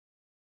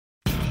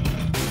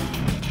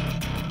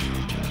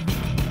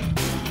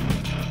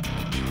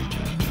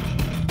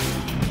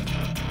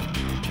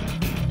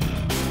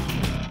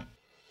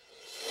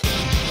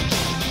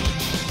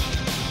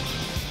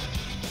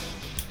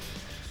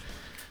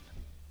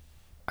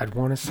I'd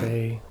want to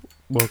say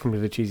welcome to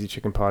the Cheesy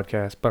Chicken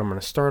Podcast, but I'm going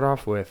to start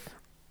off with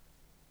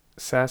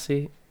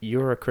Sassy.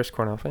 You're a Chris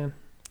Cornell fan?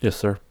 Yes,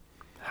 sir.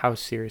 How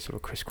serious of a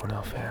Chris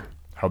Cornell fan?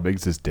 How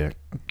big's his dick?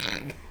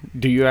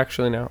 Do you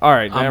actually know? All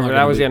right,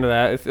 that was the end of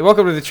that.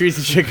 Welcome to the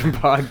Cheesy Chicken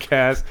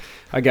Podcast.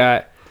 I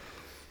got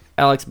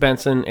Alex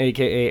Benson,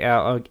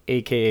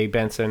 a.k.a.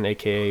 Benson,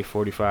 a.k.a.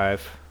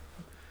 45.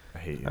 I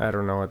hate you. I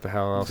don't know what the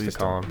hell else to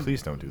call him.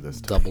 Please don't do this.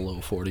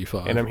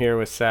 0045. And I'm here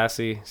with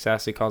Sassy.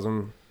 Sassy calls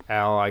him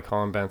Al. I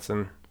call him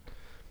Benson.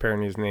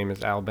 Apparently his name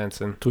is Al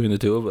Benson. Between the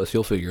two of us,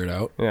 you'll figure it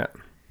out. Yeah.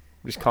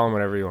 Just call him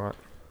whatever you want.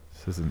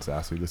 This isn't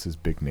Sassy. This is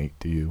Big Nate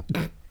to you.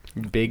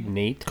 Big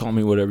Nate? Call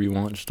me whatever you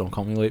want. Just don't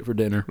call me late for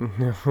dinner.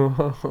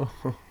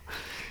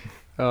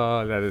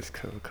 Oh, that is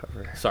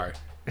clever. Sorry.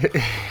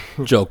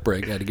 Joke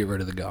break. I had to get rid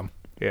of the gum.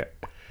 Yeah.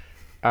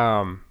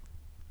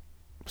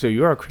 So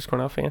you are a Chris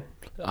Cornell fan?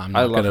 I'm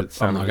not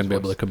gonna be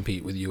able to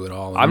compete with you at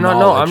all. I'm not.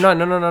 No. I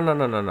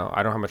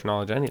don't have much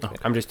knowledge of anything.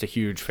 Okay. I'm just a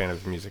huge fan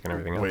of the music and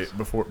everything else.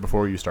 Wait,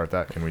 before you start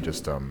that, can we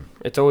just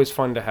It's always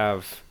fun to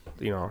have,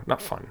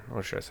 not fun.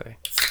 What should I say?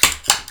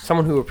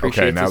 Someone who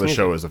appreciates. Okay, now the music.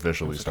 show is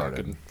officially I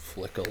started. can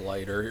flick a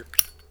lighter.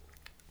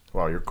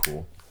 Wow, you're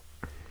cool.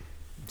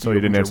 So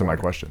you didn't answer my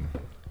question.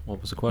 What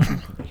was the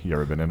question? You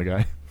ever been in a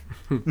guy?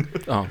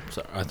 Oh,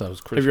 sorry. I thought it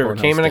was Chris. Have you ever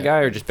Cornell's came in a dad. guy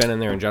or just been in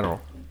there in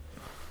general?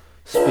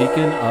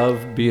 Speaking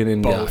of being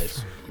in Both.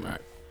 guys, all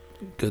right,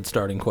 good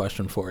starting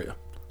question for you.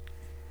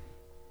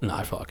 No,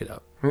 I fucked it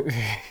up.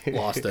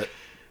 Lost it.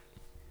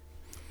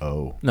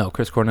 Oh. No,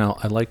 Chris Cornell.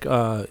 I like.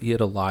 He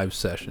had a live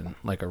session,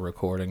 like a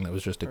recording that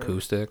was just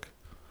acoustic.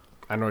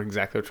 I know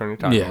exactly which one you're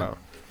talking Yeah. about.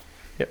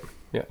 Yep.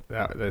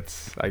 Yeah.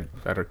 That's I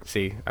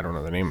don't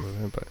know the name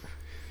of it, but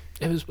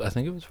I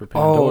think it was for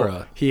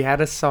Pandora. Oh, he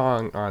had a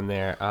song on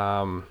there.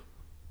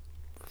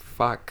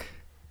 Fuck.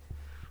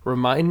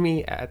 Remind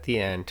me at the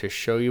end to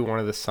show you one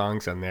of the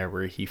songs on there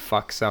where he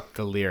fucks up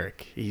the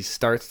lyric. He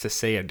starts to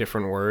say a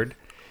different word,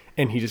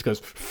 and he just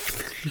goes,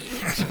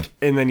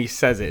 and then he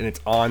says it, and it's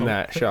on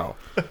that show.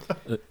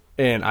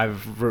 And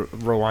I've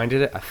rewinded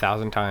it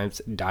 1,000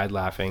 times, died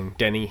laughing.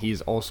 Denny,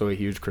 he's also a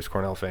huge Chris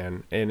Cornell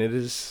fan, and it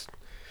is,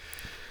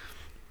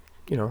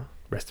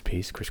 rest in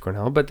peace, Chris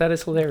Cornell. But that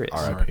is hilarious.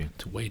 R.I.P.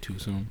 It's way too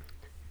soon.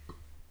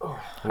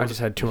 I just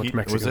had too much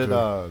Mexican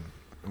food.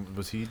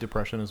 Was he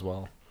depression as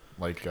well?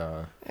 Like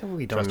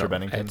We don't Chester know.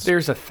 Bennington?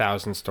 There's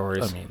 1,000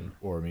 stories. The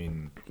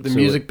The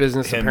music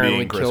business him apparently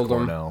being Chris killed him.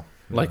 Cornell.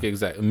 Like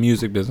exactly,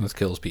 music business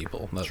kills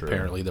people. That's True.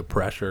 apparently the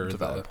pressure. To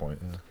that point,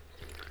 yeah.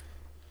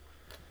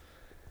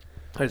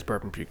 I just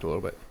burped and puked a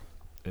little bit.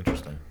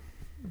 Interesting.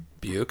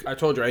 Buke. I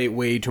told you I ate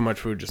way too much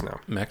food just now.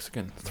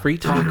 Mexican. 3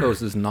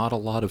 tacos is not a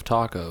lot of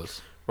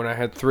tacos. When I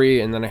had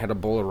 3, and then I had a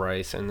bowl of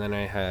rice, and then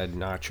I had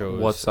nachos.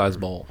 What size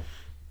bowl?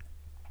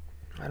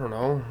 I don't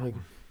know.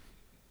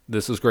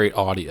 This is great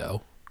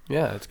audio.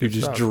 Yeah, it's You good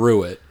just stuff.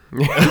 drew it.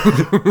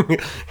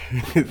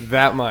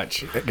 That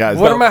much. Guys,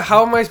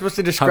 How am I supposed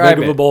to How describe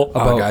big of a it? bowl?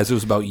 Oh, guys, it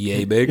was about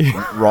yay big.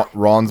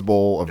 Ron's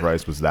bowl of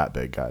rice was that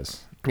big,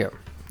 guys. Yeah.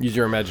 Use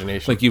your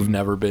imagination. Like you've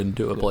never been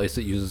to a place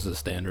that uses a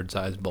standard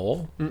size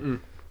bowl? Mm-mm.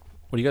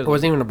 What do you guys? It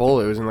wasn't even a bowl.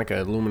 It was in like an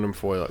aluminum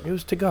foil. It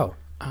was to go.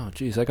 Oh,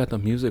 geez, I got the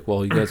music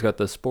wall. You guys got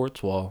the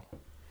sports wall.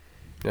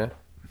 Yeah.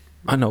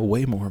 I know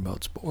way more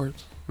about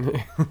sports.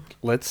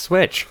 Let's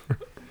switch.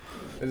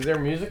 Is there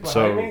music behind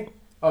So- me?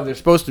 Oh, there's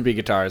supposed to be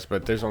guitars,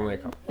 but there's only a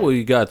couple. Well,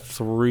 you got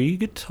 3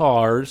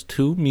 guitars,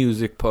 2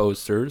 music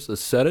posters, a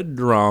set of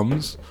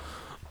drums.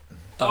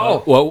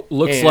 What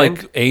looks and-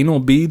 like anal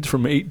beads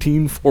from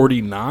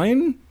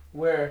 1849?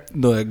 Where?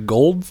 The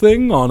gold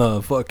thing on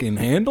a fucking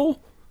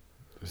handle?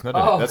 Isn't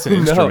that that's an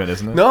instrument,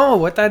 isn't it? No,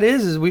 what that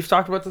is we've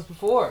talked about this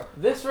before.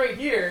 This right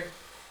here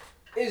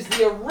is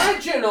the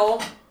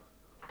original.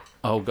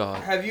 Oh,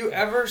 God. Have you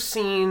ever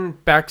seen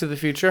Back to the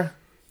Future?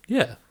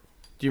 Yeah.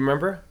 Do you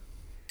remember?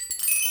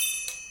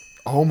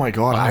 Oh my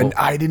god, Oh.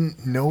 I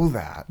didn't know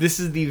that. This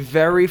is the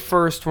very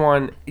first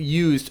one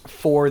used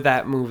for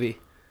that movie.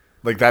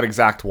 Like that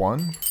exact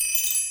one?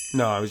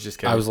 No, I was just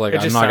kidding. I was like, It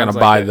I'm just not going sounds to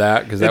like buy it.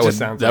 that because It that just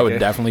sounds would like would it.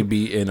 definitely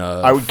be in a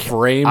I would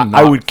frame.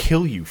 I would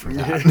kill you for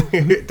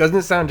that. Doesn't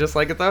it sound just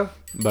like it though?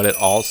 But it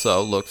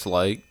also looks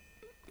like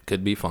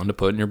could be fun to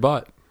put in your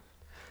butt.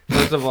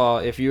 First of all,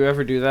 if you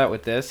ever do that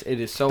with this, it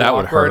is so That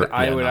would awkward. hurt.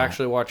 I Yeah, would no.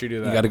 actually watch you do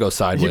that. You got to go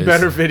sideways. You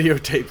better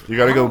videotape. You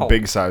gotta Wow. go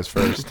big size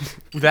first.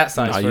 That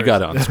size. No, first. you got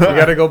to You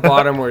got to go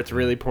bottom where it's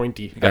really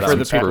pointy. gotta For the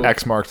unscrew. people.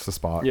 X marks the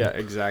spot. Yeah,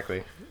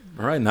 exactly.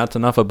 All right, and that's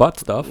enough of butt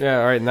stuff. Yeah,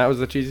 all right, and that was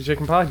the Cheesy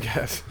Chicken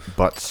Podcast.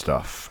 Butt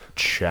stuff.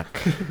 Check.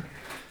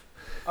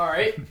 All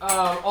right.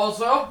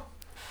 Also,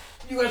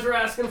 you guys were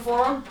asking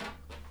for him.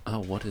 Oh,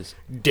 what is?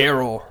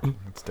 Daryl.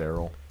 It's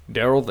Daryl.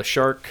 Daryl the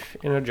shark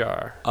in a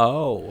jar.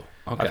 Oh,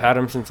 okay. I've had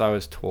him since I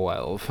was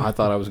 12. I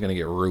thought I was gonna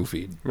get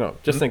roofied. No,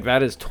 just think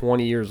that is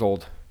 20 years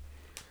old.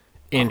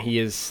 And he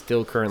is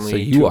still currently So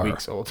you 2 are.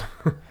 weeks old.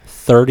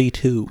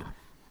 32.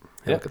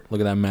 Yep. Look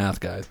at that math,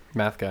 guys.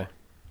 Math guy.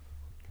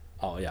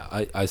 Oh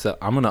yeah, I said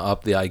I'm gonna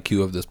up the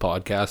IQ of this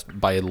podcast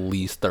by at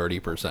least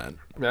 30%.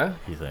 Yeah.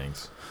 He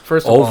thinks.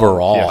 First of all,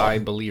 Overall. yeah, I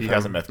believe He him.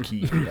 hasn't met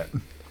Keith yet.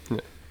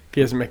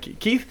 He hasn't met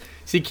Keith.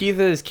 See,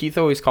 Keith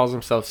always calls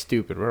himself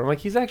stupid. But I'm like,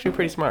 he's actually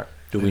pretty smart.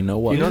 Do we know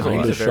what He knows a kind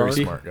lot. of He's a very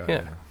shark? smart guy.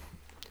 Yeah.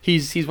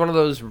 He's one of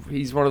those.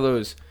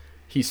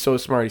 He's so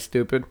smart. He's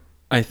stupid.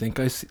 I think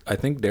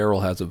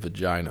Daryl has a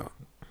vagina.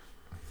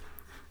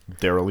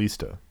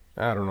 Darylista.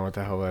 I don't know what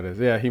the hell that is.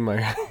 Yeah, he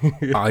might.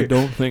 I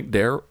don't think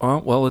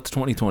Daryl. Well, it's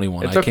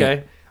 2021. It's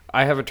okay.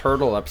 I have a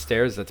turtle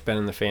upstairs that's been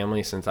in the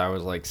family since I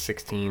was like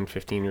 16,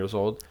 15 years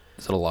old.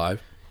 Is it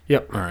alive?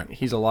 Yep. All right.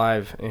 He's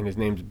alive, and his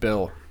name's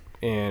Bill.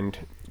 And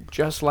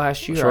just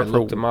last year, Short I for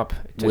looked him up.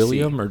 To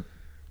William see. or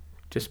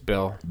Just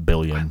Bill.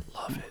 Billion.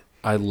 love it.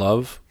 I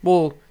love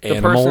Well, the person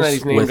animals that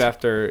he's named with-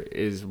 after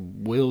is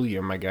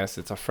William, I guess.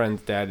 It's a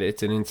friend's dad.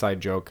 It's an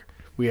inside joke.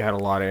 We had a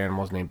lot of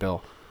animals named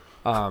Bill.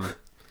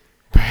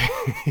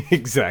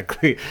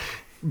 Exactly.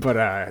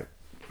 But,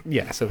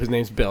 yeah, so his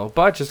name's Bill.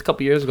 But just a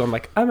couple years ago, I'm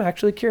like, I'm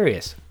actually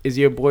curious. Is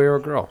he a boy or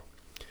a girl?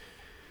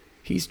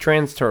 He's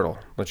trans turtle.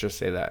 Let's just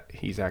say that.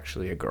 He's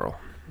actually a girl.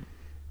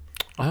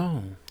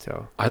 Oh,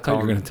 So I thought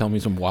you were going to tell me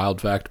some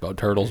wild fact about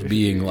turtles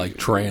being like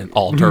trans.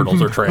 All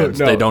turtles are trans.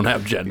 No. They don't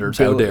have genders.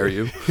 How dare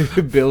you?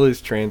 Bill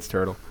is trans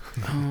turtle.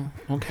 Oh,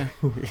 okay.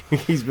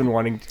 He's been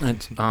wanting.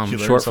 It's You learn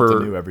short something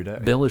for new every day.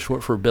 Bill is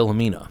short for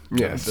Billamina.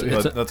 Yes.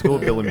 Let's go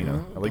with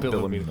Billamina. I like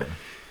Billamina. Billamina.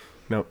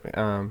 No.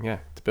 Yeah.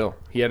 It's Bill.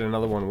 He had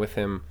another one with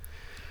him.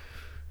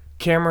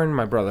 Cameron,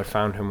 my brother,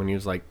 found him when he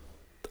was like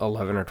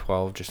 11 or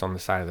 12, just on the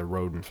side of the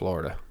road in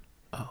Florida.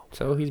 Oh.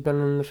 So he's been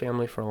in the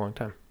family for a long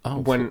time. Oh,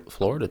 When-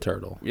 Florida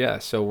turtle. Yeah.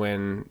 So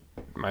when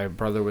my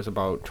brother was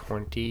about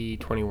 20,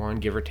 21,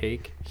 give or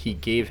take, he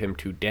gave him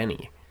to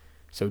Denny.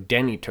 So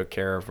Denny took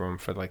care of him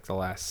for like the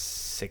last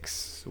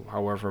 6,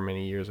 however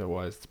many years it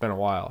was. It's been a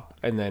while.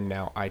 And then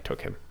now I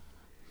took him.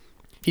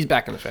 He's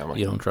back in the family.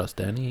 You don't trust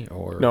any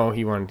or No,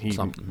 he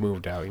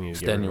moved out. He needed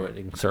to get rid of him.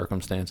 extenuating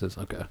circumstances?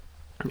 Okay.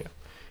 Yeah.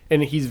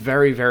 And he's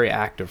very, very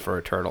active for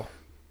a turtle.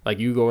 Like,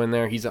 you go in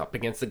there, he's up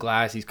against the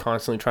glass. He's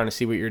constantly trying to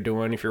see what you're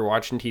doing. If you're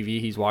watching TV,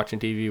 he's watching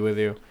TV with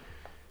you.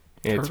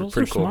 And Turtles it's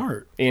pretty are cool.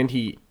 smart. And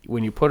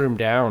when you put him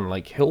down,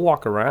 like, he'll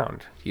walk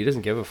around. He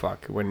doesn't give a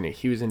fuck. When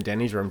he was in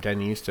Denny's room,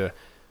 Denny used to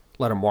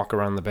let him walk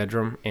around the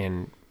bedroom,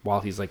 and while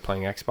he's like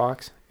playing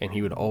Xbox, and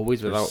he would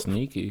always, They're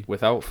sneaky.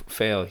 without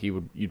fail,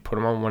 you'd put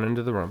him on one end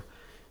of the room.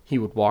 He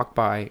would walk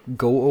by,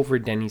 go over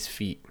Denny's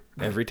feet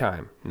every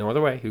time. No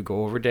other way. He would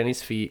go over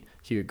Denny's feet.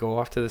 He would go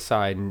off to the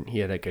side, and he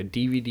had like a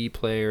DVD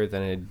player,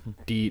 then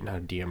not a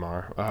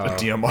DMR. A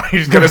DMR.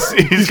 He's got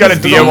a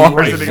DMR.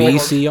 Like sitting on-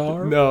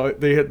 VCR?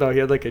 No, he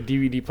had like a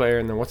DVD player,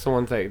 and then what's the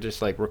ones that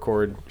just like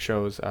record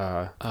shows?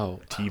 Oh,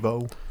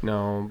 TiVo.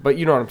 No, but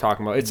you know what I'm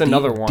talking about. It's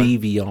another one.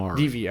 DVR.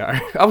 DVR.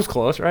 I was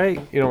close, right?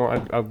 You know,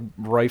 a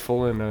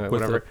rifle and With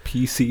whatever. a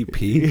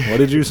PCP. What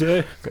did you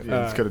say?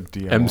 Yeah, he's got a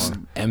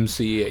DMR.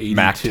 MC82.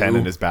 Mac 10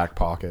 in his back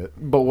pocket.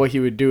 But what he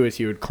would do is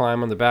he would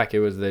climb on the back. It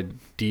was the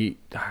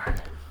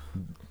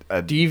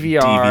A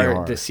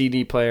DVR, the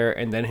CD player,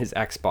 and then his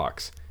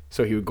Xbox.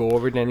 So he would go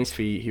over Denny's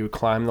feet. He would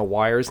climb the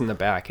wires in the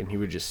back, and he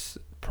would just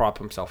prop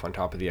himself on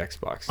top of the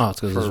Xbox. Oh,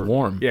 it's because it's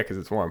warm. Yeah, because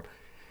it's warm.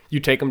 You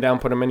take him down,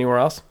 put him anywhere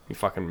else, he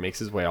fucking makes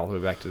his way all the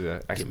way back to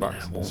the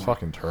Xbox. This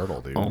fucking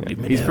turtle, dude. Oh, give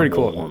me He's that pretty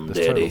cool. warm, This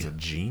daddy. turtle's a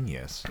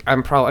genius.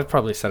 I've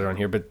probably said it on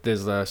here, but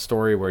there's a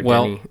story where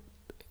Well, Denny.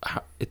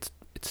 It's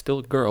still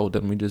a girl.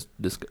 Didn't we just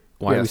discuss?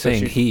 Why Yeah, are we so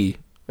saying he?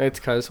 It's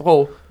because,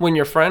 when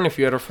your friend, if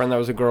you had a friend that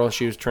was a girl and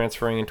she was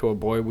transferring into a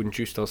boy, wouldn't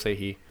you still say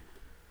he?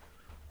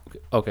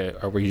 Okay,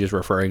 are we just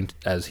referring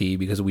as he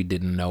because we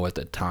didn't know at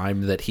the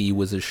time that he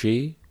was a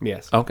she?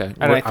 Yes. Okay,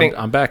 And I think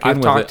I'm back in I've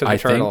with talked it. to the I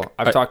turtle. think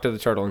I've talked to the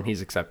turtle, and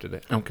he's accepted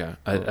it. Okay,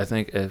 I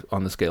think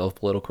on the scale of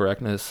political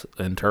correctness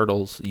and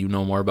turtles, you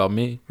know more about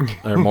me,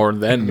 or more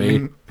than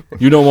me.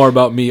 You know more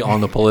about me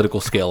on the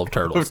political scale of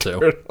turtles too.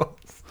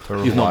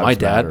 Turtles' You know, my lives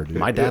dad, matter, dude.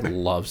 my dad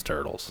loves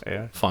turtles.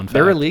 Yeah. Fun fact.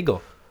 They're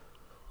illegal.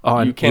 Oh,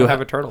 and You can't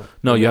have a turtle.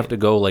 No, you have to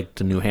go like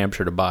to New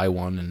Hampshire to buy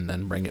one and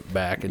then bring it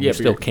back, and Yeah, you but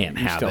still you can't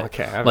have still it.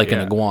 can't have it, like an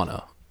yeah.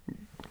 iguana.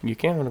 You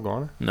can't have an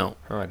iguana? No,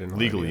 Oh, I didn't know.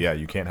 Legally, that. yeah,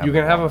 you can't have. You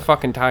can have a iguana.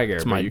 fucking tiger.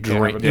 it's but my you can't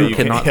have dream. a You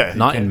turtle. cannot, yeah, you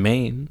not can't. in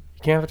Maine.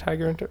 You can't have a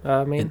tiger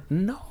in Maine?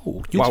 No,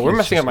 Wow, we're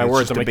messing up my it's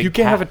words. just I'm a like, big you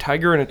can't have a cat.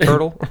 tiger and a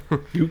turtle?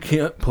 You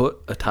can't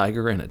put a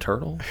tiger in a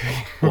turtle?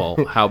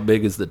 Well, how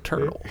big is the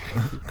turtle?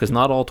 Because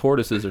not all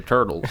tortoises are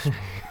turtles.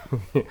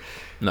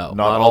 No,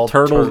 Not all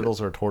turtles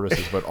are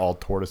tortoises, but all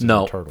tortoises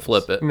No, are turtles.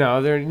 flip it.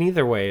 No, they're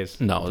neither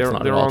ways. No, They're it's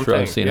not their at all own true. I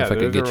thing. was seeing Yeah, if I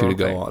they're could get their you to own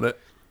go thing. on it.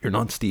 You're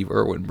not Steve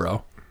Irwin,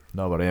 bro.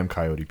 No, but I am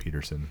Coyote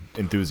Peterson,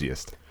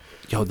 enthusiast.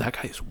 Yo, that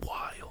guy is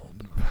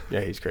wild.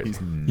 Yeah, he's crazy.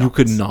 He's nuts. You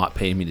could not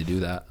pay me to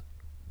do that.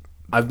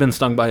 I've been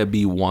stung by a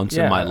bee once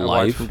in my I watched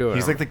life. him do it.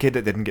 He's like the kid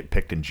that didn't get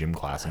picked in gym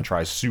class and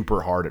tries super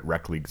hard at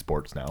rec league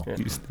sports now. Yeah.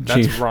 He's-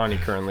 That's Jim- Ronnie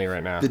currently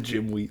right now. the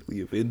Jim Wheatley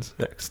of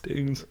insect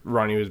stings.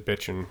 Ronnie was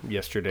bitching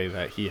yesterday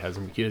that he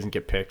doesn't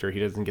get picked or he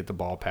doesn't get the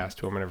ball passed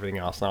to him and everything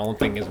else. And the only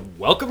thing is,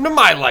 welcome to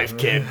my life,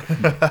 kid.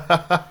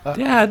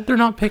 Dad, they're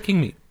not picking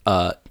me.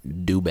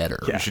 Do better.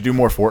 You should do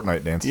more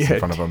Fortnite dances Yeah. in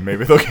front of them.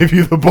 Maybe they'll give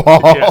you the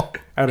ball. Yeah.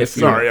 Out of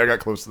fear. Sorry, I got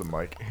close to the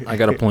mic. I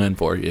got a plan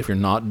for you. If you're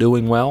not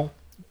doing well,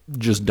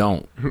 just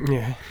don't.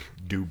 Yeah.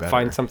 Do better.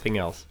 Find something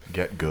else.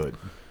 Get good.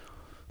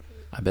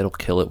 I bet he'll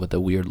kill it with the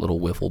weird little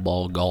wiffle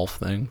ball golf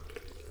thing.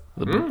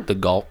 The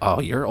golf. Oh,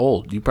 you're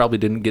old. You probably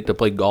didn't get to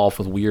play golf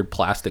with weird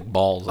plastic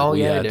balls like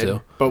we had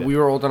to. But we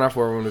were old enough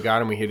where when we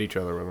got him, we hit each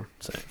other with them.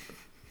 Same.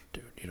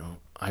 Dude,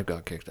 I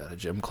got kicked out of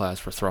gym class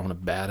for throwing a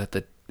bat at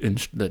the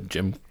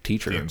gym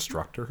teacher. The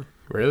instructor?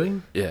 Say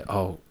Yeah.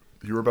 Oh,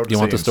 You were about to you say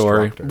want the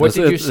story? instructor. what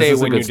did you This say is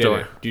a when good you did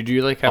story. it? Did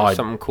you like have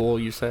something cool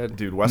you said?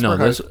 Dude,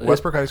 No,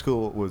 Westbrook High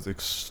School was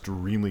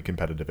extremely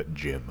competitive at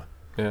gym.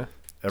 Yeah.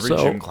 Every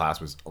gym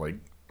class was like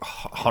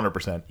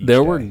 100% each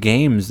there were day.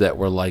 games that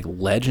were like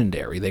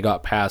legendary. They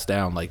got passed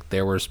down. Like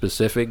there were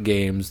specific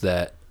games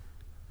that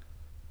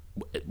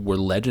were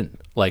legend.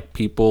 Like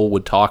people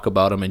would talk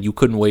about them, and you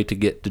couldn't wait to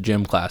get to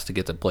gym class to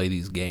get to play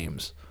these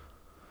games.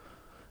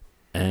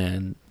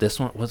 And this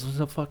one was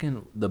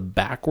the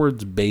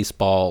backwards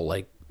baseball,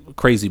 like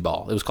crazy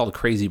ball. It was called a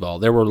crazy ball.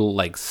 There were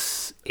like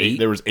eight.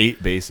 There was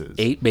 8 bases.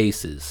 8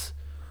 bases,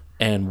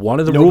 and one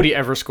of the Nobody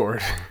ever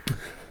scored.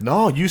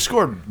 No, you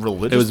scored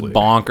religiously. It was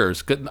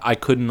bonkers. I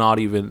could not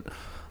even.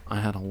 I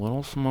had a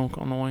little smoke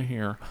on the way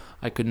here.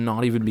 I could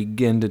not even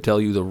begin to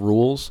tell you the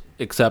rules,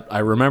 except I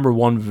remember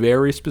one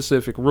very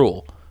specific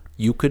rule.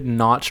 You could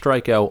not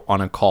strike out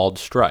on a called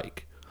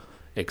strike.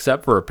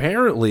 Except for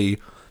apparently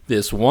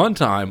this one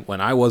time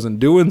when I wasn't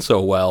doing so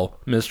well,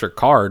 Mr.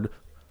 Card,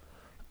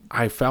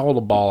 I fouled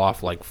a ball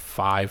off like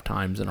 5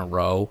 times in a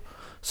row.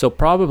 So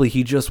probably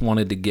he just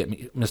wanted to get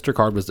me. Mr.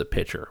 Card was the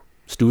pitcher.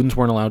 Students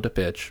weren't allowed to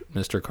pitch.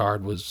 Mr.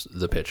 Card was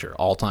the pitcher,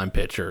 all-time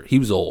pitcher. He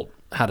was old,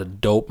 had a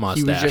dope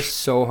mustache. He was just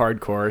so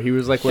hardcore. He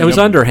was like It was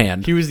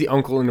underhand. He was the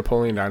uncle in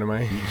Napoleon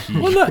Dynamite.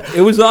 Well, no,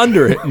 it was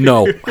under.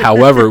 No,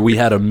 however, we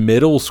had a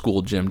middle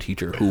school gym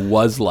teacher who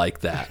was like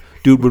that.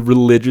 Dude would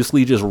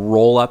religiously just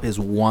roll up his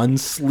one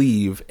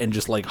sleeve and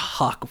just like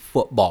huck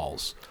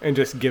footballs. And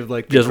just give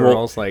like the Just roll-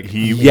 girls like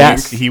He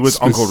was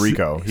Uncle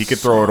Rico. He could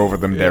throw it over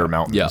them bare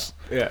mountains.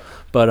 Yeah.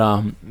 But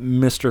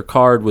Mr.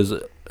 Card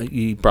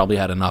he probably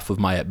had enough of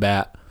my at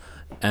bat,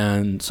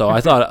 and so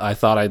I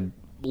thought I'd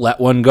let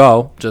one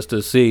go just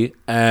to see.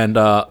 And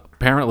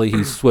apparently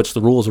he switched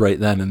the rules right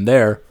then and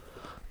there,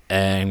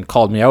 and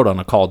called me out on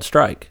a called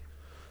strike.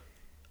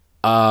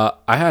 I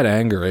had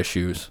anger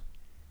issues,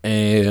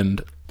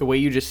 and the way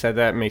you just said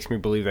that makes me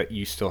believe that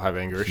you still have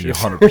anger He issues.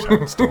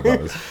 100% still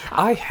does.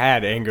 I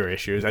had anger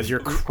issues as you're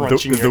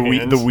crunching your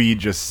hands. The weed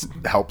just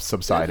helps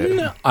subside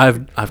it.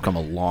 I've come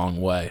a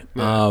long way.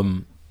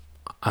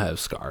 I have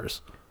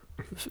scars,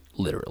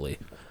 literally.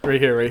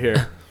 Right here.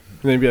 And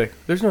then you'd be like,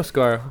 there's no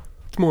scar.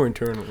 It's more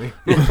internally.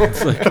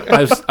 It's like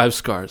I have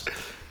scars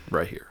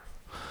right here.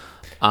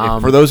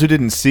 For those who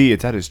didn't see,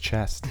 it's at his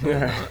chest.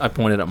 I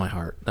pointed at my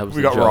heart. That was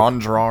We the got joke. Ron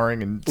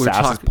drawing and We're Sass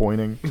is talking-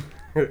 pointing.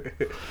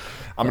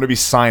 I'm going to be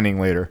signing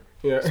later.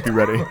 Yeah. Just be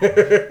ready.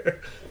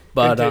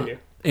 But Continue.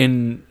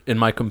 in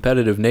my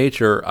competitive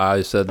nature,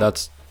 I said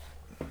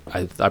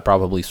I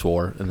probably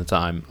swore in the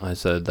time. I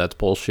said that's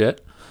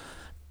bullshit.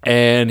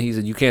 And he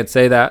said, you can't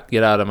say that.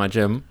 Get out of my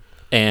gym.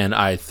 And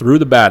I threw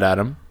the bat at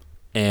him.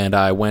 And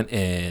I went,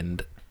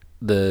 and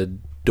the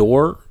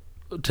door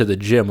to the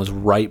gym was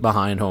right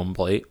behind home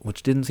plate,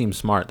 which didn't seem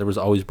smart. There was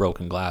always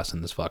broken glass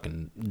in this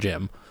fucking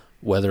gym,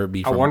 whether it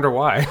be I from, wonder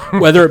why.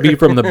 whether it be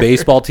from the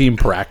baseball team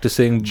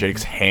practicing.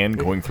 Jake's hand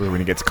going through when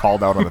he gets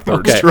called out on the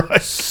third Okay,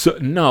 strike. so,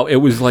 no, it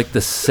was like the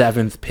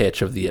 7th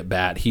pitch of the at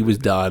bat. He was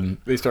done.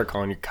 They start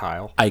calling you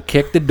Kyle. I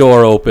kicked the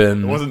door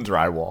open. It wasn't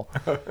drywall.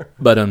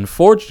 But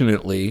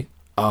unfortunately,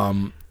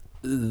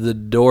 the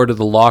door to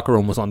the locker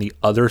room was on the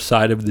other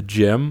side of the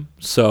gym,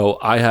 so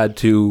I had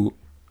to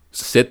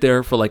sit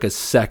there for like a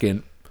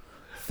second,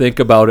 think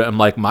about it. I'm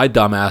like, my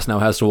dumbass now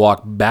has to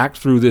walk back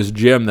through this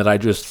gym that I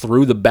just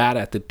threw the bat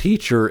at the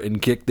teacher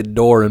and kicked the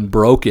door and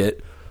broke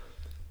it,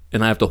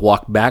 and I have to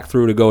walk back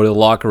through to go to the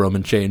locker room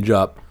and change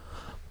up.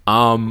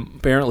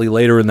 Apparently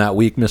later in that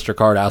week, Mr.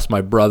 Card asked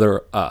my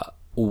brother,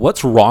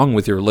 what's wrong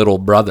with your little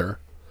brother?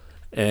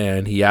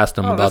 And he asked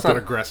him about that's not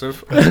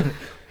aggressive.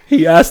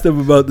 He asked him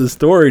about the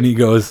story, and he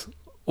goes,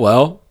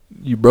 well,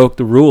 you broke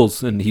the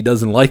rules, and he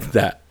doesn't like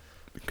that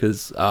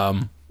because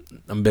I'm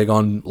big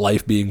on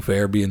life being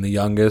fair, being the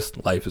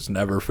youngest. Life is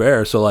never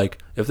fair. So,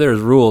 like, if there's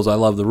rules, I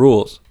love the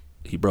rules.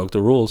 He broke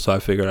the rules, so I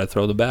figured I'd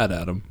throw the bat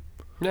at him.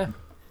 Yeah.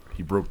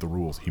 He broke the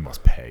rules. He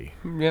must pay.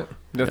 Yeah.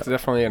 That's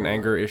definitely an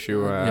anger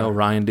issue.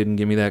 Ryan didn't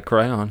give me that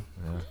crayon.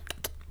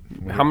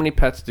 How many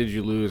pets did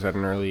you lose at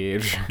an early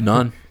age?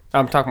 None.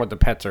 I'm talking about the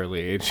pet's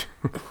early age.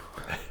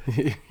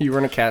 You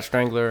weren't a cat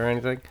strangler or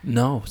anything?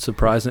 No,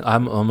 surprising.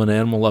 I'm an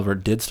animal lover.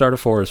 Did start a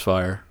forest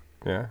fire.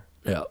 Yeah.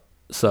 Yeah.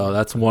 So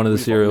that's one of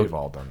the We've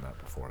all done that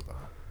before,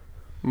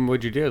 though.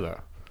 What'd you do, though?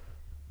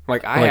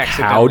 Like,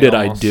 how did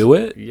I do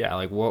it? Yeah,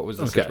 like, what was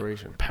the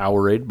situation?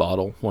 Powerade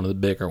bottle, one of the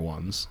bigger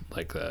ones.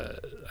 Like, I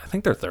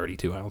think they're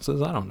 32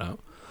 ounces. I don't know.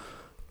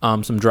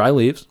 Some dry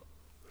leaves.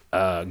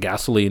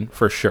 Gasoline,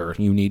 for sure.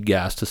 You need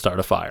gas to start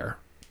a fire.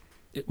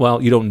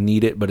 Well, you don't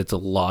need it, but it's a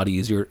lot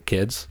easier.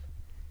 Kids,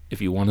 if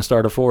you want to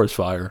start a forest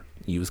fire,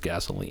 use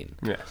gasoline.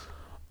 Yes.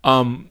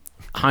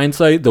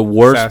 Hindsight, the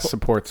worst. Sass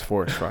supports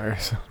forest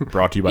fires.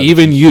 Brought to you by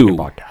Even the you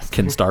podcast.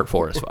 can start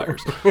forest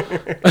fires.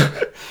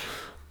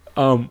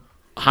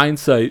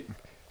 hindsight,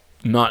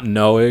 not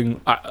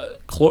knowing,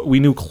 we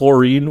knew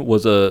chlorine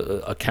was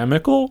a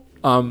chemical.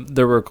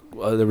 There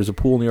was a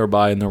pool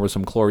nearby, and there were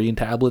some chlorine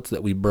tablets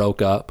that we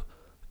broke up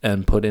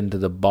and put into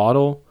the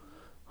bottle.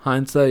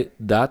 Hindsight,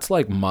 that's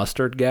like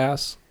mustard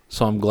gas.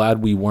 So I'm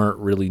glad we weren't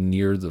really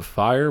near the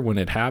fire when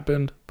it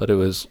happened. But it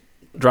was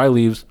dry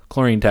leaves,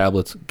 chlorine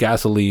tablets,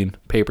 gasoline,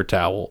 paper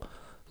towel.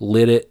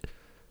 Lit it.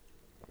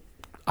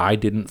 I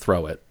didn't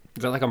throw it.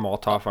 Is that like a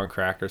Molotov on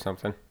crack or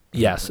something?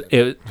 Yes.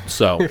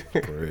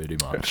 Pretty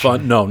much.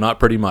 Fun. No, not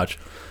pretty much.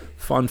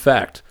 Fun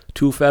fact.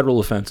 2 federal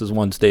offenses,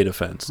 1 state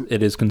offense.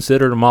 It is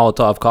considered a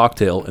Molotov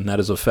cocktail, and that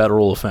is a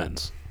federal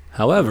offense.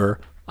 However,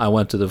 I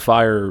went to the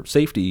Fire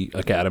Safety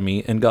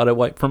Academy and got it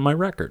wiped from my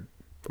record.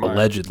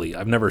 Allegedly.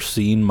 I've never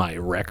seen my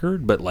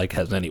record, but like,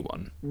 has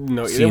anyone?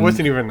 No, it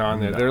wasn't even on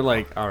there. They're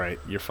like, all right,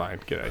 you're fine.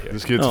 Get out of here.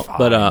 This kid's fine.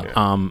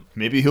 But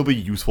maybe he'll be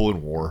useful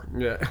in war.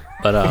 Yeah.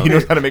 But He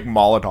knows how to make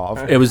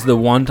Molotov. it was the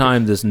one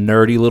time this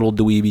nerdy little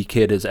dweeby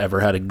kid has ever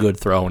had a good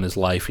throw in his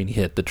life, and he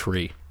hit the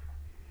tree.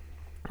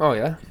 Oh,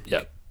 yeah?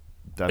 Yep.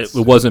 That's,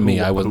 It wasn't me.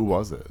 Who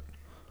was it?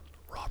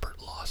 Robert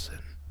Lawson.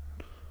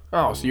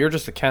 Oh, so you're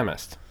just a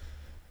chemist.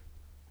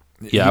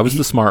 Yeah, I was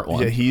the smart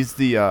one. Yeah, he's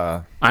the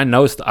I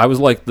noticed. I was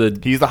like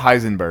he's the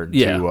Heisenberg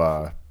Yeah.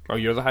 to Oh,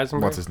 you're the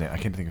Heisenberg? what's his name? I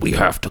can't think of we his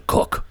name. have to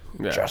cook.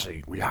 Yeah.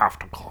 Jesse, we have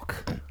to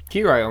cook.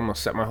 Here, I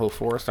almost set my whole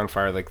forest on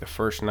fire like the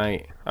first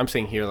night. I'm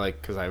saying here,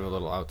 like, because I have a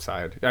little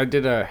outside. I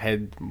did a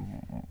head.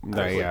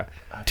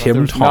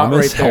 Tim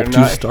Thomas right there, helped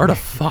you start a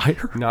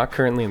fire. Not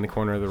currently in the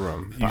corner of the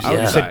room. You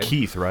Yeah. said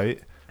Keith, right?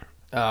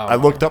 Oh, I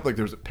looked up like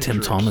there was a picture. Tim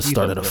of Thomas Keith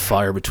started up a there.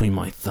 fire between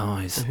my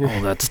thighs.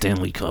 Oh, that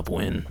Stanley Cup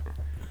win.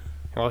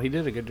 Well, he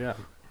did a good job.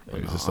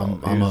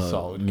 I'm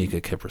a Mika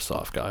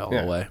Kiprasov guy all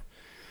the way.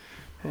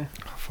 Oh,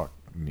 fuck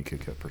Mika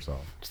Kiprasov.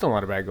 Still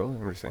not a bad goal.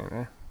 I'm just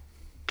saying.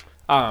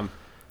 It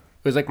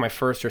was like my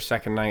first or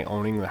second night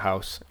owning the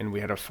house, and we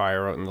had a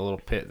fire out in the little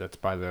pit that's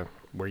by the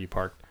where you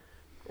parked.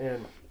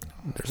 And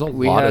There's a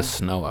lot of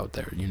snow out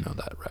there. You know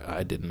that, right?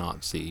 I did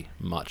not see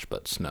much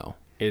but snow.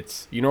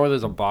 it's where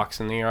there's a box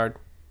in the yard.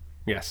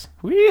 Yes,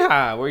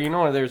 weehaw! Where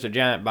where there's a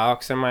giant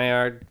box in my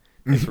yard.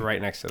 It's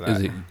right next to that.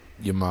 Is it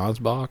your mom's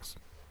box?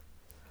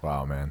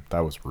 Wow, man,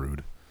 that was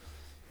rude.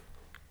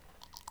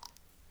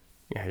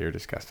 Yeah, you're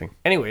disgusting.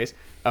 Anyways,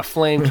 a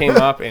flame came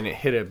up and it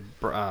hit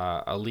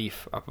a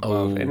leaf up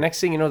above. And next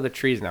thing you know, the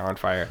tree's now on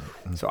fire.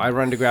 So I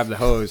run to grab the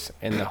hose,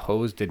 and the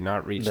hose did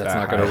not reach That's that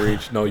not high. going to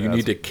reach. No, you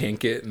need to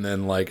kink it and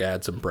then like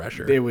add some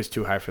pressure. It was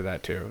too high for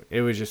that too.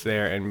 It was just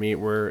there, and it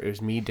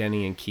was me,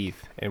 Denny, and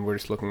Keith, and we're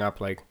just looking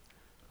up like,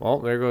 well,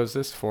 there goes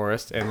this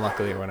forest, and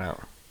luckily it went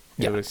out.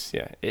 Yeah. It was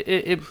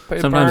It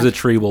Sometimes burned, a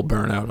tree will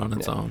burn out on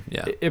its own.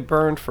 Yeah. It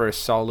burned for a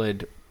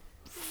solid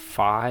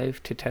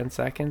 5 to 10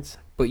 seconds.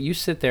 But you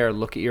sit there and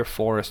look at your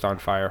forest on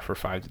fire for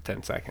 5 to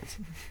 10 seconds.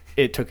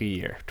 It took a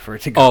year for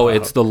it to go. Oh, out.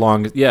 it's the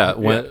longest. Yeah,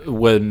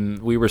 when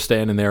we were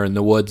standing there in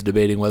the woods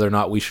debating whether or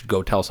not we should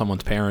go tell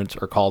someone's parents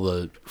or call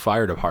the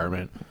fire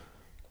department,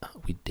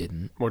 we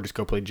didn't. Or just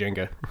go play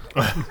Jenga.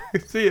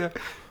 See ya.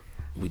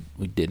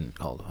 We didn't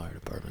call the fire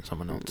department.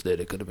 Someone else did.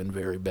 It could have been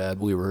very bad.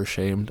 We were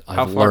ashamed.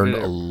 How I've far learned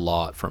did it- a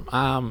lot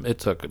from. It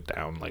took it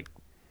down like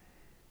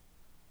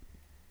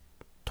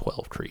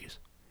 12 trees.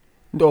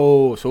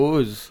 Oh, so it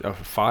was a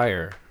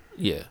fire.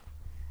 Yeah.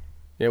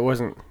 It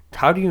wasn't.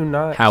 How do you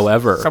not?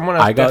 However, someone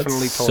else I got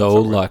definitely told so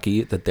someone.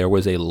 lucky that there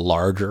was a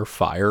larger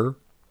fire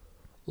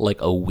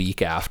like a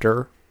week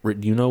after. Do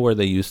you know where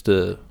they used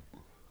to...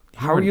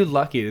 How are you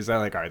lucky? Is that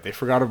like, all right, they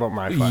forgot about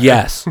my fire?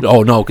 Yes.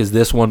 Oh, no, because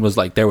this one was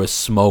like, there was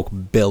smoke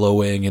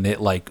billowing and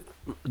it like,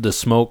 the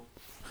smoke...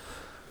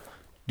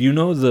 Do you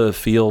know the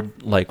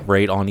field like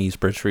right on East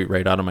Bridge Street,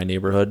 right out of my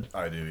neighborhood?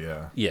 I do,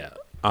 yeah. Yeah.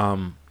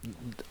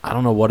 I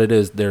don't know what it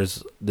is.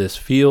 There's this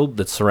field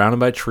that's surrounded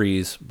by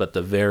trees, but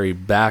the very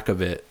back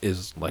of it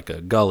is like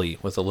a gully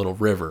with a little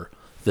river.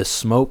 The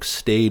smoke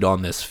stayed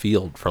on this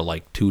field for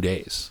like 2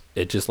 days.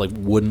 It just like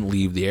wouldn't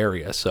leave the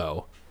area.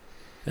 So,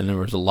 and there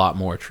was a lot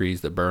more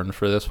trees that burned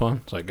for this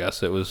one. So I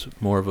guess it was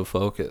more of a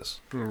focus.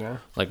 Yeah.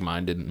 Like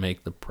mine didn't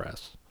make the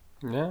press.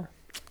 Yeah.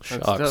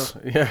 That's Shucks.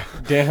 still- yeah.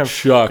 Damn.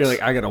 Shucks. You're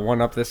like, I gotta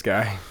one up this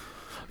guy.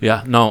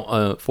 Yeah,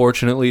 no,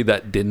 fortunately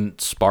that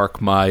didn't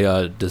spark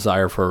my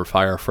desire for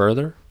fire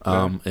further.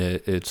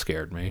 It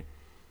scared me.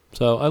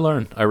 So I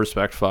learned. I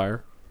respect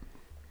fire.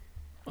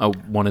 I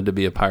wanted to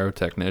be a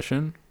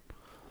pyrotechnician.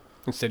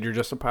 Instead, you're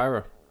just a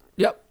pyro.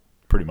 Yep.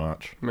 Pretty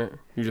much. Man,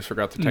 you just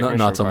forgot the technician.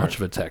 Not so part. much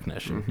of a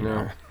technician.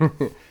 Yeah.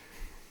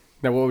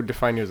 Now, what would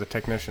define you as a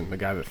technician? The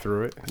guy that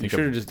threw it? You should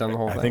have just done the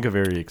whole thing. I think a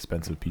very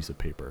expensive piece of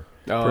paper.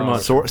 Oh, Pretty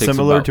much. Takes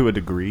Similar about- to a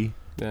degree.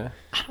 Yeah.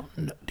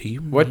 No, do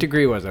you? What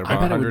degree was it? I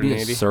About bet it would be a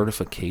 180?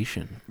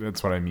 certification.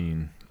 That's what I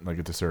mean. Like,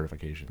 it's a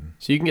certification.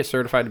 So you can get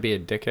certified to be a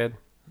dickhead?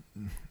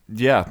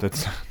 Yeah,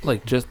 that's...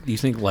 Like, just you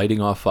think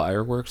lighting off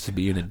fireworks to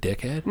being a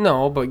dickhead?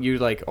 No, but you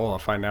like, oh,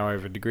 if I now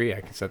have a degree, I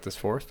can set this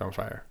forest on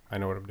fire. I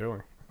know what I'm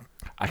doing.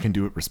 I can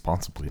do it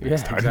responsibly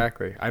next time.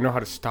 Exactly. I know how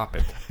to stop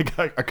it.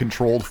 A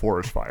controlled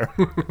forest fire.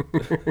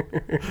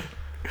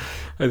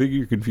 I think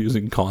you're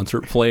confusing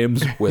concert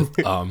flames with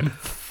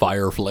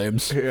fire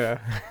flames. Yeah.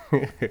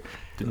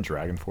 Didn't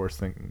Dragon Force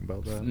think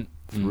about that?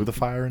 Through the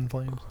fire and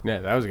flames? Yeah,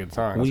 that was a good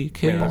song. We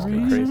Man, that's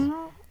can. crazy.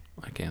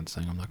 I can't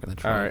sing. I'm not going to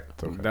try. All right.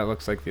 okay. That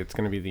looks like it's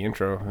going to be the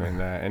intro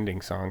and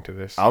ending song to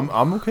this. I'm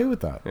okay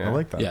with that. Yeah. I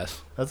like that.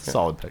 Yes. That's a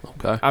solid pick.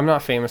 Okay. I'm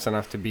not famous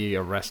enough to be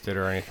arrested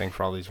or anything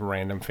for all these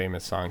random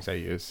famous songs I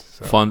use.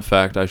 So. Fun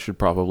fact: I should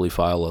probably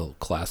file a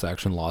class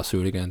action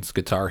lawsuit against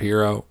Guitar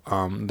Hero.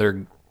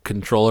 Their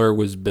controller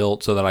was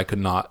built so that I could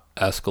not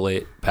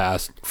escalate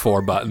past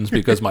 4 buttons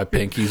because my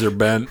pinkies are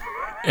bent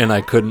and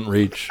I couldn't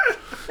reach.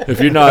 If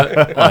you're not,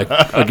 like,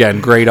 again,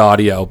 great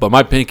audio, but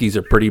my pinkies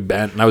are pretty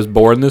bent and I was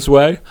born this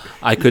way.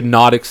 I could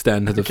not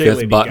extend to the Okay, 5th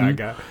Lady button.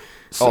 Gaga.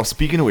 Oh,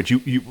 speaking of which,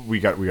 we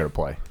got to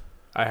play.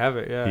 I have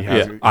it, yeah.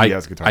 He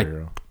has Guitar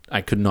Hero. I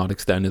could not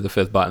extend to the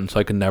 5th button, so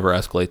I could never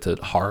escalate to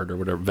hard or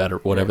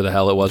whatever the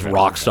hell it was,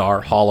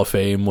 Rockstar, Hall of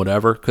Fame,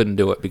 whatever. Couldn't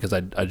do it because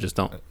I just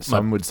don't.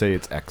 Some would say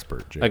it's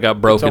expert, Jake. I got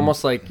It's broken.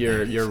 almost like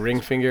your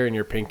ring finger and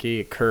your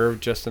pinky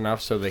curved just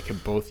enough so they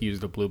could both use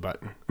the blue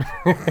button.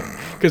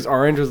 Because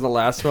orange was the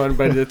last one,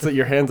 but it's like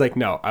your hand's like,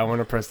 no, I want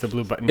to press the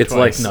blue button It's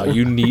twice. like, no,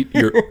 you need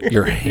your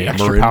Extra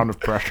hammering. pound of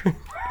pressure.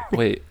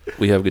 Wait,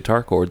 we have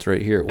guitar chords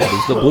right here. What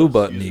does the blue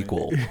button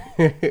equal?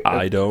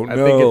 I don't I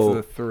know. think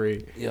it's the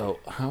 3. Yo,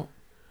 how?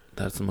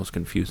 That's the most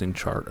confusing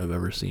chart I've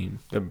ever seen.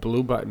 The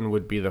blue button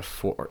would be the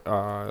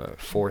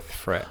 4th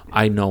fret.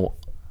 I know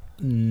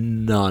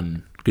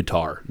none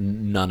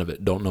of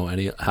it. Don't know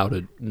any how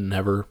to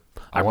never.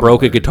 I wanna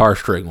broke a learn. guitar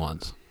string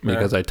once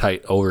because Yeah. I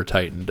over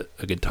tightened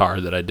a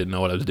guitar that I didn't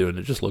know what I was doing.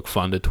 It just looked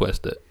fun to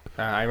twist it.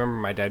 I remember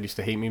my dad used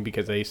to hate me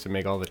because I used to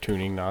make all the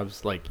tuning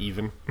knobs like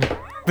even.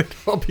 They'd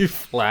all be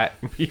flat.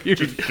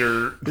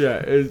 Yeah,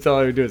 it's all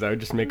I would do is I would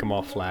just make them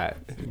all flat.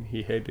 And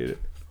he hated it.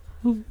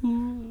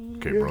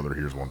 Okay, brother,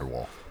 here's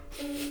Wonderwall.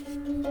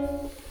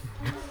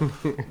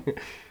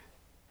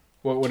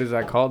 What is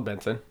that called,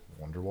 Benson?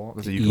 Wonderwall?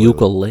 That's a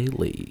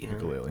Ukulele.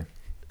 Ukulele.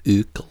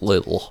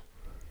 Ukulele.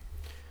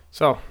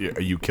 So Yeah,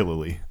 a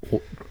ukulele.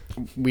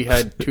 we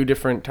had 2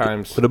 different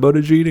times. What about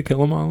a G to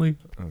kill 'em, Ollie?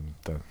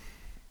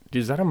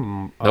 Is that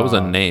a That was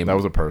a name. That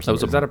was a person.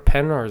 Is that a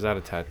pen or is that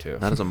a tattoo?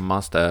 That is a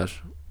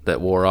mustache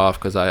that wore off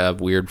because I have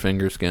weird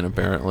finger skin,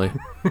 apparently.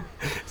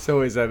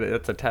 So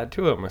that's a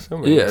tattoo? I'm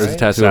assuming. Yeah, it's a right?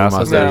 tattoo of a Sass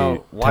has mustache. Now, a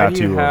why do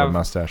you tattoo have- of a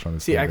mustache on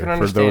his See, I finger. can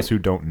For those understand- who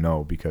don't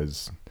know,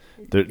 because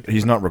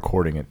he's not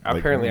recording it.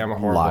 Apparently, I'm a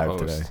horrible live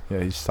host. today.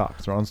 Yeah, he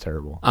sucks. Ron's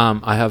terrible.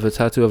 I have a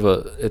tattoo of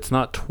it's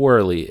not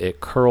twirly. It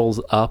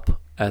curls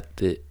up at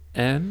the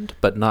end,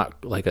 but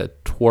not like a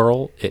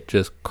twirl. It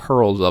just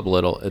curls up a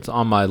little. It's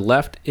on my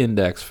left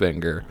index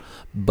finger,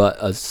 but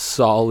a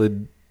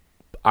solid,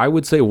 I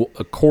would say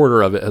a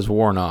quarter of it has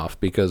worn off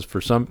because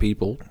for some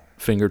people,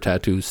 finger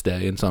tattoos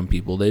stay and some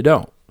people they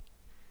don't.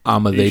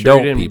 They You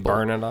don't didn't people.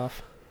 burn it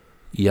off?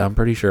 Yeah, I'm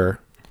pretty sure.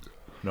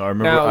 No, I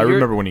remember. Now, I you're-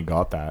 remember when he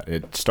got that.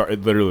 It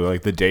started literally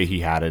like the day he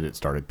had it. It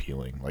started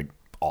peeling like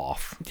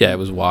off. Yeah, it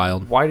was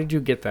wild. Why did you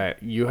get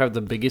that? You have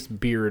the biggest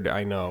beard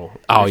I know.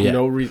 Oh, There's yeah.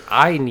 No reason.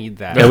 I need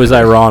that. It was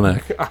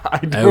ironic. I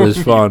It don't was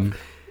need- fun.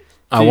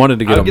 I See, wanted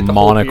to get I'll a the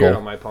whole beard monocle.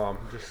 on my palm.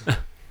 Just-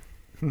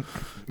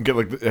 Get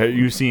like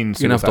you've seen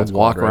You're gonna Suicide have to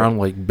walk Squad, right? around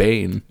like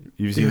Bane.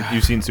 You've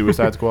seen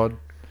Suicide Squad.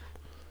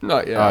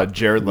 Not yet.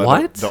 Jared Leto,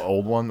 What? the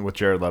old one with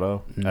Jared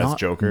Leto as Not,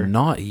 Joker.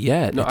 Not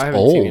yet. no, It's I haven't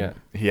old. seen it yet.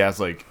 He has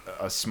like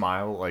a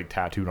smile like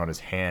tattooed on his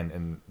hand,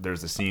 and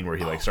there's a scene where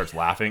he like starts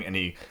laughing, and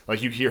he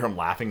like you hear him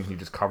laughing, and he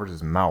just covers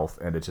his mouth,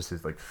 and it's just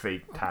his like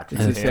fake tattoo.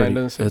 Is It's it hand.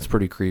 Sand- pretty, it's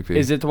pretty creepy.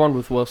 Is it the one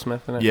with Will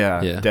Smith in it?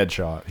 Yeah, Yeah.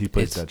 Deadshot. He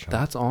plays Deadshot.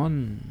 That's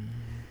on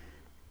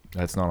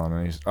That's not on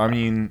any. I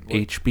mean,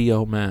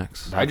 HBO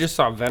Max. I just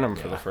saw Venom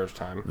for the first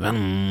time.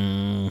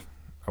 Venom.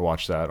 I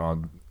watched that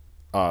on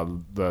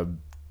the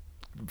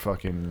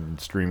fucking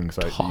streaming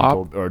site. that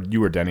Top-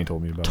 you or Denny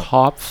told me about.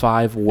 Top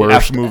 5 F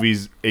worst.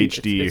 movies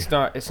HD.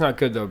 It's not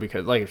good though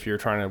because like if you're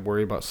trying to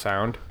worry about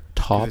sound,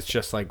 'cause Top it's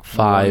just like one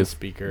 5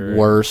 speaker.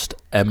 worst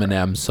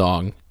Eminem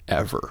song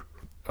ever.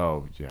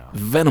 Oh yeah.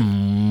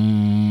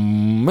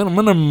 Venom.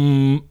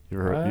 Venom. You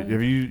ever heard,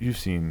 have you've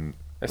seen?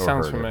 It or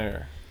sounds heard it?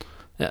 familiar.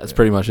 Yeah, that's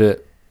pretty much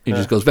it. He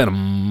just goes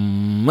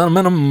Venom. Venom.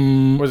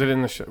 Venom. Was it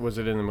in the Was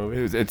it in the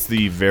movie? It's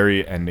the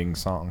very ending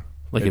song.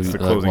 Like It's if you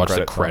the closing watch the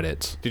credit song.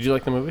 credits. Did you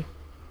like the movie?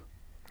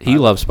 He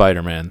loves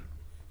Spider-Man.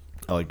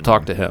 I like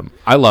Talk to him.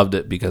 I loved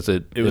it because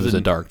it was a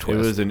an- dark twist. It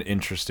was an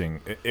interesting.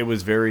 It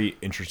was very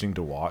interesting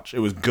to watch. It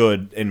was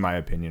good in my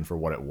opinion for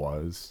what it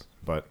was,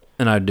 but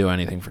and I'd do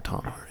anything for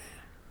Tom Hardy.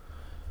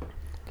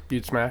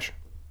 You'd smash.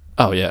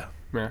 Oh yeah.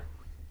 Yeah.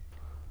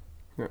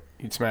 Yeah,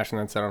 you'd smash and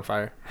then set on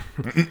fire.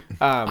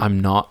 I'm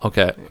not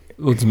okay.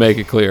 Let's make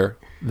it clear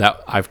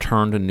that I've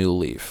turned a new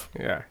leaf.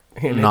 Yeah.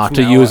 And Not it's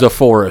to now use a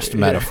forest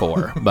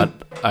metaphor, but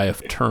I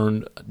have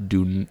turned.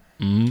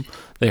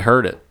 They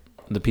heard it.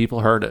 The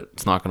people heard it.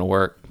 It's not going to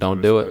work.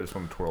 Don't do I it. just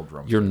want to twirl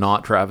drumsticks. You're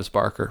not Travis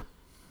Barker.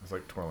 It's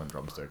like twirling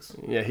drumsticks.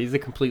 Yeah, he's the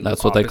complete.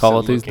 That's what they call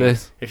opposite it these looking.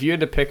 days? If you had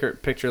to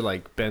picture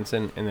like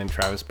Benson and then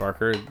Travis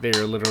Barker, they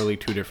are literally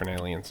 2 different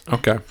aliens.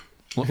 Okay.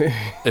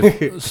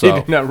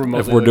 So, not remotely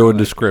if we're look doing alike.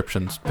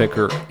 descriptions, pick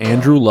her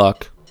Andrew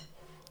Luck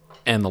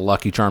and the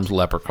Lucky Charms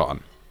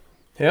leprechaun.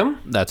 Him?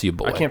 That's you,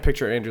 boy. I can't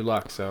picture Andrew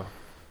Luck, so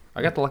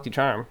I got the Lucky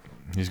Charm.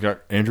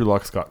 Andrew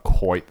Luck's got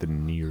quite the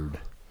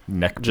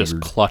neck Just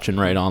beard. clutching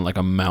right on like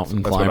a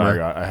mountain That's what I climber.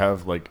 got. I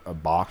have like a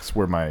box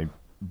where my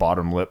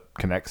bottom lip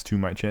connects to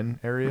my chin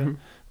area,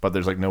 but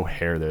there's like no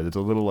hair there. There's a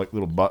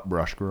little butt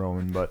brush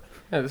growing, but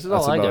Yeah, this is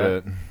that's all I about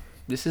got. it.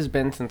 This has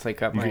been since I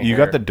cut my hair. You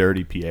got the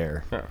dirty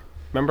Pierre. Yeah.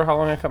 Remember how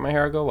long I cut my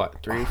hair ago?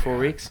 What, 3-4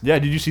 weeks? Yeah,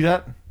 did you see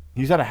that?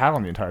 He's had a hat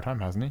on the entire time,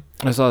 hasn't he?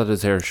 I saw that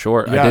his hair is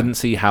short. Yeah. I didn't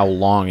see how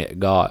long it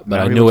got, but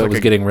Now I he knew looks it like was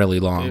a- getting really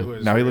long. It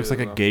was Now he really looks like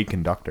a low. gay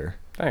conductor.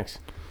 Thanks.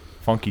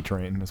 Funky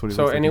train. That's what he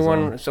So looks like. he's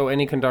on. so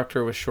any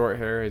conductor with short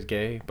hair is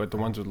gay, but the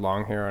ones with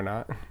long hair are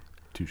not?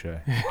 Touche.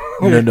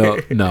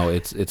 No.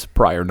 It's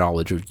prior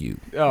knowledge of you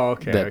Oh,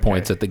 okay. that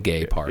points at the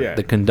gay part. Yeah.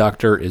 The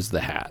conductor is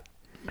the hat.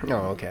 Oh,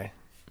 okay.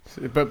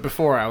 But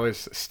before I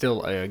was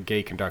still a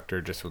gay conductor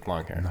just with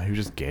long hair. No, he was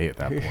just gay at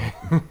that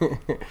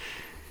point.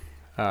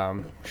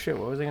 Shit,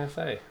 what was I going to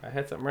say? I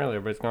had something earlier,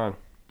 but it's gone.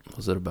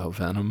 Was it about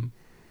Venom?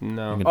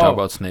 No. We can talk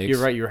about snakes. You're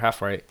right. You're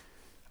half right.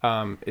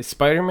 Is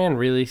Spider-Man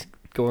really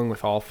going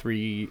with all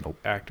three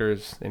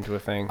actors into a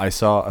thing? I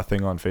saw a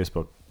thing on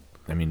Facebook.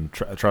 I mean,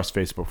 trust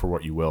Facebook for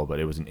what you will, but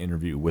it was an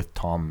interview with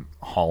Tom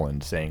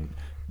Holland saying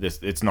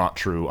it's not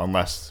true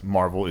unless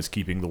Marvel is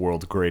keeping the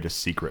world's greatest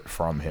secret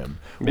from him,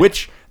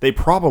 which they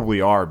probably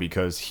are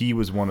because he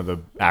was one of the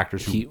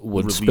actors who He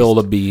would released- spill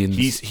the beans.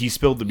 He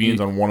spilled the beans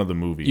on one of the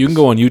movies. You can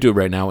go on YouTube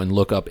right now and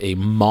look up a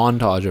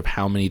montage of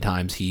how many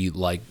times he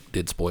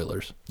did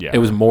spoilers. Yeah. It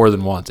was more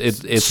than once. It's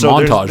So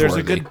montage there's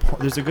worthy.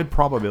 there's a good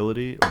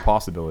probability or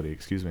possibility,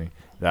 excuse me,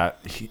 that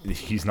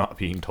he's not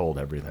being told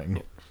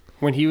everything.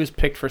 When he was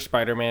picked for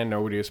Spider-Man,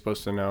 nobody was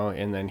supposed to know,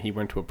 and then he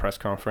went to a press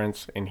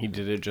conference, and he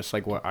did it just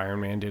like what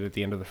Iron Man did at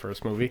the end of the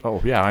first movie. Oh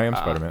yeah, I am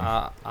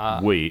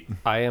Spider-Man. Wait,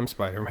 I am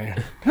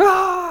Spider-Man.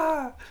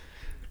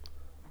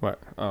 What?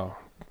 Oh,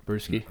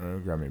 Brewski.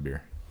 grab me a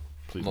beer,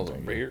 please. Mother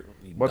thank you. beer.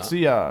 What's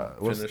the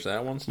Finish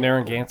that one?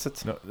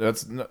 Narragansett. No,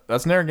 that's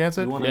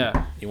Narragansett.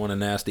 Yeah, You want a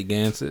nasty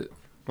Gansett?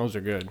 those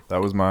are good.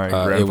 That was my It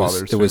grandfather's.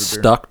 was favorite beer.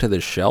 stuck to the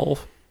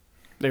shelf.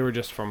 They were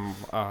just from.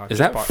 Is just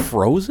that bought-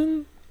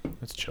 frozen?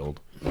 It's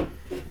chilled.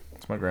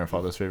 It's my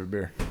grandfather's favorite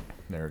beer,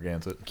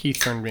 Narragansett. Keith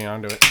turned me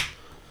onto it.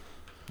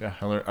 Yeah,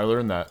 I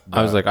learned that.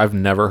 I was like, I've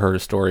never heard a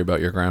story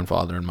about your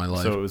grandfather in my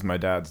life. so it was my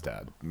dad's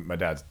dad. My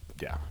dad's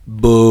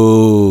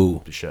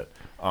Boo. shit.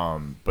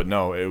 But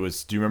no, it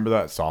was. Do you remember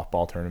that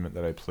softball tournament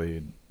that I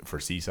played for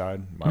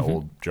Seaside, my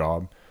old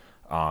job?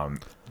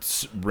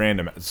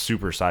 Random,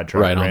 super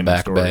sidetrack. Right on random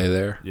Back story. Bay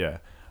there. Yeah.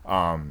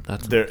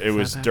 That's It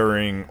was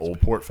during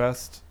Old Port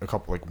Fest. A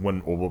couple like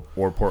when Old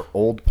Port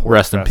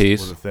Rest in Fest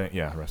peace. was a thing.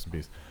 Yeah, rest in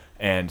peace.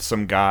 And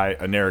some guy,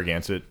 a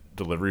Narragansett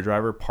delivery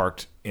driver,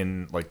 parked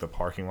in like the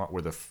parking lot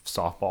where the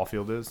softball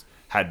field is.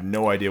 Had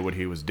no idea what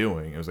he was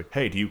doing. It was like,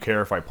 hey, do you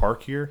care if I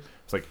park here?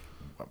 It's like,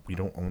 we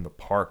don't own the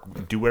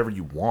park. Do whatever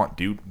you want,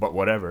 dude. But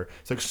whatever.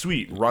 It's like,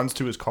 sweet. Runs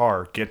to his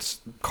car,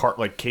 gets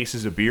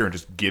cases of beer, and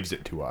just gives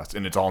it to us.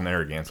 And it's all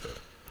Narragansett.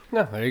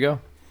 No, there you go.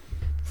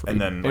 And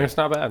then And like, it's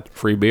not bad.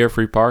 Free beer,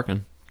 free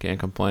parking. Can't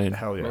complain.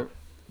 hell yeah.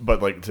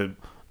 But like to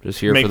Just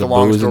here make for the the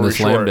long booze and the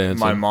story slam short, dancing.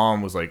 my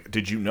mom was like,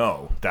 "Did you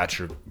know that's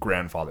your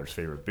grandfather's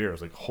favorite beer?" I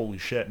was like, "Holy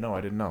shit, no,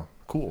 I didn't know."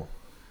 Cool.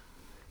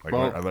 Like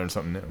Well, I learned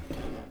something new.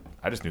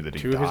 I just knew that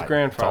he to his died. That's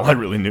grandfather. all I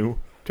really knew.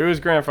 To his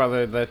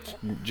grandfather that's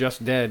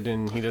just dead,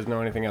 and he doesn't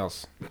know anything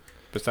else.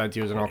 Besides,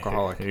 he was an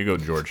alcoholic. Here you go,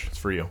 George. It's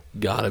for you.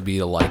 Gotta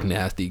be like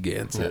nasty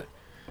Gansett.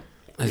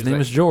 His He's name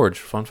like- is George.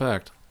 Fun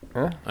fact.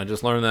 Huh? I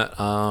just learned that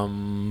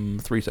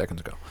 3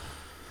 seconds ago.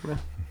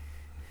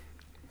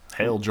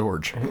 Hail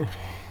George. We're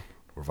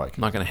I'm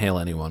Viking. not gonna hail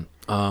anyone.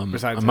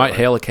 Besides I might Hitler.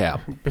 hail a cab.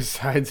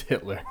 Besides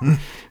Hitler.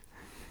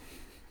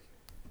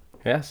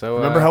 Yeah, so...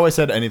 Remember how I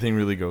said anything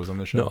really goes on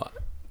the show? No,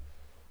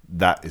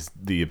 That is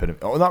the epitome.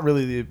 Oh, not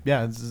really the...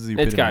 Yeah, this is the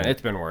epitome.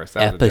 It's been worse.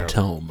 That was a joke.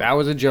 Epitome. That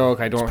was a joke.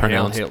 I don't hail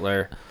pronounced-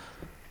 Hitler.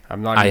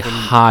 I'm not I even...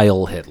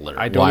 heil Hitler.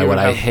 I don't Why even would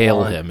I have hail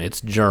one. him?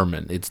 It's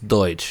German. It's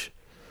Deutsch.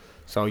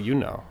 So you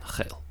know.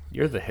 Heil.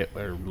 You're the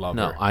Hitler lover.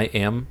 No, I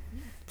am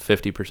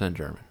 50%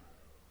 German.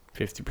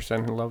 50%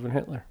 in love in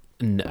Hitler.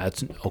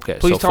 That's okay.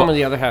 Please so tell me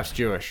the other half's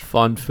Jewish.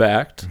 Fun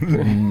fact: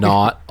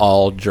 not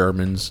all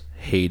Germans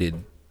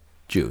hated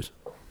Jews.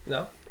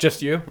 No?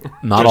 Just you?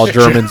 Not all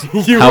Germans.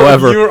 You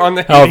however, were on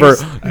the however,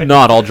 hating side.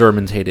 not all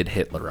Germans hated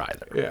Hitler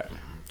either. Yeah.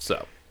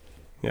 So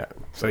Yeah.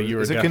 So you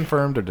were... Is it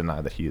confirmed or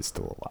denied that he is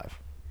still alive?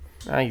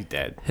 he's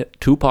dead.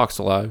 Tupac's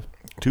alive.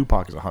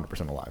 Tupac is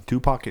 100% alive.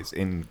 Tupac is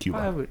in Cuba.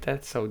 Why would...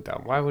 That's so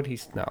dumb. Why would he...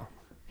 No.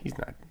 He's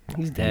not.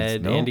 He's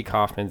dead. no. Andy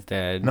Kaufman's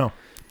dead. No.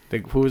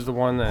 Who was the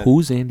one that...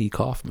 Who's Andy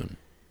Kaufman?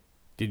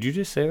 Did you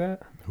just say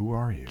that? Who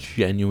are you?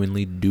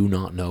 Genuinely do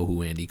not know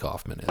who Andy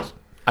Kaufman is.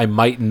 I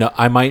might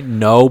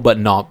know, but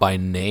not by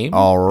name.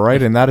 All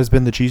right, and that has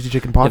been the Cheesy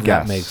Chicken Podcast. If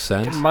that makes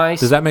sense. My-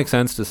 Does that make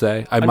sense to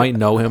say? I might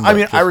know him. I but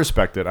mean, just- I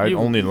respect it. I You-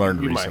 only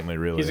learned you might. recently,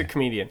 really. He's a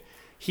comedian.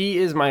 He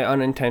is my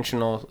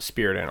unintentional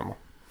spirit animal.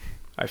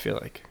 I feel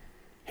like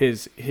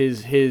his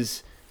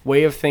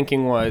way of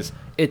thinking was,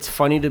 it's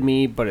funny to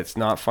me, but it's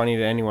not funny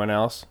to anyone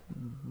else.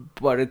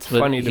 But it's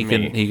funny to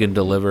me. He can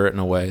deliver it in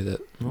a way that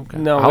okay.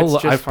 No, it's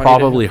just I've funny to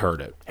probably him. heard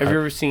it. Have you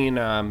ever seen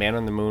Man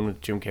on the Moon with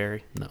Jim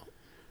Carrey? No.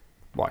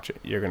 Watch it.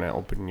 You're gonna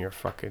open your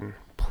fucking.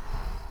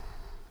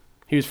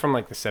 He was from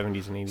like the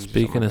 70s and 80s.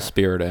 Speaking of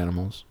spirit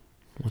animals,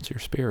 what's your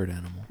spirit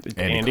animal?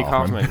 Andy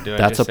Kaufman. Did I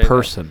That's just a say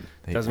person.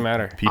 that? Doesn't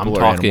matter. People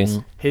I'm are talking.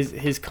 animals.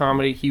 His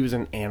comedy. He was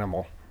an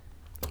animal.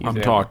 I'm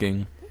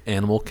talking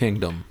Animal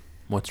Kingdom.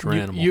 What's your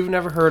animal? You've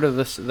never heard of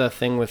the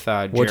thing with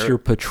What's your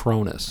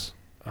Patronus?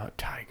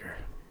 tiger?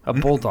 A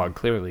bulldog.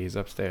 Clearly, he's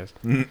upstairs.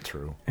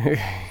 True.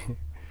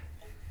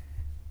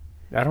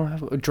 I don't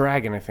have a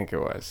dragon. I think it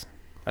was.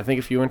 I think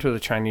if you went to the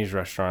Chinese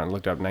restaurant and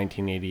looked up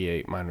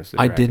 1988, mine was the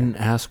dragon. I didn't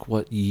ask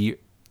what year.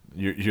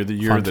 You're the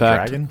year Fun of the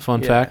fact. dragon?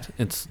 Fun Yeah. fact.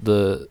 It's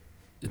the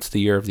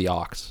year of the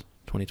ox.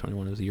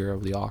 2021 is the year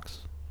of the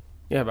ox.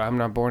 Yeah, but I'm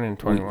not born in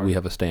 21. We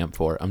have a stamp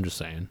for it. I'm just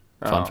saying.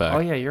 Fun fact. Oh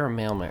yeah, you're a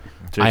mailman.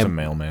 Jake's a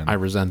mailman. I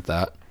resent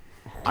that.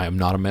 I am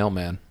not a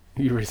mailman.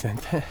 You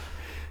resent that?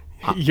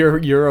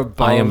 You're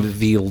above. I am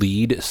the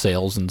lead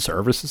sales and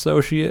service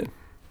associate.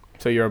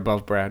 So you're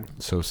above Brad.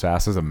 So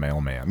Sass is a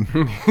mailman.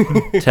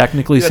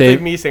 Technically, That's say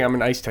like me saying I'm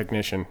an ice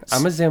technician.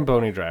 I'm a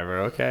Zamboni driver.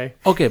 Okay.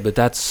 okay, but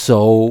that's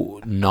so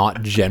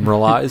not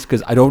generalized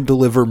because I don't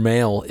deliver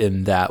mail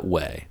in that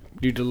way.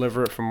 You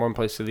deliver it from one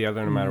place to the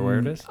other, no matter where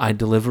it is. I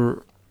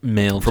deliver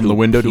mail From to the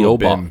window to PO a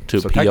bin. to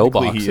So PO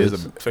technically boxes. he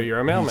is So you're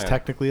a mailman. He's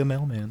technically a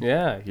mailman.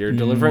 Yeah, you're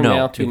delivering No,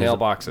 mail to because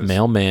mailboxes.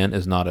 Mailman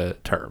is not a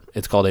term.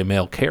 It's called a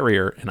mail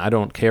carrier, and I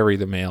don't carry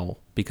the mail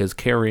because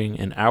carrying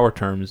in our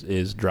terms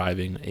is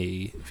driving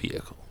a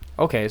vehicle.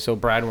 Okay, so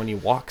Brad, when he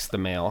walks the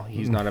mail,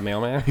 he's not a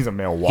mailman. He's a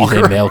mail He's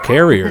walker. a mail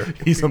carrier.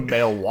 He's a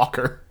mail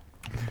walker.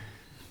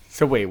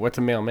 So wait, what's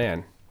a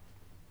mailman?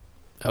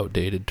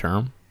 Outdated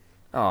term.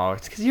 Oh,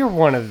 it's because you're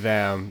one of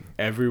them.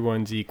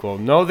 Everyone's equal.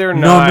 No, they're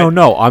not.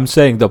 No. I'm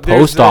saying the There's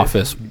post the-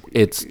 office.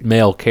 It's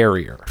mail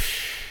carrier.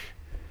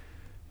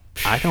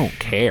 I don't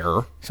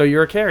care. So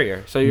you're a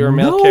carrier. So you're a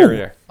mail No.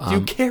 carrier.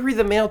 You carry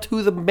the mail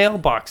to the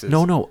mailboxes.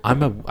 No.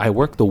 I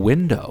work the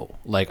window.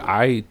 Like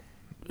I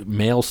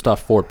mail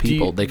stuff for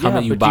people. They come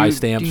and you buy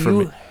stamps do for you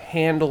me.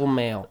 handle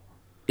mail?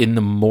 In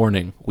the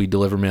morning, we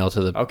deliver mail to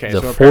the Okay, the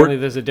so fort. apparently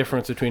there's a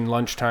difference between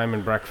lunchtime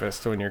and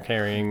breakfast when you're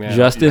carrying mail.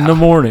 Just in the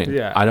morning.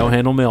 Yeah. I don't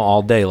handle mail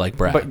all day like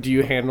Brad. But do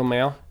you handle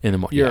mail? In the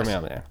morning, You're yes. a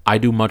mailman. I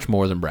do much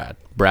more than Brad.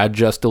 Brad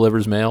just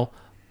delivers mail.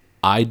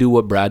 I do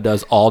what Brad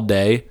does all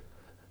day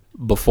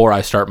before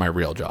I start my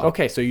real job.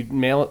 Okay, so you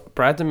mail.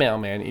 Brad's a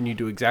mailman, and you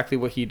do exactly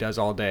what he does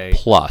all day.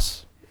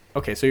 Plus,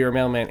 Okay, so you're a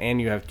mailman,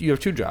 and you have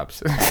two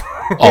jobs.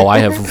 I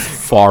have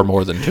far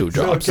more than two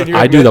jobs. can you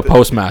I do the admit that-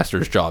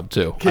 postmaster's job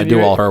too. I do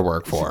you- all her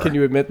work for her. Can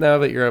you admit now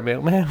that you're a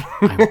mailman?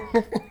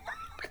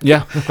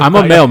 Yeah, I'm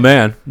a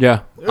mailman.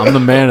 Yeah, I'm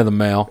the man of the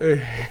mail.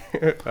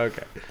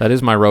 Okay. That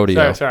is my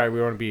rodeo. Sorry. We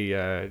want to be,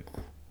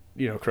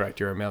 correct.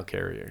 You're a mail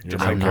carrier. You're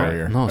Just a like mail Brad.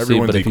 carrier. No, see,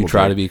 Everyone's but if you equal,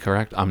 try Jake. to be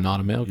correct, I'm not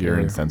a mail You're carrier.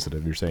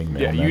 insensitive. You're saying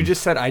Yeah, mailman. you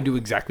just said I do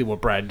exactly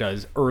what Brad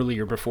does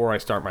earlier before I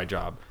start my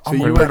job. So I'm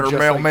you a are better just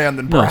mailman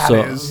than No, Brad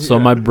so is. so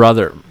my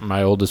brother,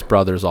 my oldest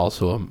brother, is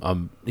also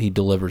he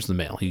delivers the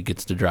mail. He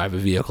gets to drive a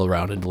vehicle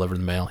around and deliver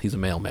the mail. He's a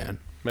mailman.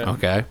 Man.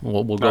 Okay,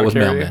 we'll Not go a with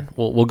carrier? mailman.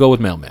 We'll go with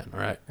mailman. All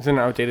right, It's an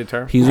outdated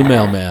term. he's a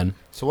mailman,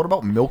 So what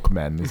about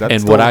milkmen? Is that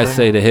and still what a I thing?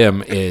 say to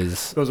him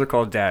is, Those are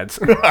called dads.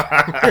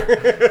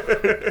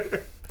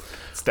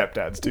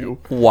 Stepdads too.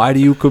 why do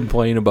you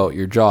complain about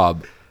your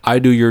job? I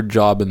do your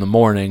job in the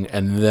morning,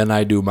 and then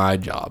I do my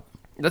job.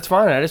 That's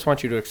fine. I just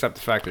want you to accept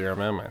the fact that you're a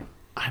mailman.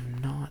 I'm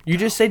not, You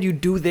just said you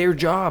do their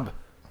job.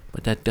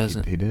 but that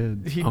doesn't. He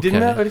did. He Okay. didn't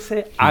know what to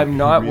say. I'm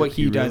not he what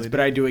he really does, did. but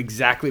I do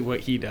exactly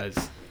what he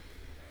does.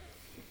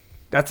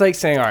 That's like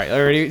saying, all right,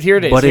 already, here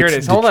it is. But Here it it's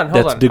is. Hold on.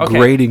 that's Okay.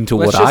 degrading to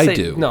Let's what just I say-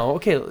 do. No,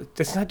 okay,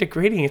 that's not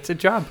degrading. It's a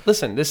job.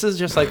 Listen, this is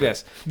just like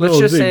this. Let's No,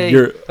 just see, say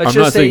I'm let's not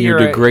just say saying you're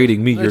a-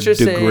 degrading me. You're let's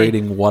just say-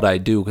 degrading what I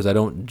do because I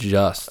don't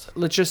just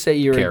Let's just say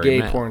you're a carry gay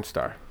mail. porn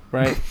star,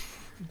 right?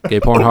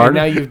 gay porn And hard.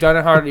 now you've done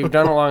it hard. You've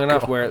done it long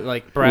enough where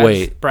like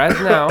Brad's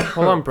now.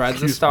 Hold on,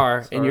 Brad's a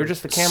star, and you're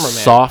just the cameraman.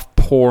 Soft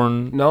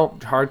porn, No,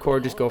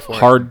 hardcore. Just go for it.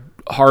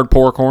 hard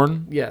pork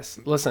horn. Yes.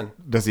 Listen.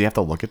 Does he have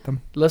to look at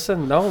them?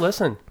 Listen. No.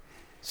 Listen.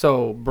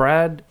 So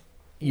Brad,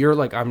 you're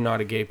like, I'm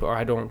not a gay porn.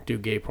 I don't do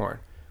gay porn.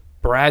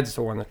 Brad's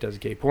the one that does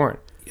gay porn.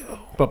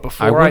 But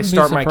before I wouldn't be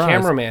start my surprised.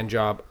 cameraman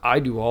job, I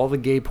do all the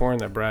gay porn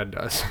that Brad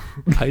does.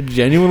 I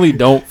genuinely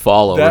don't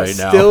follow that right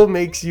now. still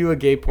makes you a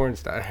gay porn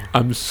star.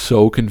 I'm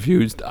so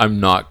confused.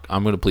 I'm not.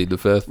 I'm going to plead the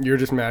fifth. You're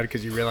just mad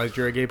because you realized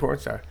you're a gay porn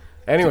star.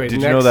 Anyways,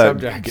 Did next you know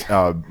that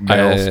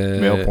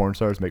subject. male porn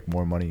stars make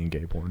more money in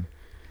gay porn?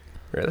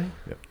 Really?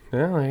 Yep.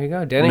 Yeah, there you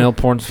go. Denny. Male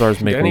porn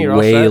stars make Danny, you're all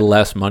way set?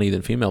 less money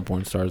than female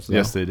porn stars. Though.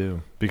 Yes, they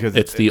do. Because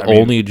it's the I mean,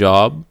 only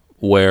job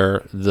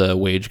where the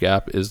wage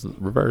gap is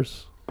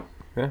reverse.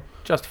 Yeah,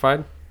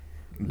 justified.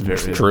 very,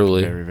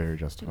 Truly. very, very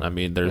justified. I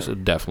mean, there's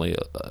definitely.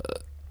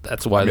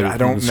 That's why I mean, they I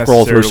don't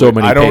scroll through so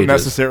many I don't pages.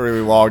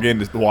 necessarily log in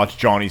to watch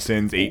Johnny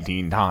Sins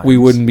 18 times. We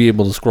wouldn't be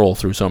able to scroll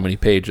through so many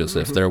pages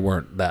if there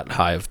weren't that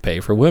high of pay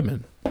for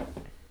women.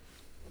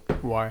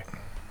 Why?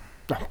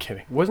 I'm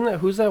kidding. Wasn't that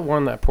who's that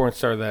one that porn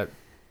star that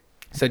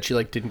said she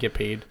like didn't get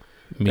paid?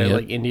 That,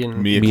 like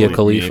Indian Mia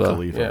Khalifa. Mia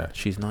Khalifa. Yeah.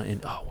 She's not in.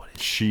 Oh, what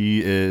is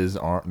She is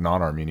not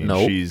Armenian.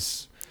 Nope.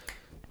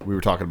 We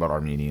were talking about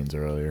Armenians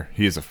earlier.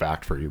 He is a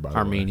fact for you, by the way.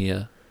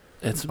 Armenia?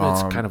 It's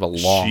kind of a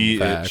long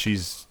fact.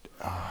 She's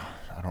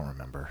I don't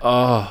remember.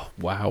 Oh,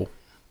 wow.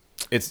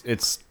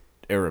 It's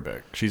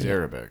Arabic. She's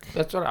Arabic.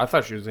 That's what I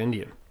thought. She was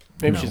Indian.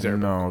 Maybe she's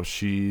Arabic. No,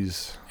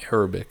 she's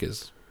Arabic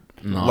is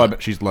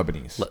not. She's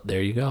Lebanese.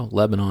 There you go.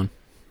 Lebanon.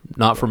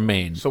 Not from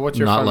Maine. So what's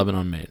your not fun-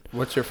 Lebanon, Maine.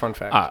 What's your fun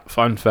fact?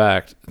 Fun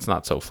fact. It's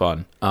not so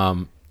fun.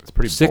 It's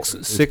pretty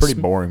it's pretty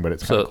boring, but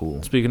it's kind of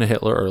cool. Speaking of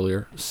Hitler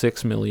earlier,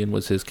 6 million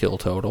was his kill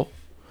total.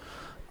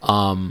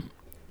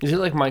 Is it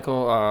like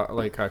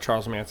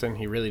Charles Manson?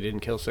 He really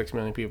didn't kill 6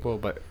 million people,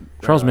 but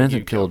Charles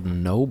Manson killed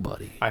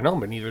nobody. I know,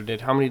 but neither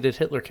did. How many did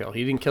Hitler kill?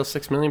 He didn't kill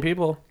 6 million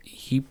people.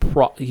 He's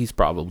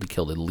probably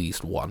killed at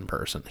least one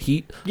person.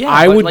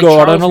 I would go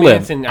out Charles on a limb.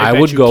 Manson, I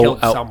bet would you go killed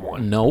out.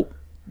 Someone. Nope.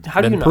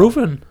 How do Been you know?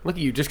 proven. Look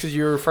at you, just because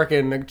you're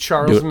fucking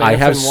Charles Dude, Manson. I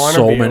have so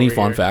wannabe many over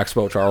fun here. facts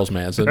about Charles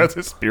Manson. That's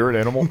his spirit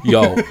animal.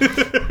 Yo,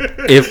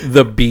 if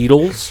the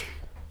Beatles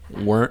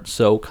weren't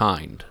so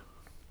kind,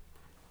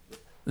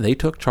 they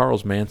took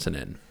Charles Manson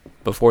in.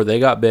 Before they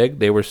got big,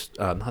 they were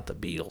not the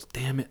Beatles.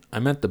 Damn it. I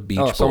meant the Beach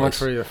Boys. So much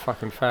for your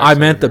fucking facts. I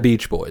meant the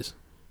Beach Boys.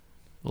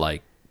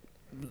 Like,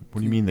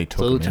 What do you mean they took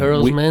So him in?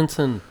 Charles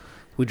Manson,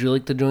 would you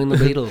like to join the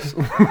Beatles?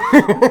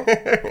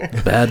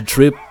 bad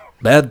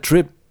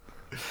trip.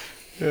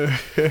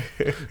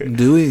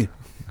 Dewey,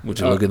 would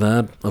you look at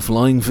that? A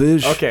flying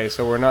fish? Okay,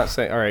 so we're not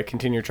saying. All right,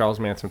 continue Charles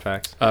Manson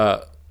facts.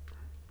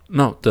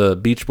 No, the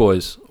Beach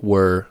Boys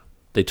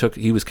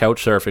he was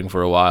couch surfing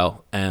for a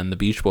while, and the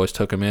Beach Boys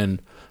took him in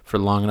for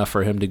long enough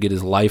for him to get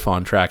his life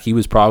on track. He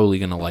was probably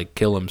going to like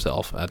kill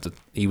himself.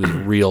 He was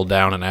real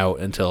down and out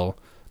until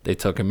they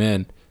took him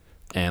in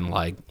and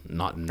like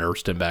not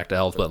nursed him back to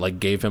health, but like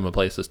gave him a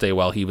place to stay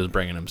while he was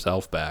bringing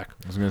himself back.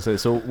 I was going to say,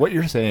 so what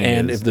you're saying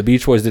And is... if the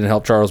Beach Boys didn't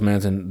help Charles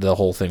Manson, the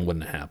whole thing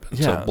wouldn't happen.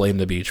 Yeah. So blame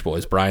the Beach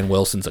Boys. Brian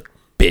Wilson's a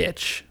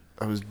bitch.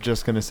 I was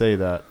just going to say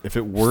that. If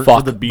it weren't Fuck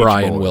for the Beach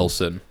Brian Boys...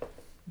 Wilson.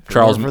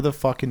 Charles for the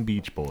fucking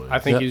Beach Boys. I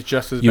think he's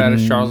just as bad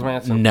as Charles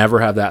Manson. Never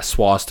have that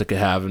swastika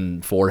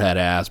having forehead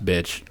ass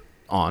bitch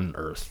on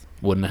Earth.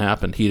 Wouldn't have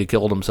happened. He'd have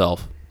killed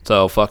himself.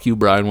 So fuck you,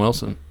 Brian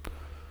Wilson.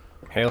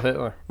 Hail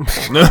Hitler.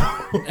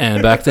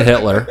 And back to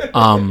Hitler.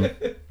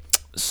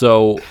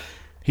 So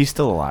he's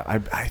still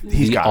alive.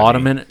 He's the got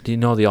Ottoman. Do you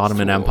know the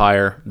Ottoman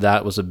Empire?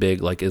 That was a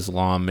big like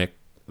Islamic.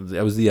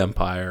 That was the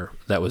empire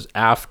that was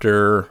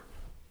after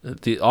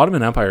the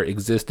Ottoman Empire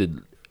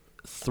existed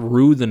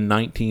through the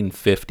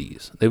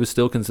 1950s. They would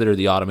still consider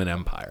the Ottoman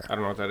Empire. I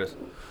don't know what that is.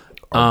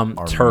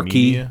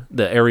 Turkey,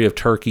 the area of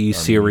Turkey,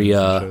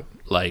 Syria, shit.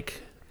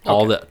 like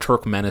all the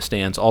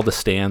Turkmenistans, all the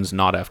stands,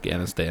 not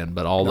Afghanistan,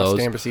 but all those.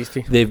 Stan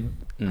Basisti? They've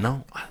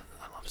no. I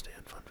love Stan.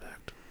 Fun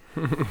fact.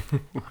 I'm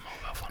all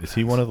about fun Is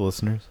he one of the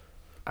listeners?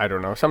 I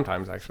don't know.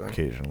 Sometimes, actually.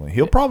 Occasionally.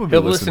 He'll probably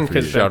He'll listen listen for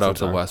you. 'cause Shout out Benson's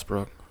to on.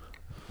 Westbrook.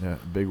 Yeah,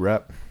 big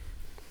rep.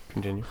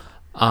 Continue.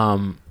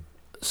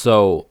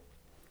 So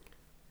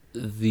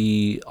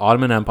the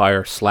Ottoman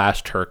Empire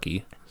 /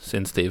 Turkey,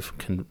 since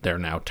they're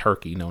now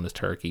Turkey, known as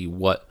Turkey,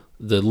 what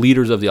the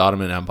leaders of the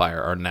Ottoman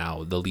Empire are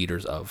now the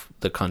leaders of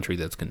the country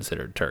that's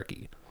considered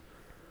Turkey.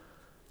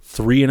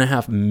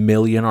 3.5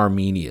 million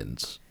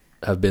Armenians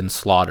have been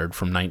slaughtered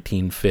from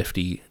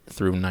 1950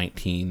 through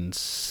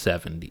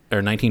 1970, or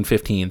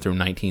 1915 through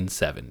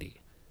 1970.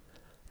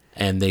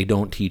 And they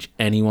don't teach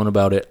anyone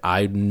about it.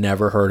 I've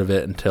never heard of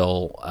it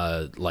until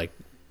like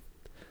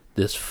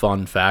this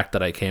fun fact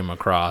that I came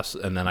across,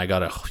 and then I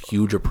got a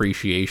huge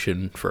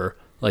appreciation for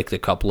like the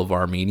couple of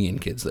Armenian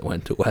kids that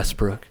went to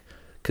Westbrook,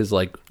 because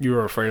like You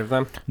were afraid of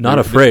them? not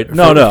afraid. For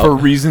No.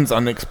 reasons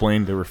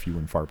unexplained, they were few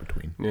and far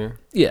between. Yeah.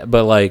 Yeah,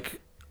 but like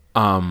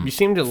You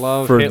seem to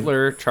love For-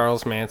 Hitler,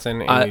 Charles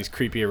Manson, and these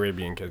creepy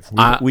Arabian kids.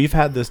 We've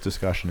had this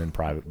discussion in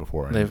private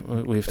before.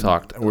 and we've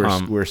talked.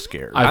 We're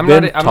scared. I've I'm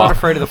been not. I'm not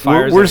afraid of the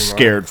fires. we're anymore.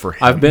 scared for him.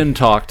 I've been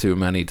talked to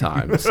many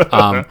times.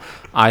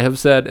 I have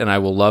said, and I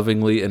will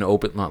lovingly and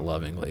not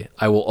lovingly,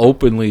 I will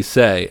openly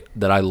say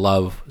that I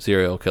love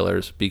serial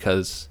killers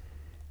because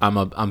I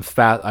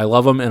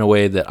love them in a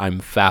way that I'm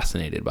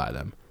fascinated by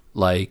them.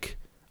 Like,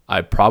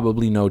 I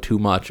probably know too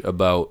much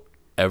about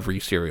every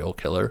serial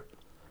killer.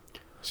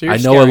 So you're I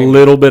know a scaring me.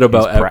 little bit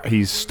about.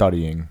 he's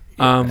studying.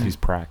 He's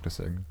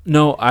practicing.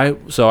 No, I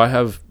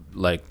have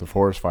like The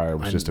forest fire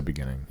was just a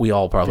beginning. we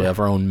all probably have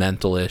our own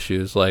mental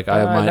issues. Like I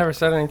have I my never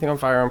set anything on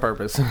fire on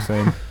purpose.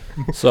 Same.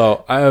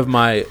 So I have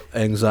my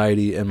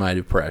anxiety and my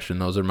depression.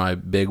 Those are my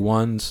big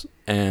ones,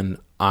 and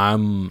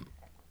I'm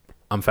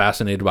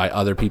fascinated by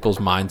other people's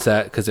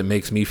mindset because it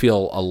makes me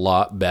feel a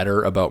lot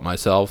better about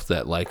myself.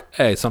 That like,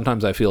 hey,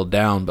 sometimes I feel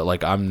down, but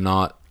like I'm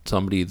not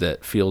somebody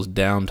that feels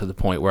down to the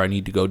point where I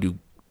need to go do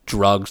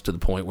drugs to the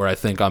point where I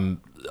think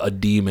I'm a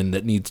demon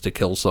that needs to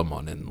kill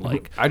someone and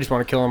like I just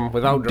want to kill him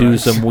without do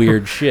drugs. some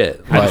weird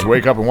shit. I just Like,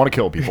 wake up and want to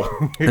kill people.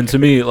 and to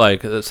me,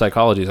 like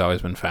psychology has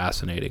always been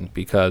fascinating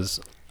because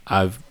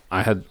I'm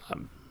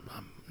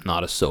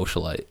not a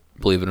socialite,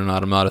 Believe it or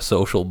not, I'm not a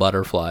social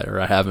butterfly, or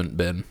I haven't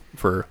been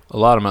for a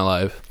lot of my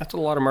life. That's what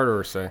a lot of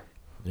murderers say.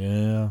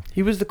 Yeah.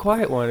 He was the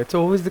quiet one. It's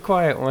always the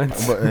quiet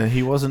ones. But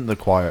he wasn't the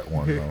quiet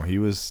one, though. He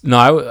was...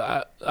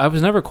 No, I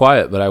was never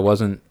quiet, but I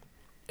wasn't.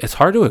 It's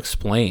hard to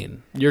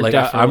explain. You're like,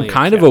 definitely I'm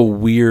kind a of a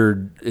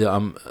weird.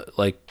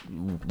 Like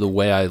the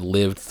way I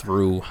lived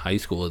through high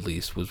school, at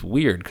least, was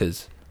weird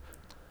because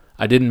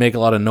I didn't make a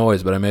lot of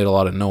noise, but I made a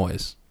lot of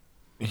noise.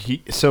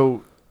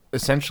 So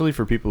essentially,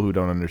 for people who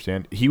don't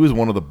understand, he was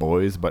one of the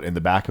boys, but in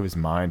the back of his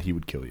mind, he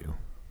would kill you.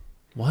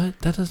 What?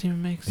 That doesn't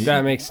even make sense.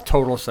 That makes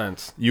total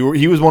sense.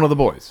 He was one of the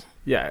boys.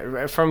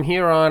 Yeah, from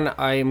here on,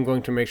 I am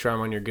going to make sure I'm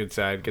on your good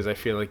side because I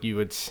feel like you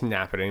would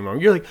snap at any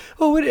moment. You're like,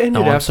 oh, it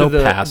ended I'm after so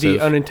the passive.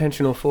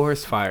 unintentional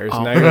forest fires.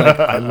 And now you're like,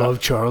 I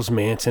love Charles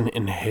Manson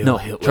and Hail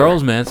Hitler.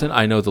 Charles Manson,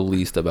 I know the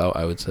least about,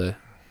 I would say.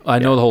 I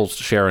know the whole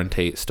Sharon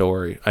Tate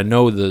story. I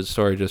know the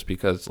story just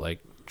because, like,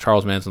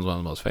 Charles Manson's one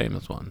of the most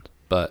famous ones.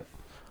 But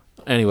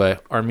anyway,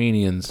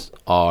 Armenians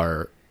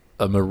are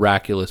a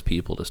miraculous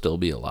people to still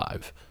be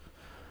alive.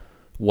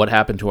 What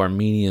happened to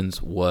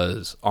Armenians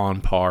was on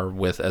par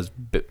with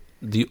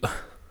the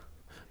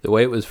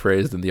way it was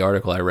phrased in the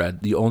article I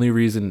read. The only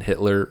reason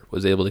Hitler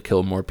was able to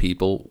kill more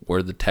people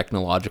were the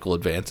technological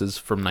advances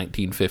from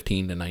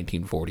 1915 to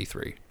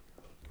 1943.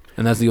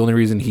 And that's the only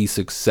reason he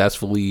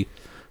successfully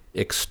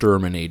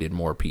exterminated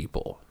more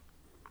people.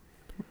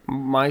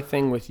 My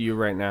thing with you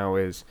right now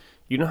is,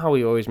 you know how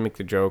we always make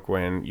the joke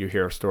when you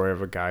hear a story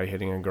of a guy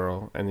hitting a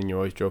girl, and then you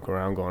always joke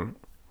around going,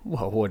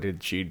 well, what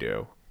did she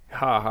do?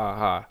 Ha, ha,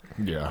 ha.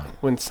 Yeah.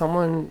 When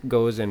someone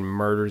goes and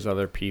murders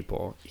other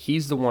people,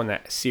 he's the one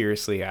that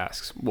seriously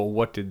asks, well,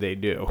 what did they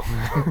do?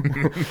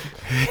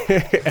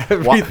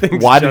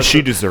 Why did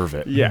she deserve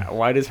it? Yeah,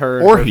 why does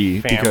her Or her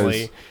he,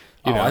 family...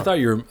 because... I thought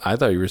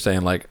you were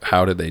saying, like,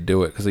 how did they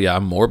do it? Because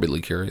I'm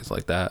morbidly curious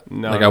like that.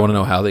 No, like, I want to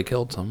know how they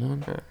killed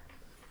someone.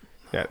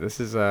 Yeah,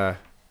 this is that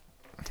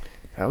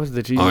was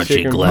the Jesus Aren't you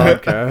Chicken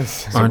glad-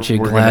 podcast. Aren't you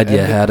glad you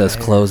had us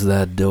close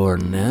that door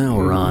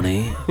now,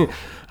 Ronnie?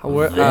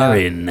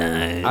 Very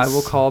nice. I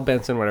will call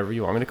Benson whatever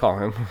you want me to call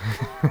him.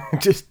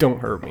 Just don't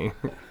hurt me.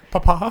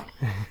 Papa.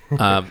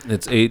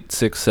 It's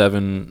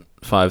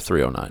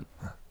 867-5309.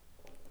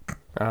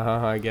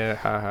 I get it.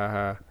 Ha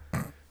ha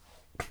ha.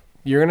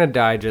 You're gonna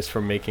die just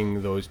from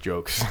making those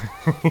jokes.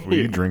 Will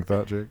you drink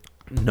that, Jake?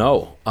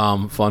 No.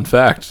 Fun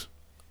fact.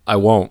 I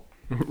won't.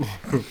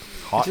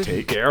 Hot Just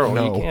take. Daryl,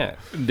 No. you can't.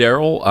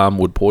 Daryl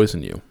would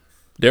poison you.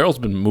 Daryl's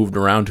been moved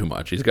around too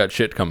much. He's got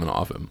shit coming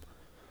off him.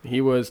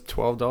 He was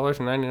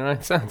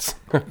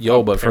 $12.99.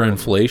 Yo, but for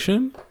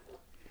inflation?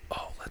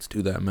 Oh, let's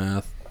do that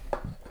math.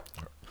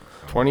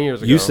 20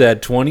 years ago. You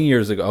said 20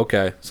 years ago.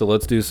 Okay, so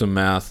let's do some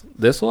math.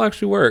 This will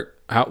actually work.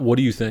 What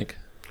do you think?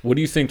 What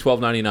do you think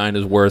 $12.99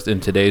 is worth in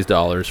today's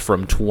dollars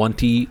from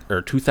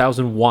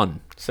 2001?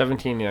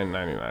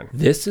 $17.99.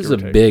 This is Give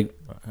a or take. big.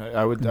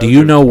 I would Do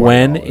you know $20.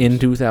 when in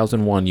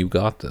 2001 you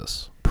got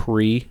this?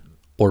 Pre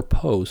or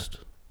post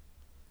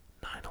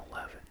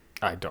 9/11?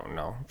 I don't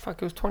know.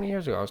 Fuck, it was 20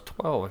 years ago. I was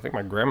 12. I think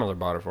my grandmother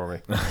bought it for me.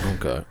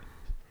 Okay.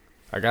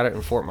 I got it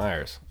in Fort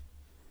Myers.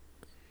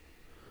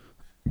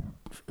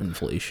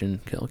 Inflation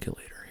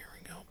calculator. Here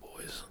we go,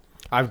 boys.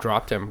 I've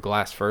dropped him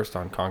glass first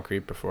on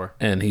concrete before.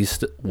 And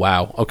he's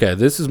wow. Okay,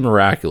 this is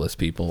miraculous,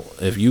 people.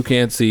 If you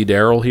can't see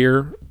Daryl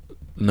here,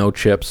 no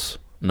chips,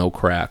 no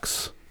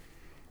cracks,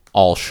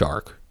 all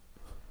shark.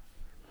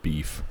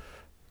 Beef.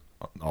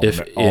 If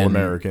all in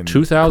American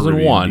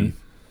 2001, Caribbean beef.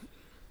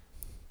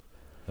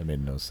 That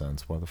made no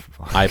sense. Why the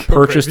fuck? I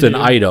purchased an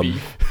item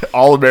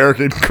All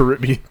American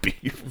Caribbean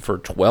beef. for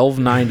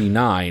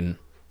 $12.99.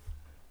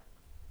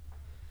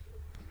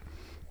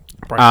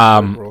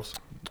 Rules.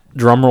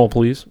 Drum roll,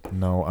 please.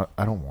 No,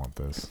 I don't want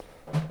this.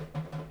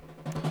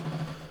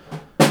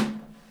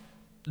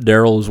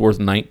 Daryl is worth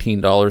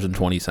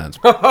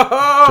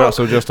 $19.20.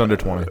 So just under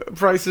 20.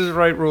 Price is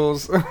Right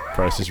rules.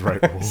 Price is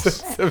right rules.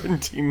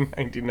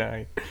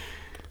 $17.99.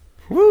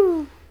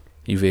 Woo!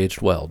 You've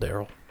aged well,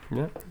 Daryl.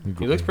 Yeah.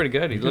 He looks pretty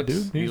good. He looks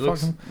dude. he He's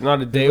looks fucking-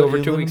 not a day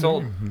over 2 weeks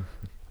old.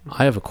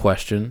 I have a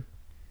question.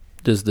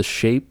 Does the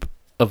shape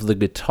of the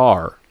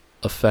guitar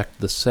affect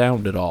the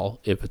sound at all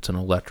if it's an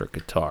electric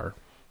guitar?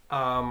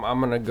 I'm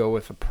gonna go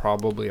with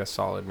probably a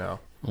solid no.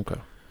 Okay.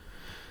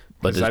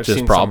 But 'Cause it's I've just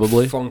seen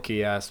probably? some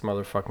funky ass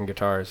motherfucking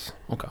guitars.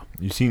 Okay.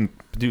 You've seen,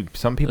 dude,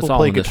 some people It's all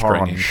play in the guitar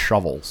on stringing.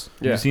 shovels.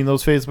 Yeah. You seen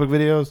those Facebook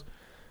videos?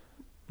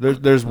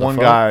 There's one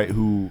fuck? guy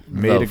who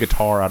made The a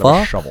guitar out of a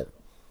fuck? shovel.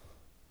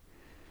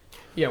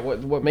 Yeah,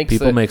 what makes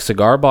People it, make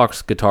cigar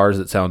box guitars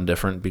that sound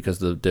different because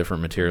of the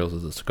different materials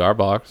of the cigar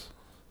box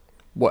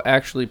what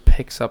actually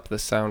picks up the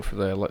sound for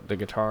the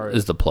guitar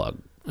is the plug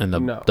and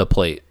No. the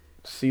plate.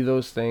 see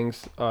those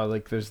things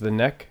like there's the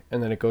neck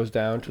and then it goes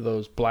down to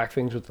those black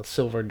things with the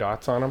silver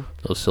dots on them.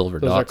 Those silver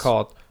Those dots. are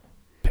called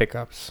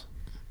pickups.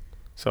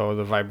 So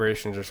the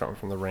vibrations or something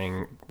from the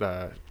ring,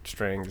 the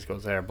strings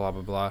goes there, blah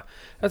blah blah.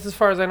 That's as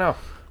far as I know.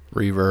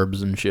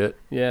 reverbs and shit.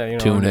 Yeah, you know,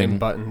 Tuning, and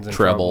buttons and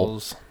treble.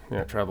 trebles.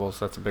 Yeah, trebles.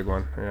 That's a big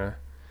one. Yeah,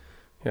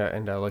 Yeah,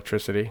 and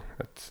electricity.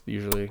 That's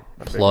usually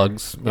a big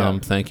Plugs. one. Yeah.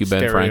 Thank you, Ben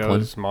Stereos,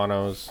 Franklin.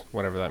 monos,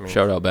 whatever that means.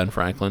 Shout out Ben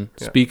Franklin.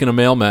 Yeah. Speaking of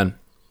mailmen,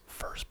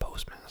 first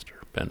postmaster,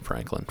 Ben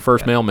Franklin.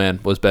 First mailman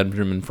was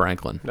Benjamin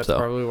Franklin. That's so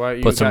probably why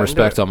you put some got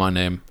respect into it. on my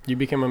name. You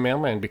became a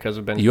mailman because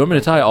of Ben. You want me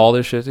to tie all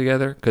this shit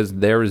together? Because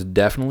there is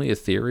definitely a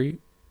theory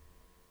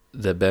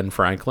that Ben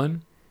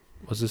Franklin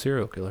was a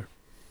serial killer.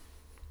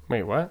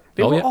 Wait, what?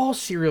 They were all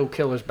serial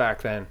killers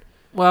back then.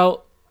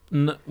 Well,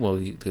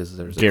 because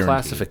there's a Guaranteed.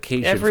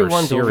 classification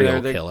Everyone's for over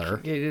serial there. killer.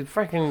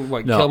 Freaking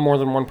No. kill more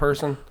than one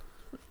person.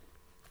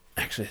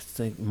 Actually, I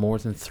think more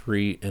than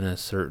 3 in a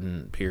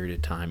certain period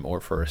of time, or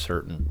for a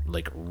certain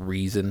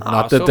reason.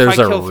 Not that so there's if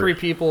I kill 3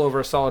 people over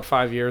a solid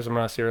 5 years, I'm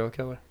not a serial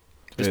killer.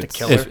 Just a It's-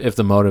 killer. if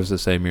the motive's the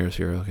same, you're a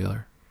serial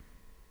killer.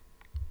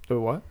 Do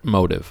what?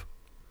 Motive.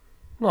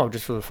 No,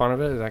 just for the fun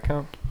of it. Does that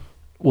count?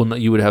 Well, no,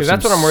 you would have 'Cause some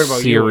that's what I'm worried about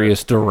you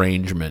serious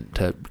derangement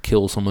to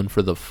kill someone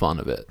for the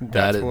fun of it.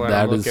 That's what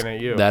I'm looking at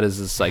you. That is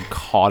a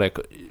psychotic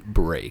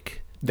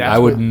break. That's I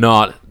would what-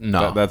 not.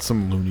 No, That's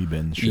some loony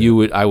bin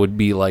shit. I would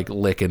be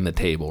licking the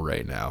table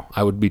right now.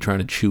 I would be trying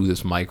to chew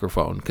this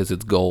microphone because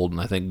it's gold,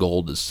 and I think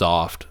gold is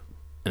soft,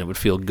 and it would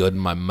feel good in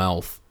my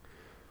mouth.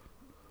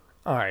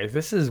 All right,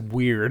 this is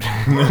weird.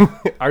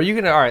 Are you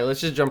gonna? All right,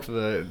 let's just jump to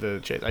the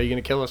chase. Are you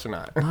gonna kill us or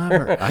not?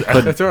 I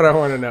couldn't. That's what I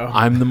want to know.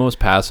 I'm the most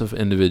passive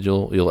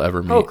individual you'll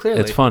ever meet. Oh,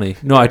 clearly. It's funny.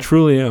 No, I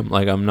truly am.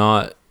 I'm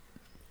not.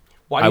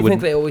 Why do I you would-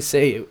 think they always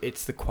say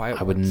it's the quiet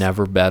I would ones?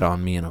 never bet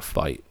on me in a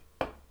fight.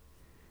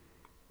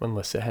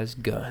 Unless it has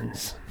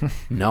guns.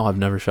 No, I've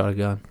never shot a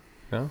gun.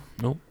 No?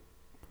 Nope.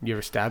 You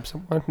ever stab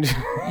someone?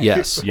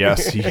 Yes.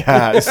 Yes, he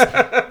has.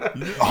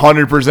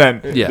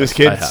 100%. Yes,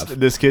 I have.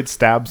 This kid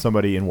stabbed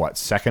somebody in what,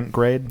 second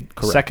grade?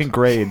 Correct. Second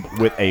grade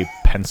with a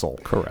pencil.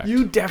 Correct.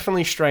 You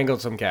definitely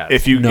strangled some cats.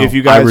 If you No, if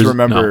you guys I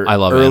remember I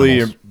love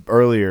earlier animals.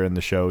 earlier in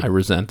the show, I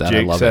resent that.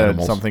 Jake I love said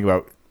animals. something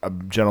about a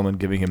gentleman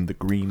giving him the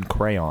green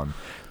crayon.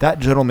 That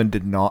gentleman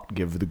did not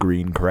give the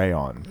green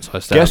crayon. So I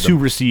stabbed Guess him.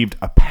 who received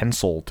a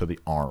pencil to the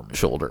arm?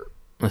 Shoulder.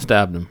 I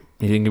stabbed him.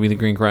 He didn't give me the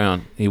green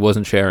crayon. He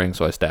wasn't sharing,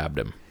 so I stabbed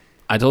him.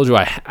 I told you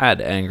I had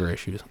anger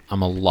issues.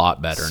 I'm a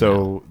lot better now.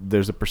 So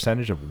there's a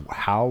percentage of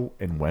how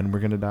and when we're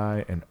gonna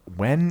die, and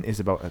when is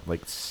about at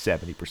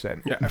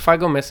 70%. yeah, if I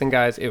go missing,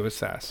 guys, it was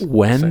Sass.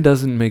 When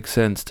doesn't make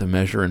sense to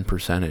measure in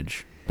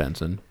percentage,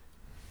 Benson?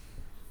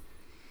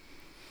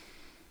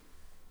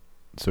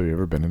 So you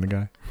ever been in a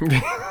guy?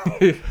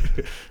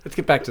 Let's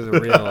get back to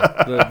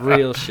the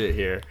real shit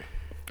here.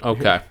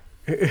 Okay.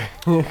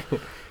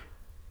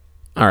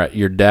 All right,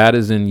 your dad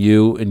is in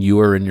you, and you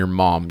are in your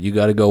mom. You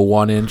got to go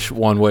 1 inch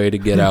one way to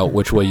get out.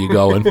 Which way you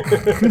going?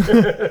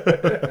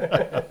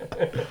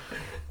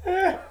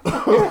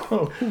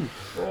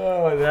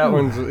 Oh, that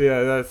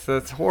one's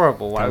that's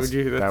horrible. Why would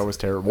you? That was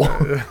terrible.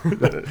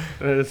 That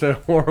is a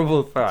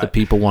horrible The thought.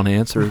 people want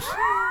answers.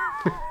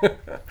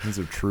 These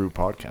are true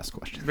podcast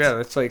questions. Yeah,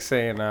 that's like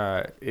saying,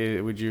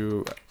 would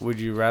you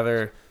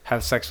rather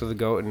have sex with a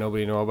goat and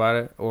nobody know about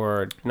it,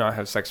 or not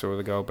have sex with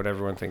a goat but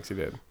everyone thinks you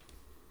did?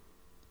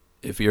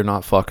 If you're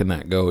not fucking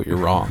that goat, you're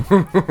wrong.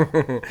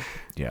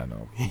 Yeah,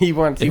 no. He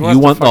wants. If He you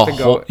wants want to fuck the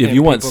the whole, goat if and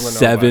you want people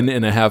to know about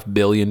it. 7.5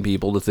 billion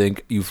people to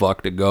think you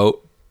fucked a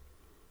goat,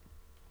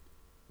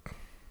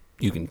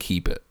 you can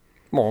keep it.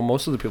 Well,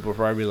 most of the people will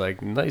probably be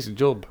like, "Nice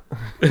job.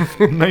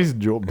 Nice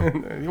job.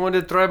 You want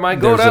to try my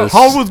goat There's a out?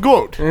 How was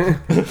goat?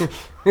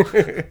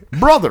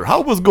 Brother,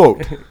 how was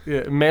goat?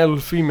 Yeah, male,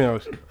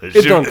 female.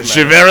 It don't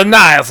matter. very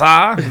nice,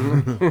 huh?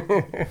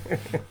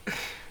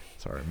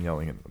 Sorry, I'm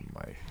yelling at the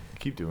mic. I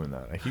keep doing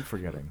that. I keep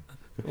forgetting.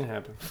 It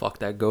happens. Fuck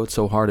that goat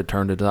so hard it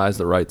turned its eyes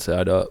the right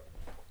side up.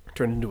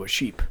 Turned into a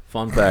sheep.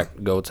 Fun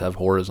fact, goats have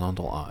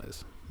horizontal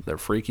eyes. They're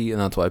freaky,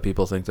 and that's why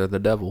people think they're the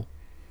devil.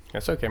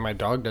 That's okay. My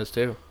dog does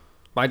too.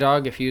 My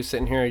dog, if he was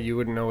sitting here, you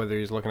wouldn't know whether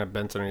he's looking at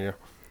Benson or you.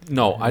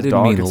 No, I His didn't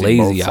dog mean can see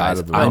lazy both sides eyes.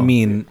 of the I road.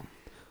 mean,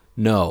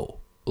 no.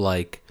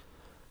 Like,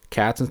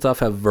 cats and stuff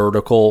have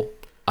vertical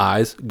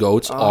eyes.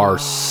 Goats are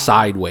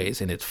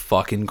sideways, and it's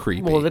fucking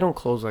creepy. Well, they don't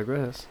close like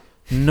this.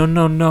 No.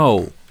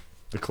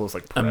 The close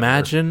like Predator.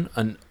 Imagine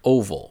an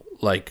oval.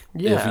 Like,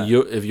 Yeah.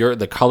 if you're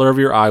the color of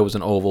your eye was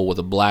an oval with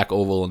a black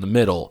oval in the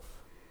middle,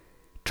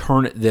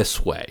 turn it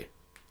this way.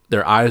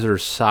 Their eyes are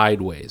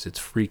sideways. It's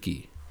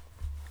freaky.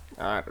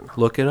 I don't know.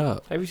 Look it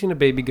up. Have you seen a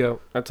baby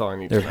goat? That's all I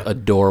need to They're know.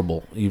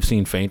 adorable. You've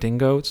seen fainting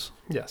goats?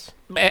 Yes.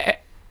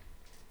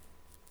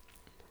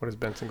 What is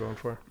Benson going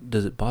for?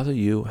 Does it bother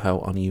you how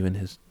uneven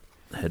his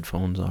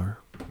headphones are?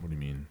 What do you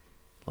mean?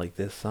 Like,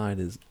 this side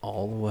is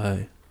all the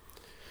way.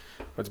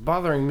 What's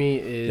bothering me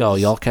is... Yo,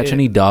 y'all catch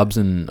any Dobbs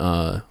and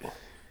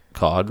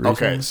COD recently?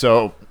 Okay,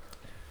 so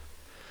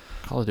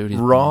Call of Duty's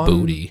Ron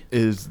booty.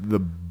 is the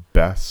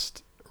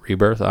best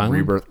Rebirth Island?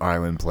 Rebirth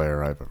Island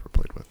player I've ever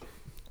played with.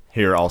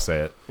 Here, I'll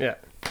say it. Yeah.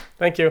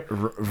 Thank you.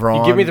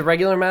 Ron, You give me the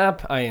regular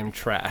map, I am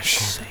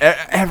trash.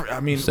 I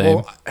mean, Same.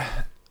 well,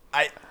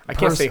 I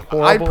can't say I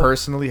horrible.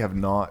 personally have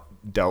not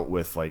dealt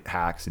with like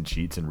hacks and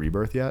cheats in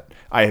Rebirth yet.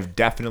 I have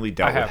definitely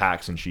dealt I have. with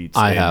hacks and cheats.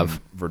 I in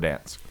have.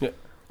 Verdansk. Yeah.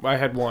 I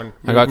had one.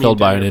 I got Me killed and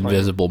by Dan an were playing.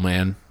 invisible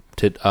man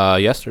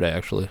yesterday,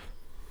 actually.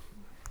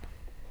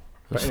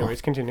 But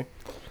anyways, continue.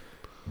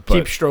 But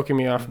Keep stroking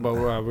me off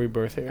about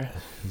Rebirth here.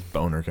 his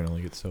boner can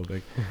only get so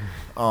big.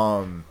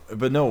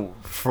 But no,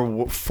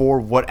 for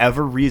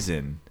whatever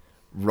reason,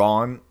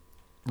 Ron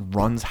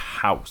runs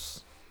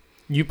house.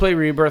 You play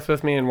Rebirth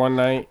with me in one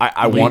night.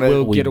 I we want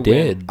to. will get a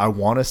win. I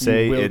want to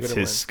say will it's get a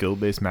his win.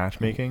 skill-based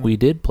matchmaking. We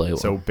did play one.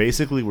 So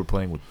basically, we're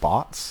playing with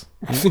bots.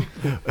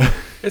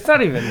 It's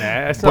not even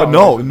that. It's But not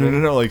no, what it no, is. no,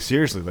 no. Like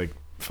seriously, like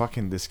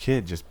fucking this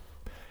kid just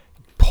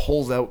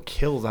pulls out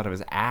kills out of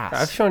his ass.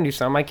 I've shown you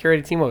some. My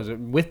curated team was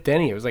with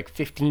Denny. It was like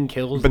 15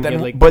 kills. But and he then,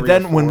 had like 3 or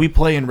when 4. we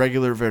play in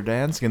regular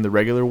Verdansk in the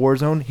regular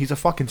Warzone, he's a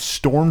fucking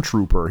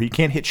stormtrooper. He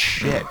can't hit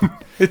shit.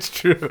 It's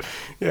true.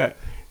 Yeah.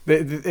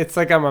 It's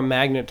like I'm a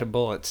magnet to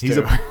bullets. He's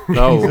too. he's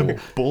a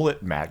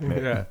bullet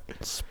magnet. yeah.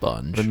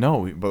 Sponge. But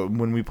no, but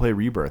when we play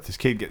Rebirth, this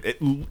kid get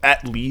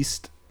at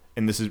least,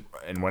 and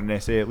when I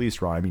say at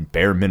least, Ron, I mean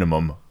bare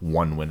minimum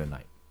 1 win a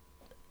night.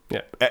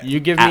 Yeah. At You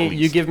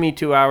least. give me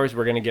 2 hours.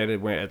 We're gonna get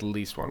at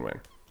least 1 win.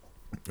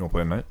 You want to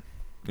play at night?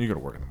 You got to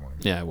work in the morning.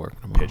 Yeah, I work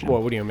tomorrow. Pigeon.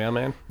 Well, what are you, a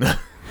mailman?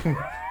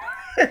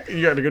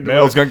 You got a good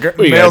Mail's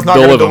delivery. not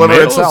going to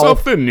deliver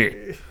itself.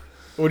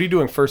 What are you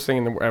doing first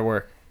thing at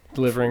work?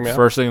 Delivering mail?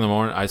 First thing in the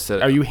morning, I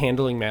said. Are you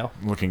handling mail?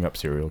 Looking up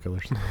serial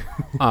killers.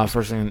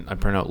 First thing, I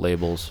print out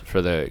labels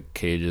for the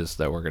cages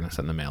that we're gonna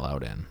send the mail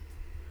out in.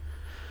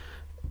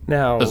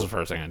 Now, This is the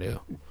first thing I do.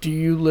 do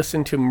you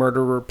listen to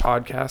murderer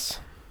podcasts?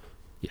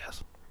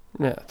 Yes.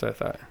 Yeah, that's what I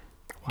thought.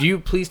 Do you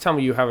please tell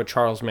me you have a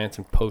Charles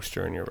Manson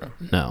poster in your room?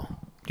 No.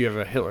 Do you have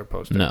a Hitler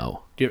poster?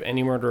 No. Do you have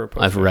any murderer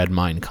poster? I've read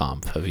Mein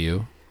Kampf. Have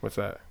you? What's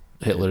that?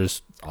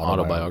 Hitler's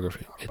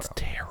Autobiography. autobiography. It's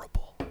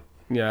terrible.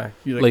 Yeah,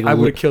 you Like, I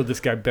would have killed this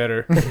guy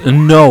better.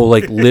 No,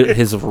 like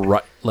his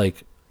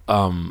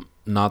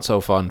not so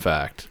fun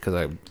fact, because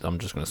I'm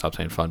just gonna stop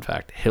saying fun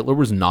fact. Hitler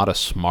was not a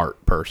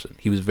smart person.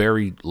 He was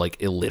very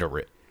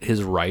illiterate.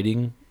 His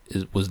writing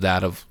was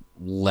that of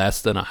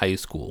less than a high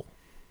school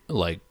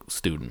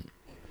student.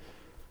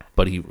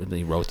 But he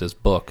wrote this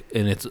book,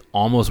 and it's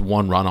almost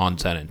one run-on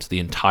sentence. The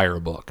entire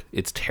book.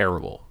 It's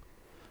terrible.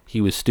 He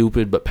was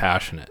stupid but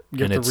passionate, You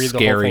have and to it's read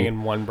scary. the whole thing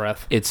in one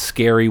breath. It's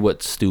scary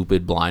what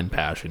stupid blind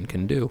passion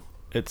can do.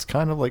 It's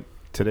kind of like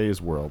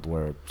today's world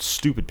where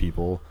stupid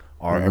people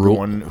are Ru-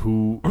 everyone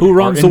who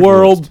runs are the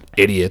world? influenced.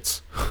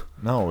 Idiots.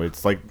 No,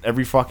 it's like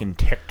every fucking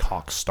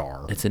TikTok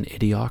star. It's an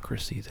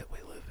idiocracy that we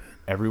live in.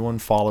 Everyone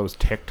follows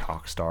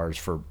TikTok stars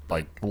for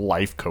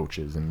life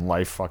coaches and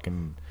life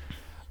fucking.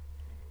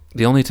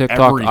 The only TikTok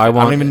everything. I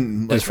want don't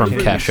even, is from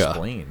can't even Kesha.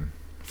 explain.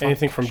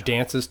 Anything from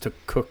dances to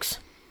cooks.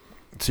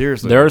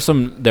 Seriously, There are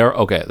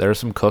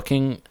some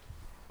cooking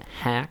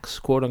hacks,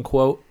 quote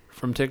unquote,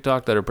 from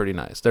TikTok that are pretty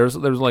nice. There's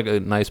like a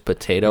nice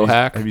potato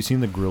hack. Have you seen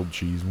the grilled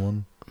cheese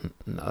one?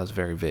 No, that's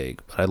very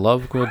vague, but I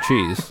love grilled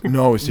cheese.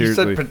 No, You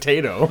seriously. said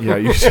potato. Yeah,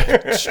 you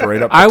said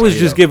straight up. I was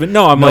potato. just giving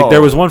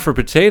there was one for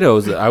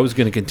potatoes that I was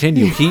going to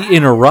continue. He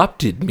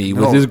interrupted me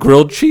with No. his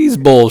grilled cheese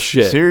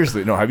bullshit.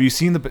 Seriously, no. Have you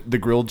seen the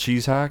grilled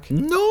cheese hack?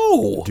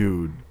 No.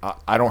 Dude,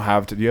 I don't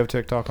have. Do you have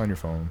TikTok on your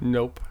phone?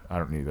 Nope. I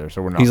don't either.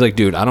 So we're not. He's like,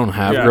 dude, I don't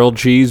have Yeah. grilled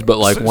cheese, but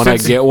when I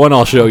get one,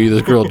 I'll show you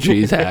this grilled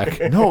cheese hack.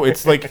 no,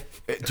 it's like,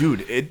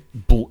 dude, it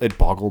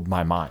boggled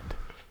my mind.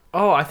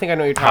 Oh, I think I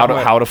know what you're talking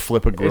about. How to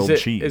flip a grilled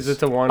cheese? Is it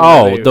the one?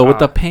 Oh, where they, with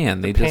the pan.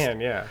 They pan,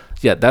 yeah.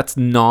 Yeah, that's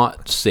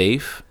not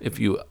safe if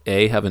you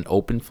A, have an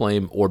open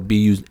flame, or B,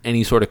 use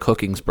any sort of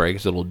cooking spray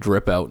because it'll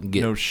drip out and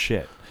get... No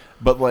shit.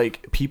 But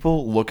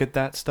people look at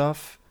that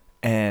stuff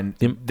and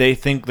they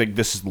think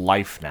this is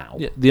life now.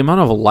 Yeah, the amount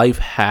of life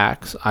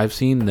hacks I've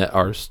seen that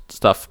are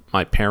stuff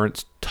my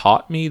parents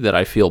taught me that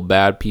I feel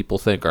bad people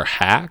think are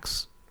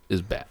hacks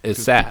is bad.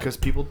 It's sad. Because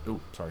people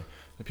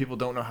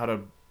don't know how to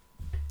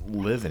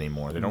live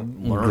anymore. They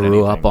don't learn Grew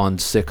anything. up on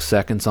 6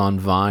 seconds on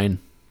Vine.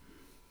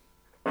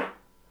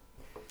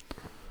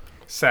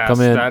 Sass,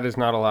 Come in. that is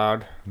not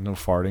allowed. No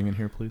farting in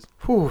here, please.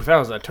 Whew, that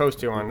was a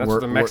toasty one. That's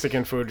We're- the we're-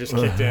 Mexican food just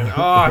kicked in.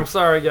 Oh, I'm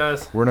sorry,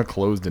 guys. We're in a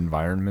closed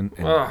environment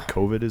and Ugh.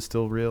 COVID is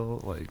still real.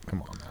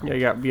 Come on now.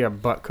 Yeah, you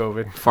got butt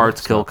COVID.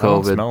 Farts kill I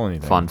don't COVID. smell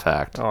anything. Fun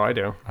fact. Oh, I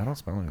do. I don't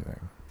smell anything.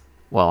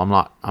 Well, I'm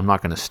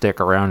not going to stick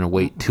around and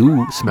wait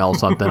to smell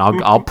something.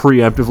 I'll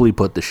preemptively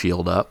put the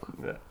shield up.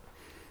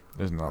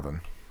 There's nothing.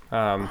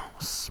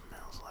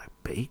 Smells like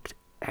baked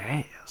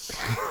ass.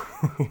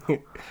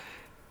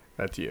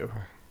 That's you.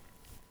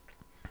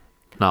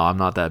 No, I'm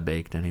not that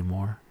baked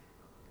anymore.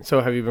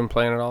 So, have you been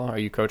playing at all? Are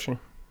you coaching?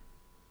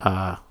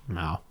 No.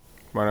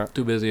 Why not?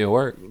 Too busy at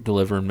work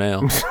delivering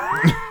mail.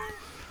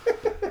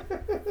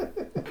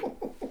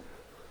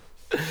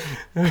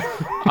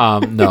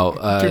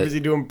 No. Too busy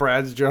doing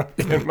Brad's job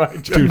and my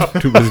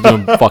job. Too busy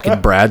doing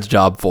fucking Brad's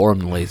job for him,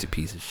 the lazy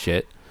piece of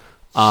shit.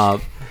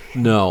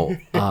 No.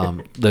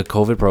 The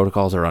COVID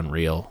protocols are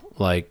unreal.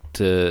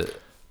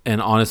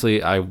 And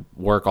honestly, I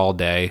work all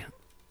day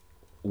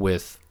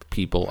with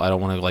people. I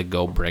don't want to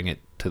go bring it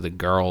to the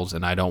girls,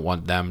 and I don't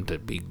want them to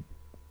be.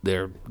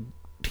 Their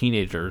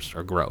teenagers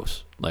are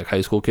gross.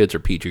 High school kids are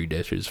petri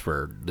dishes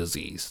for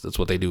disease. That's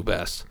what they do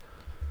best.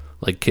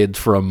 Kids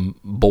from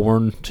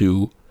born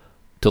till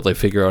they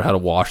figure out how to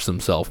wash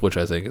themselves, which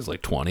I think is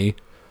 20.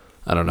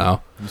 I don't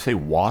know. Did you say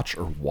watch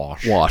or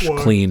wash? Wash,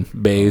 clean,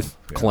 bathe,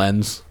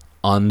 cleanse,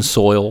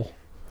 unsoil.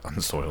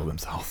 Unsoil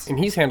themselves. And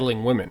he's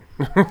handling women.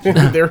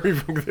 they're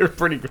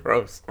pretty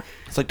gross.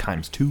 It's like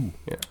 ×2.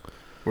 Yeah.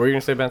 What were you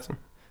gonna say, Benson?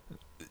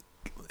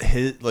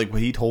 Like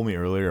what he told me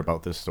earlier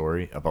about this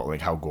story about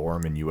like how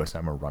Gorham and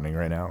USM are running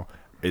right now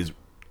is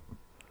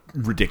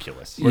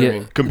ridiculous.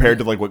 Yeah. Compared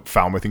to like what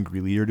Falmouth and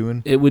Greeley are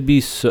doing. It would be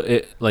as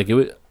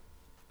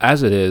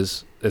it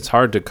is. It's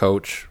hard to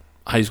coach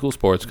high school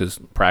sports because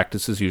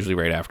practice is usually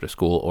right after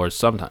school, or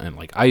sometimes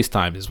like ice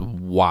time is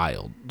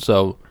wild.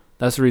 So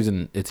that's the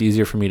reason it's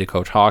easier for me to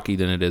coach hockey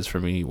than it is for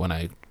me when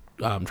I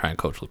try and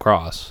coach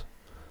lacrosse.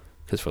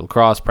 Because for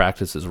lacrosse,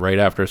 practice is right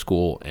after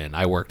school, and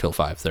I work till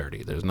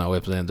 5:30. There's no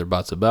ifs, ands, or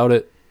buts about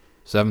it.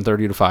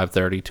 7:30 to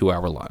 5:30,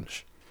 2-hour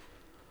lunch.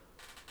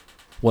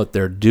 What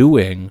they're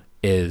doing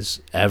is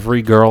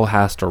every girl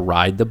has to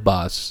ride the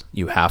bus.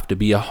 You have to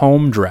be a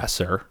home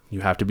dresser.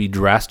 You have to be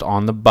dressed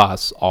on the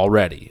bus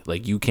already.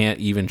 Like, you can't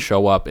even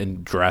show up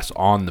and dress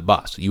on the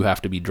bus. You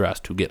have to be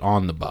dressed to get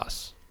on the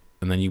bus.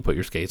 And then you put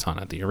your skates on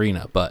at the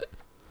arena. But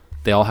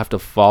they all have to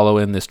follow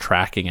in this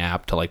tracking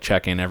app to, like,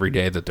 check in every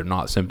day that they're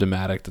not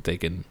symptomatic, that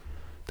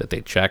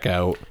they check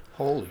out.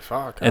 Holy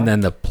fuck. And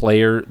then the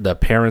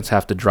parents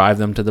have to drive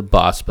them to the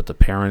bus, but the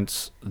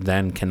parents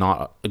then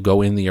cannot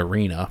go in the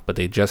arena, but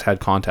they just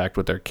had contact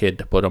with their kid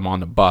to put them on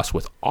the bus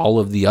with all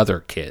of the other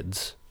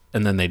kids,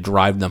 and then they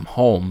drive them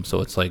home, so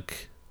it's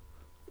like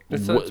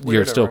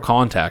you're still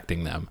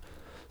contacting them.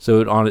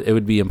 So it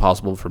would be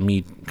impossible for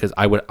me, because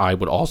I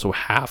would also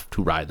have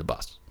to ride the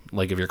bus.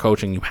 Like, if you're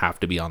coaching, you have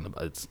to be on the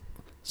bus.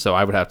 So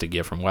I would have to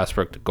get from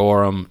Westbrook to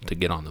Gorham to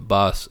get on the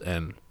bus,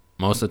 and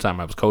most of the time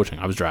I was coaching,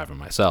 I was driving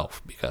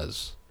myself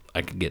because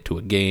I could get to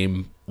a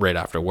game right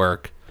after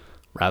work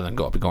rather than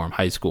go up to Gorham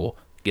High School,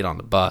 get on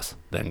the bus,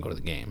 then go to the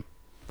game.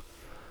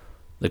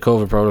 The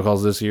COVID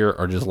protocols this year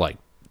are just like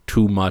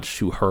too much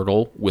to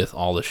hurdle with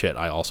all the shit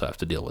I also have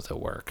to deal with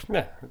at work.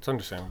 Yeah, it's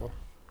understandable.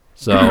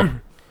 So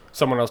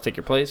someone else take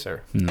your place,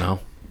 or no,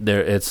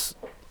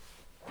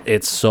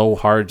 it's so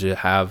hard to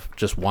have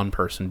just one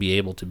person be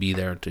able to be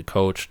there to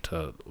coach,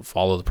 to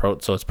follow the pro.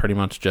 So it's pretty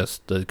much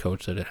just the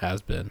coach that it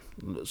has been.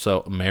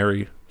 So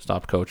Mary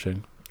stopped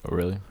coaching. Oh,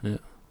 really? Yeah.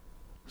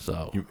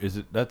 So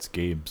that's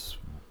Gabe's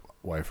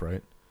wife,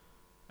 right?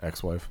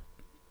 Ex-wife.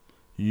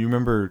 You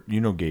remember?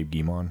 You know Gabe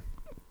Guimon?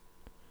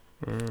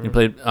 He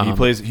played.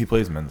 He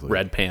plays men's league.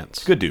 Red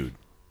pants. Good dude.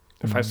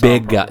 if I saw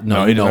Big him, guy.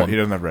 No, he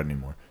doesn't have red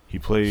anymore.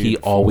 He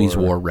always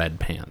wore red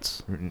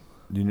pants. You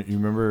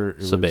remember?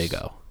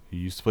 Sebago. He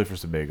used to play for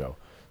Sebago.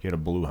 He had a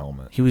blue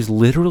helmet. He was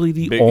literally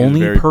the He was a only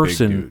very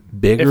person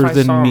big bigger if I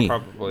than saw him, me.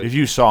 probably. If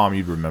you saw him,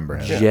 you'd remember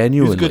him.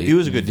 Genuinely, He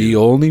was a good the dude.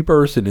 only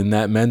person in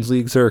that men's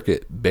league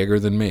circuit bigger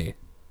than me,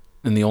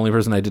 and the only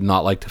person I did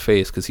not like to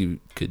face because he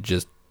could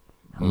just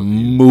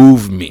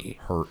move me,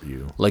 Hurt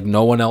you. like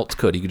no one else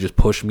could. He could just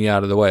push me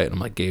out of the way, and I'm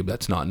like, Gabe,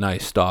 that's not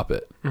nice. Stop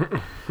it.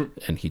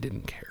 And he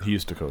didn't care. He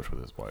used to coach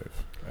with his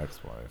wife,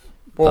 ex-wife.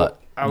 Well,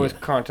 I was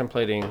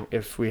contemplating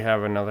if we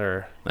have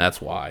another. That's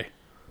why.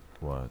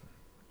 What?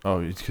 Oh,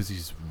 it's because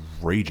he's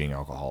raging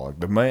alcoholic.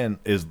 The man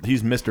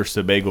he's Mr.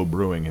 Sebago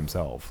Brewing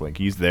himself. Like,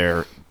 he's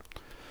there.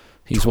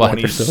 He's why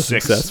they're so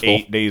 26, successful.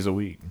 8 days a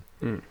week.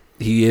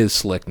 He is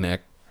Slick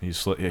Nick. He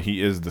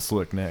is the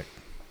slick neck.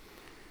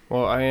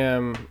 Well, I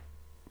am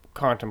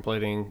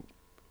contemplating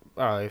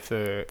if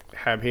the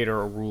Hab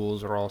Hater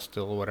rules are all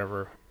still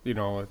whatever,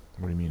 What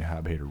do you mean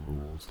Hab Hater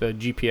rules? the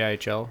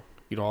GPIHL,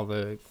 all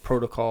the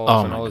protocols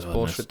Oh and my all this goodness.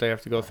 bullshit they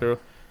have to go through.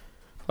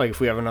 Like, if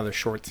we have another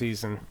short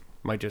season,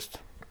 might just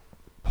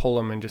pull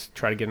them and just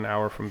try to get an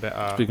hour from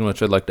Speaking of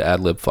which, I'd like to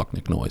ad-lib fuck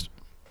Nick Noise.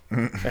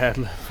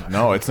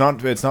 No, it's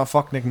not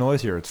fuck Nick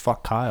Noise here. It's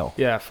fuck Kyle.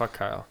 Yeah, fuck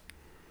Kyle.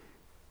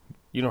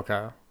 You know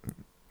Kyle.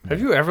 Have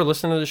you ever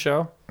listened to the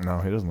show? No,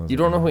 he doesn't listen. You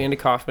don't know who Andy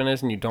Kaufman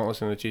is, and you don't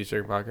listen to the Cheese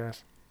Jerky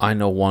podcast? I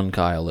know one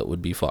Kyle that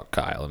would be fuck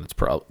Kyle, and it's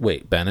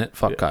wait, Bennett?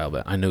 Fuck Yeah. Kyle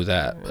Bennett. I knew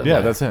that. But Yeah,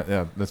 like, that's it.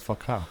 Yeah, that's fuck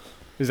Kyle.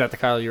 Is that the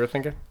Kyle you were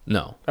thinking?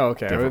 no. Oh,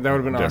 okay. Different- That would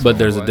have been awesome. But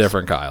there's if a it was.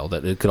 different Kyle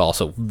that it could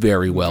also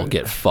very well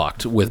get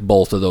fucked with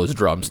both of those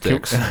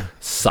drumsticks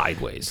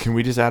sideways. Can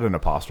we just add an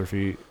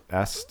apostrophe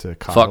S to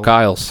Kyle? Fuck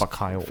Kyles. Fuck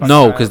Kyle. Fuck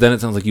No, Kyle. because then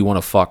it sounds like you want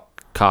to fuck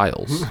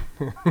Kyles.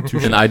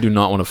 And I do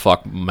not want to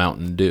fuck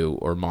Mountain Dew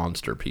or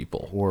Monster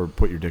people. Or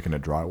put your dick in a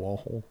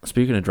drywall hole.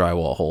 Speaking of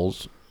drywall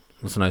holes,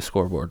 it's a nice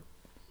scoreboard.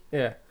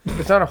 Yeah.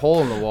 It's not a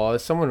hole in the wall.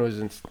 It's someone was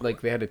in,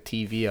 like, they had a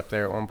TV up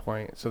there at one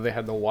point. So they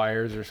had the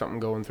wires or something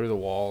going through the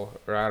wall,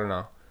 or I don't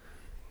know.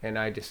 And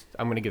I'm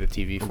going to get a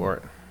TV for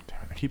it.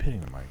 Damn it, I keep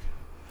hitting the mic.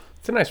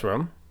 It's a nice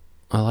room.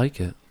 I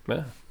like it.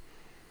 Yeah.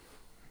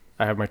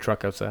 I have my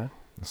truck outside.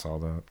 I saw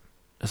that.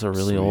 It's a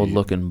really Sweet. old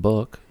looking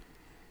book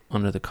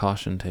under the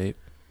caution tape.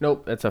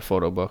 Nope, that's a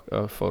photo book.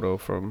 A photo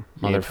from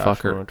me and Tosh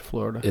Motherfucker. when we went to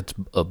Florida. It's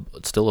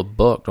still a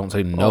book. Don't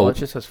say No, no. it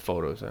just has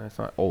photos. It's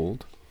not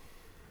old.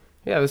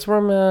 Yeah, this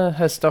room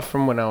has stuff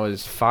from when I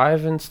was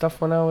 5 and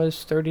stuff when I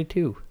was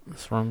 32.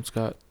 This room's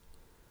got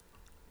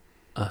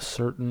a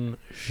certain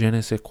je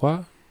ne sais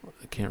quoi.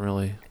 I can't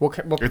really. What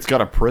It's got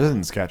a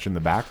prison sketch in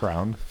the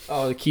background.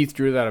 Oh, Keith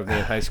drew that of me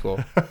in high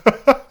school.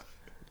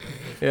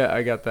 Yeah,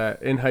 I got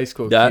that in high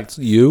school. That's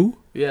you?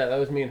 Yeah, that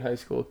was me in high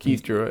school.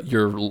 Keith drew it.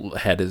 Your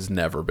head has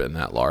never been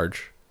that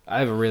large. I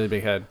have a really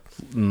big head.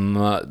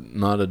 Not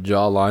a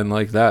jawline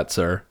like that,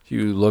 sir.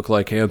 You look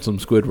like handsome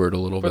Squidward a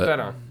little Put bit. that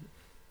on.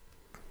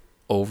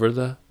 Over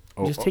the...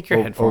 Just take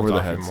your headphones over the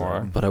off headset.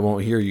 more. But I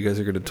won't hear. You guys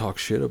are going to talk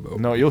shit about me.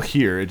 No, you'll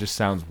hear. It just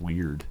sounds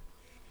weird.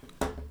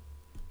 I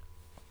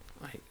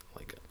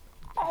like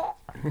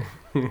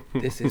it.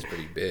 This is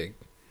pretty big.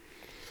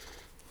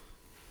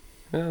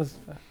 Do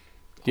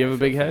you have a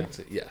big head?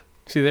 Fancy. Yeah.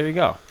 See, there you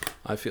go.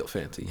 I feel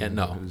fancy. Yeah,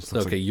 no. It's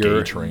like Okay,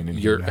 gay train in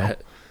here now.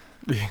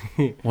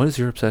 What is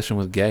your obsession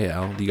with gay,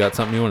 Al? Do you got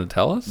something you want to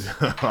tell us?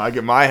 I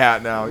get my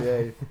hat now.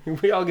 Yay.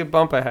 We all get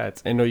bumper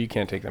hats. And no, you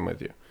can't take them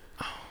with you.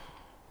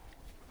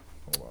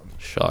 Hold on.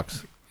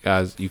 Shucks.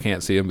 Guys, you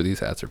can't see them, but these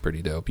hats are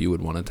pretty dope. You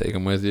would want to take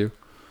them with you.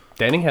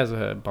 Danny has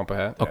a bumper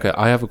hat. Okay,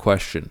 I have a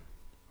question.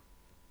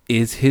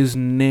 Is his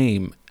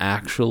name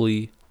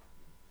actually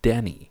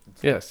Denny?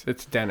 Yes,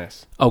 it's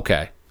Dennis.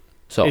 Okay.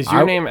 So Is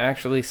your name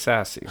actually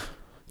Sassy?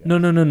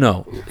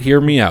 No. Hear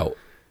me out.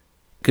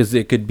 Because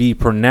it could be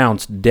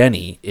pronounced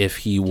Denny if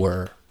he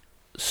were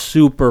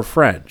super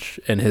French,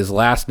 and his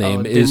last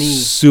name is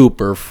Denis.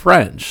 super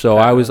French. So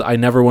I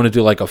never wanted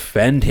to like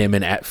offend him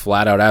and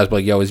flat out ask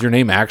like, "Yo, is your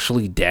name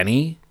actually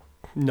Denny?"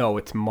 No,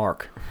 it's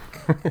Mark.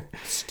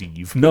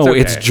 Steve. No,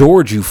 okay. it's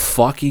George. You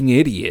fucking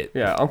idiot.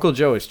 Yeah, Uncle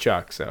Joe is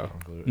Chuck, so.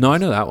 No, I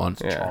know that one.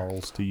 Yeah.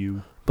 Charles to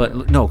you.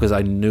 But no, because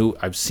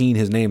I've seen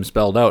his name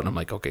spelled out, and I'm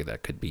like, okay,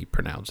 that could be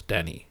pronounced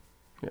Denny.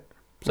 Yeah.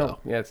 So, No,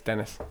 yeah, it's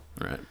Dennis.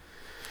 right.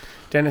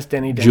 Dennis,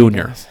 Denny,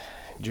 Junior. Dennis.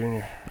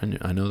 Junior.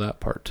 I know that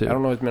part too. I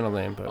don't know his middle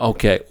name, but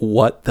Okay,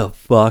 what the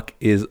fuck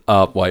is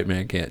up? White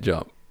man can't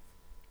jump.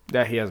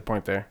 yeah, he has a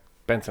point there.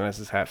 Benson has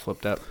his hat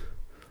flipped up.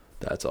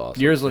 That's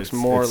awesome. Yours looks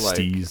more it's like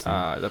Steve's.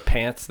 the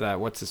pants that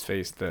what's his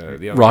face the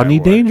other Rodney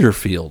guy wore.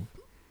 Dangerfield.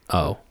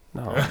 Oh,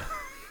 No.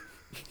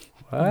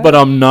 What? but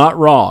I'm not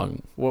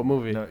wrong. What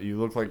movie? No, you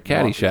look like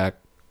Caddyshack.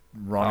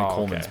 Ronnie Oh,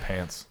 Coleman's okay.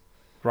 pants.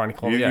 Ronnie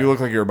Coleman. You, Yeah. you look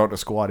like you're about to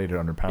squat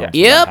 800 pounds Yeah. with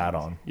Yep. that hat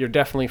on. You're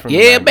definitely from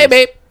Yeah, the 90s.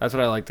 baby. That's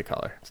what I like the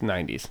color. It's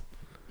 90s.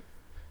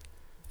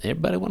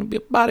 Everybody want to be a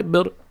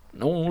bodybuilder.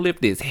 Don't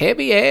lift this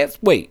heavy ass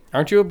weight,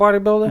 Aren't you a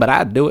bodybuilder? but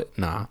I do it.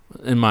 Nah,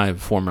 in my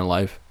former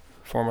life.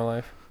 Former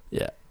life.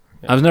 Yeah.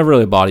 Yeah. I was never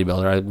really a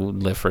bodybuilder. I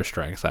would lift for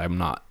strength.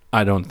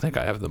 I don't think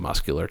I have the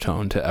muscular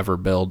tone to ever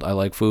build. I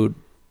like food,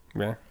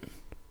 Yeah.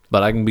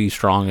 but I can be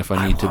strong if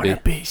I need to be.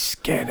 be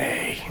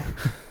skinny.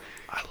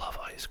 I love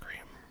ice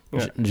cream.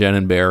 Yeah. Jen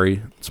and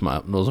Barry,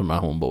 those are my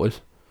homeboys.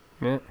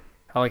 Yeah.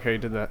 I like how you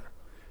did that.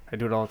 I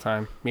do it all the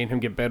time. Me and him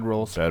get bed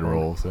rolls. Bed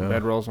rolls. Yeah.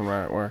 Bed rolls when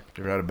we're at work.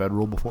 You ever had a bed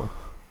roll before?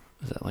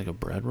 Is that like a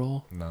bread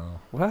roll?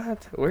 No.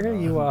 What? Where are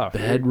you off?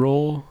 Bed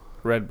roll?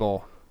 Red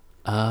Bull.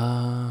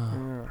 Ah. Yeah.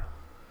 You know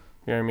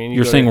what I mean?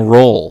 You're go saying to-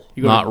 roll,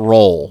 you go not to-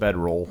 roll. Bed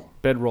roll.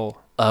 bed roll.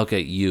 Okay,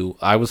 you.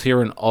 I was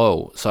hearing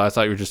O, so I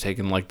thought you were just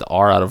taking like the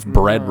R out of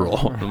bread roll.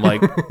 I'm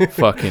like,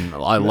 fucking,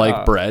 I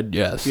like bread,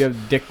 yes. You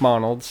have Dick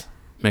Monald's,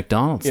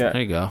 McDonald's, Yeah.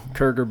 there you go.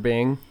 Kurger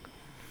Bing,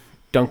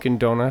 Dunkin'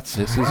 Donuts,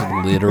 This is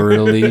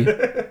literally,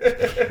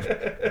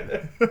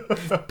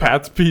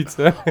 Pat's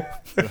Pizza.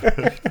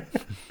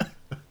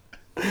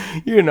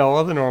 You know,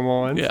 all the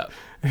normal ones. yeah.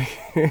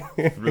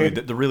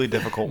 The really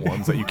difficult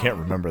ones that you can't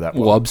remember that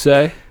well.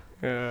 Wubsay?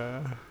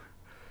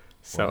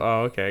 So,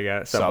 oh, okay, I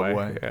got it.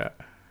 Subway. Yeah.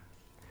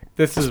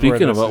 This is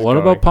Speaking of, what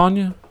about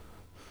Panya?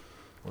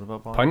 What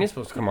about Panya's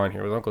supposed to come on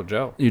here with Uncle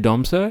Joe. You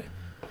don't say?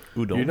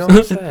 Udon. You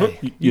don't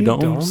say. You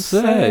don't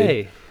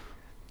say.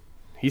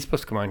 He's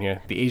supposed to come on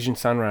here. The Asian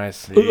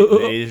Sunrise.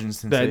 The Asian The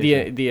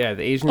sensation. the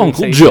Asian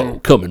Uncle sensation. Joe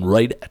coming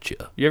right at you.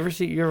 You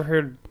ever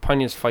heard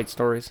Panya's fight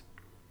stories?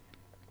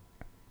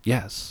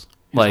 Yes.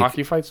 His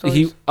hockey fight stories?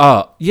 He,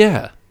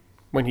 yeah.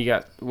 when he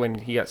got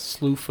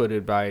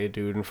slew-footed by a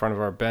dude in front of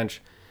our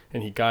bench,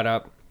 and he got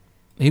up.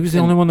 He was the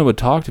only one that would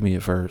talk to me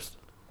at first.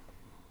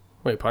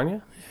 Wait,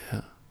 Panya?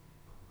 Yeah.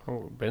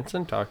 Oh,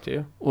 Benson talked to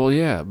you. Well,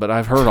 yeah, but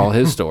I've heard all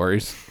his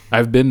stories.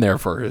 I've been there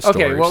for his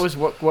Okay, stories.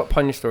 what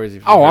Panya stories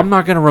have you Oh, heard? I'm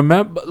not gonna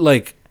remember.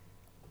 Like,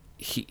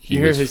 he You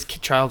hear was- his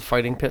child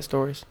fighting pit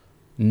stories?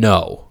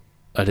 No,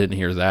 I didn't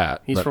hear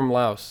that. He's but- from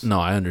Laos. No,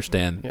 I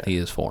understand. Yeah. He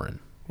is foreign.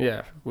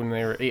 Yeah, when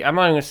they were. I'm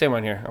not even gonna say him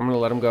on here. I'm gonna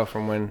let him go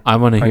from when. I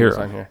want to hear. Panya's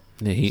on here.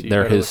 So you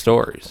They're gotta his listen.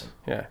 stories.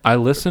 Yeah. I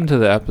listened to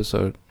the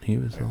episode. He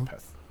was on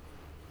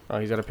Oh,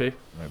 he's got a pee.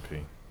 Might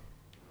pee.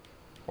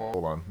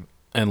 Hold on.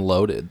 and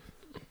loaded.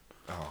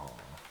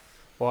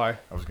 Why?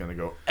 I was gonna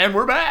go. And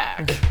we're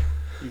back.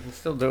 You can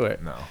still do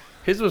it. No.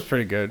 His was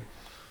pretty good.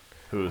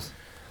 Who's?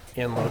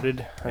 And loaded.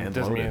 It And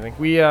doesn't mean loaded. anything.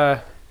 We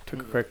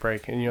took a quick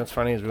break, and you know what's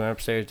funny is we went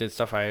upstairs, did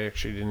stuff I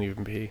actually didn't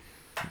even pee.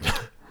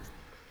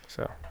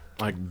 So.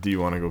 Like, do you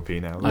want to go pee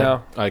now?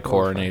 No. I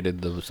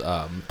coronated those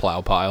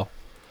plow pile.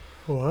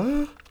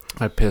 What?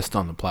 I pissed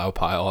on the plow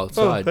pile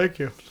outside. thank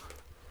you.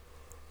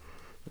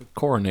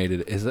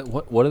 Coronated. Is it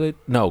what? What are they?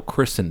 No,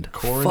 christened.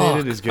 Coronated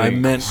Fuck. is getting I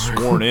meant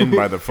sworn in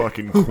by the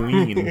fucking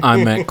queen.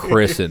 I meant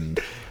christened.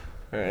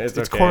 It's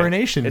It's okay.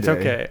 coronation It's day.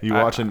 okay. You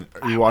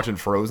watching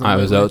Frozen? I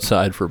was lately?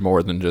 outside for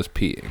more than just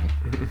peeing.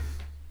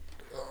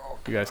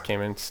 You guys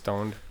came in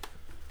stoned.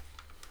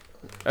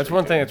 That's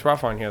one thing that's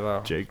rough on here,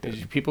 though. Jake Is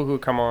did. people who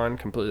come on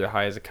completely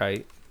high as a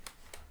kite.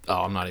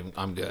 Oh,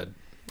 I'm good.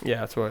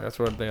 Yeah, that's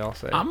what they all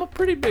say. I'm a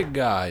pretty big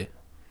guy.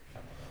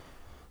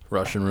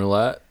 Russian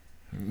roulette.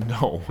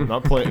 No, I'm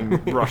not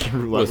playing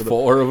Russian roulette. With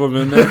 4 of them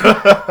in there.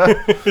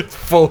 It's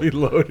fully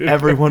loaded.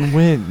 Everyone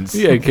wins.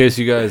 Yeah, in case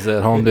you guys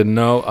at home didn't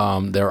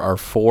know, there are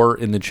 4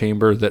 in the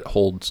chamber that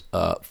holds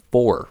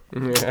 4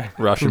 Yeah.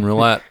 Russian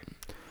roulette.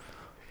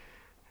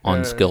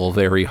 On skill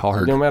very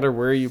hard. No matter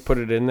where you put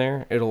it in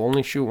there, it'll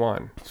only shoot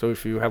one. So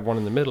if you have one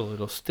in the middle,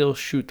 it'll still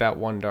shoot that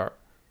one dart.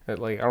 I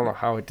don't know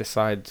how it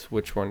decides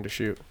which one to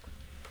shoot.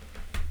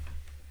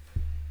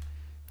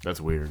 That's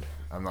weird.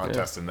 I'm not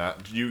testing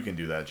that. You can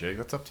do that, Jake.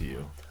 That's up to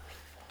you.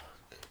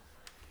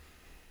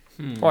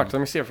 Watch, let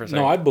me see it for a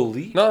second. No, I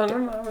believe.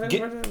 No.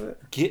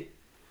 Get.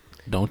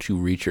 Don't you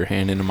reach your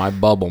hand into my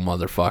bubble,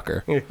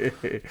 motherfucker.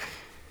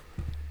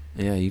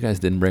 Yeah, you guys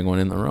didn't bring one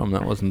in the room.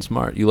 That wasn't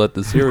smart. You let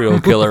the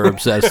serial killer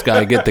obsessed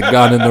guy get the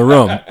gun in the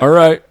room. All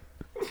right.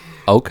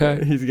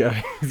 Okay. He's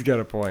got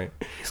a point.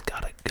 He's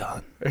got a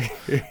gun.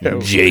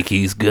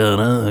 Jakey's got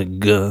a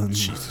gun.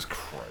 Jesus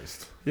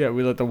Christ. Yeah,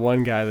 we let the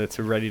one guy that's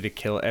ready to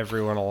kill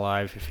everyone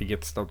alive if he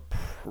gets the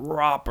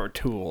proper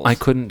tools. I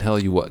couldn't tell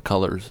you what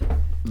colors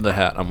the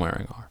hat I'm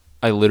wearing are.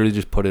 I literally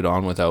just put it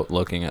on without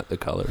looking at the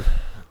colors.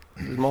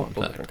 There's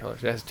multiple different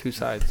colors. It has 2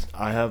 sides.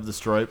 I have the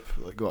stripe.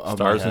 Like, on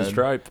Stars my and head,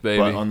 stripes, baby.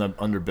 But on the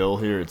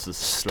underbill here, it's the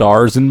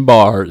Stars and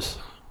bars.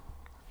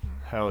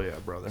 Hell yeah,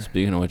 brother.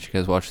 Speaking of which, you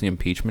guys watched the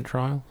impeachment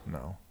trial?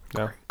 No.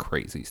 No.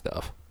 Crazy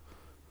stuff.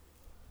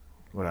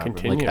 What happened?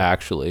 Continue. Like,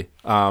 actually.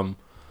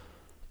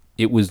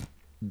 It was...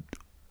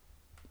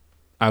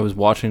 I was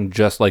watching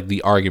just, like,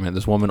 the argument.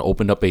 This woman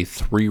opened up a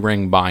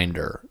 3-ring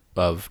binder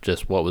of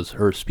just what was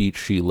her speech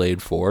she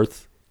laid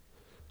forth.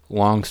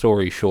 Long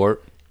story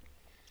short,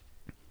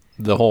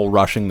 the whole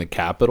rushing the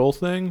Capitol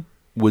thing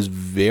was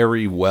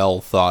very well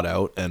thought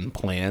out and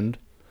planned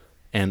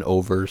and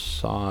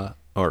overseen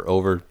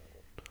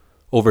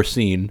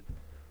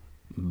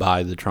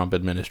by the Trump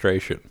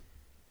administration.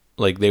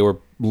 Like, they were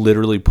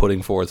literally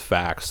putting forth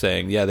facts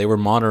saying, yeah, they were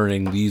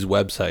monitoring these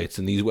websites,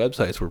 and these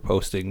websites were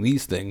posting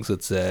these things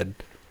that said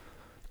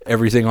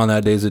everything on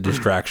that day is a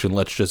distraction.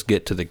 Let's just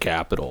get to the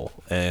Capitol.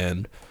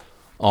 And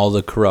all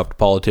the corrupt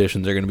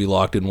politicians are going to be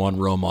locked in one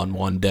room on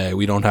one day.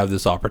 We don't have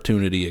this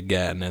opportunity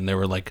again. And they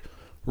were like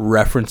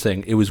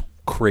referencing, it was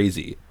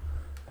crazy.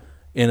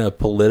 In a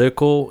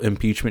political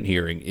impeachment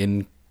hearing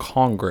in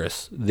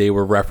Congress, they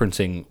were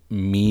referencing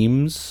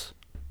memes,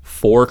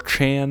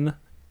 4chan,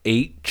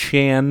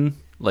 8chan,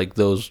 like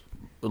those,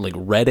 like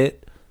Reddit.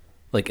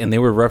 Like, and they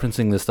were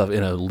referencing this stuff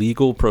in a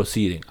legal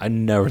proceeding. I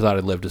never thought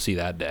I'd live to see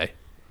that day.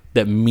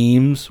 That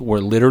memes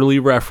were literally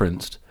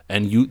referenced,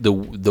 and use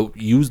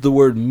the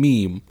word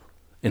meme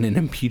in an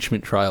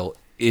impeachment trial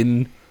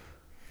in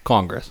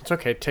Congress. It's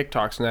okay.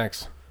 TikTok's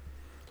next.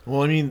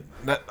 Well, I mean,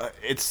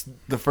 it's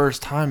the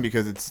first time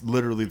because it's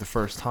literally the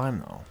first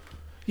time, though.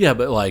 Yeah,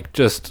 but like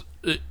just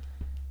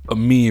a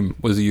meme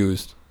was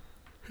used.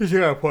 He's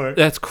got a point.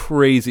 That's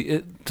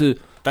crazy.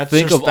 That's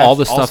Think just, of all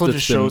the that stuff also that's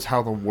just been, shows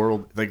how the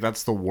world, like,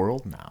 that's the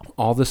world now.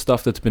 all the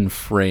stuff that's been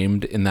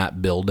framed in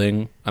that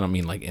building. I don't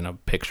mean like in a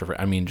picture.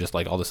 I mean just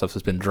like all the stuff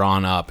that's been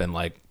drawn up and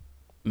like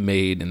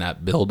made in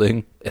that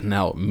building, and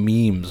now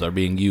memes are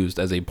being used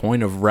as a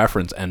point of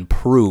reference and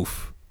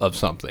proof of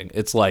something.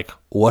 It's like,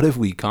 what have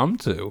we come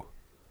to?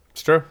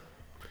 It's true.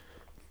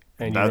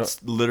 And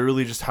That's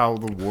literally just how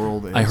the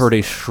world is. I heard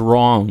a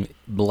strong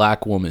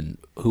black woman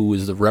who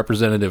is the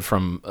representative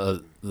from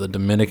the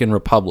Dominican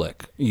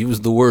Republic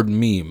use the word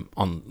meme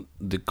on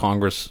the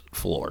Congress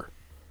floor.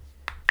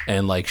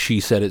 And like she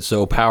said it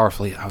so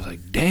powerfully, I was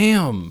like,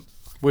 damn.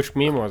 which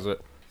meme was it?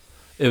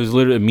 It was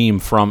literally a meme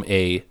from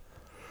a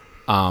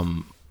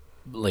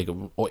like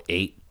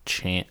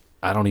 8chan.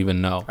 I don't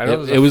even know. I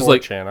know it was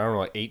like 4chan. I don't know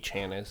what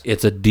 8chan is.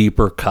 it's a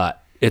deeper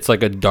cut. It's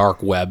like a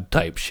dark web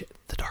type shit.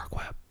 The dark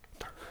web.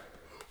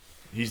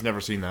 He's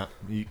never seen that.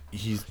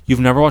 He's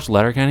You've never watched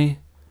Letterkenny?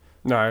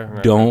 No,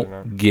 I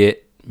Don't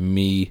get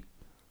me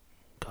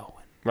going.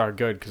 Not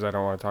good because I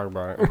don't want to talk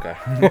about it.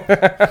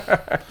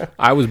 Okay.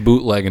 I was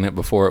bootlegging it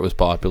before it was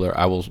popular.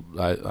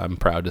 I'm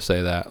proud to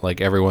say that.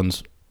 Like,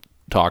 everyone's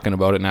talking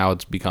about it now.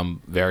 It's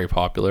become very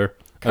popular.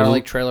 Kind of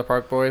like Trailer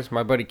Park Boys.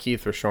 My buddy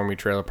Keith was showing me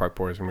Trailer Park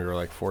Boys when we were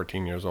like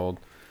 14 years old.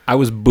 I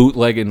was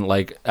bootlegging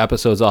like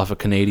episodes off of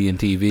Canadian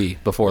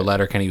TV before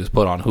Letterkenny was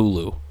put on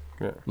Hulu.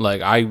 Yeah.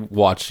 Like, I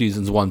watched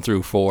seasons 1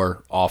 through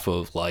 4 off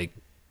of like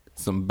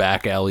some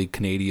back alley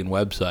Canadian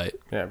website.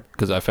 Yeah.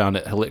 Because I found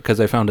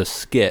a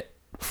skit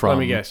from. Let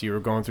me guess. You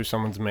were going through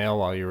someone's mail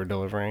while you were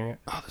delivering it.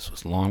 Oh, this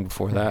was long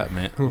before that,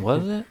 man.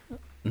 Was it?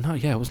 No,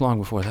 yeah, it was long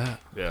before that.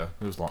 yeah.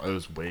 It was long. It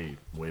was way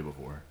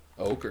before.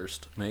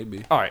 Oakhurst,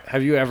 maybe. All right.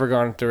 Have you ever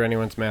gone through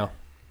anyone's mail?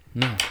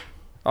 No.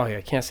 Oh yeah,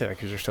 I can't say that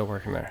because you're still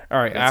working there. All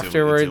right. It's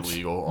Afterwards. it's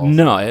illegal. Also.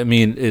 No, I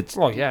mean it's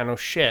Well, yeah, no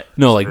shit.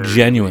 no, like very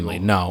genuinely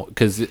illegal. no,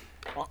 because You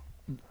ever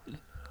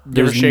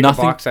there's shake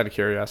nothing. a box out of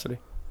curiosity?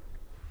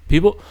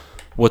 People,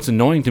 what's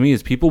annoying to me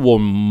is people will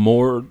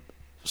more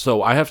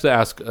So I have to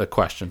ask a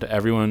question to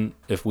everyone.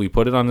 If we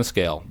put it on the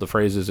scale, the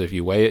phrase is if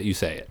you weigh it, you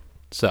say it.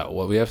 So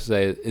what we have to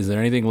say is there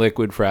anything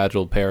liquid,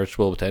 fragile,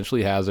 perishable,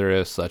 potentially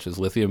hazardous, such as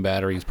lithium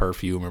batteries,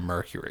 perfume, or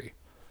mercury?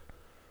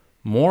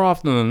 More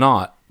often than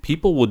not,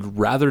 people would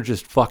rather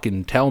just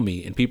fucking tell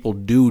me, and people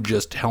do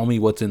just tell me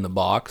what's in the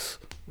box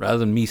rather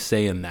than me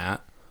saying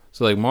that.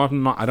 So like more often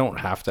than not, I don't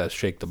have to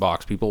shake the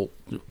box. People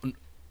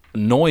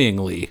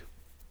annoyingly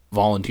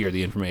volunteer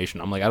the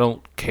information. I'm like, I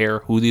don't care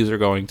who these are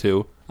going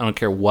to. I don't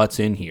care what's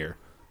in here.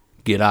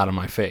 Get out of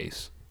my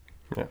face.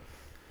 Yeah.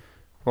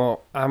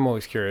 Well, I'm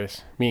always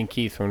curious. Me and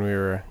Keith, when we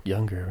were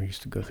younger, we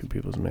used to go through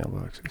people's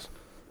mailboxes.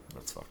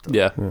 That's fucked up.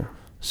 Yeah. Yeah.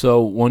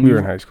 So when We were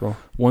in high school.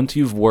 once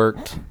you've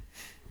worked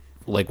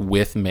like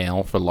with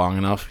mail for long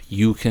enough,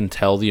 you can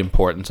tell the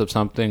importance of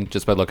something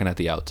just by looking at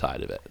the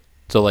outside of it.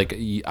 So like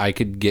I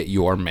could get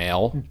your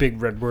mail.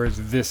 Big red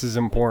words. This is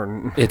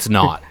important. It's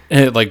not.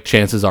 Like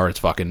chances are it's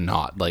fucking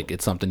not. Like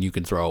it's something you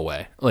can throw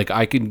away. Like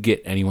I can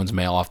get anyone's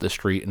mail off the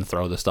street and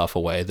throw the stuff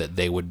away that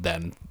they would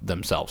then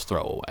themselves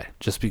throw away.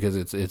 Just because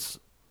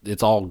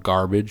it's all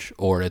garbage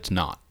or it's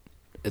not.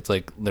 It's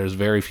like there's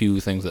very few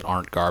things that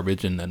aren't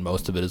garbage, and then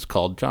most of it is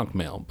called junk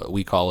mail, but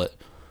we call it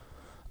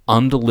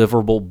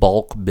undeliverable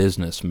bulk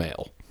business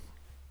mail.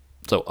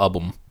 So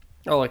UBM.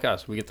 Oh, like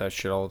us. We get that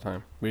shit all the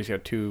time. We just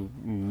got 2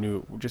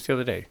 new, just the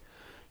other day.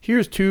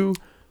 Here's 2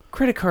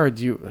 credit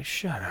cards. Like,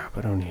 shut up.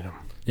 I don't need them.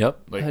 Yep.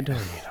 I don't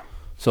need them.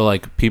 So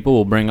like people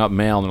will bring up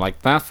mail and they're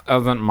like, that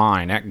isn't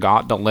mine. That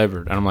got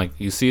delivered. And I'm like,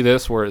 you see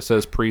this where it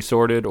says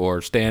pre-sorted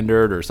or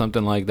standard or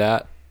something like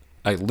that?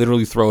 I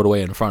literally throw it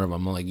away in front of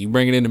them. I'm like, you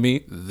bring it into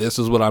me, this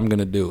is what I'm going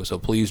to do. So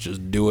please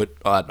just do it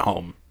at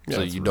home. Yeah,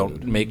 so that's you rude.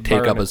 don't take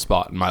Burn up it. a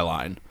spot in my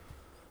line.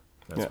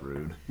 That's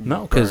rude.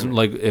 No, because Burn it.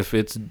 like if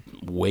it's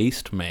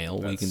waste mail,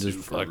 we That's can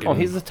just super fucking. Oh,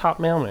 he's the top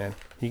mailman.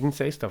 He can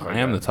say stuff like that. I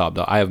am the top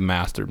dog. I have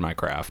mastered my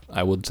craft.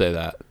 I would say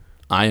that.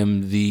 I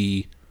am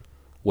the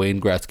Wayne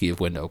Gretzky of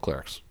window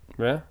clerks.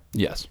 Yeah?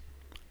 Yes.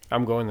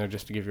 I'm going there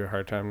just to give you a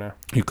hard time now.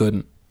 You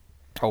couldn't.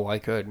 Oh, I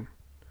could.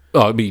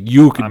 Oh, I mean,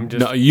 you could. I'm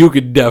just- No, you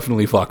could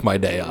definitely fuck my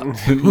day up.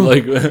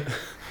 Like,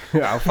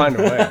 Yeah, I'll find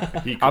a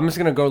way. I'm just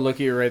going to go look at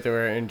you right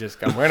there and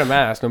just, I'm wearing a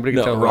mask. Nobody can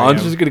no, tell who I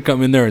Ron's am. just gonna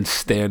come in there and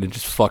stand and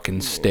just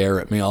fucking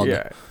stare at me all day.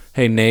 Yeah.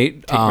 Hey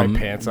Nate, Take my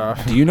pants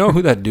off. do you know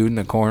who that dude in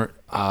the corner?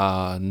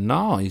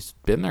 No, he's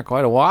been there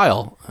quite a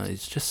while.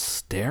 He's just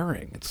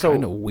staring. It's So,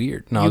 kind of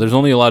weird. No, there's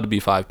only allowed to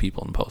be 5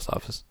 people in the post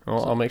office.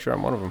 Well, I'll make sure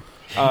I'm one of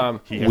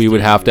them. We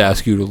would have to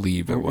ask you to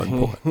leave at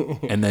one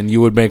point, and then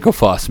you would make a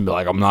fuss and be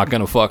like, "I'm not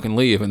gonna fucking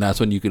leave," and that's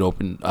when you could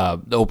open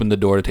the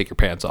door to take your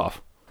pants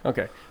off.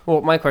 Okay.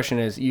 Well, my question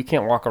is, you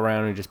can't walk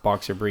around and just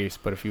boxer briefs,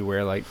 but if you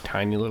wear like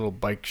tiny little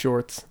bike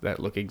shorts that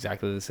look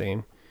exactly the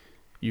same,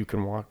 you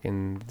can walk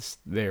in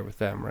there with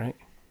them, right?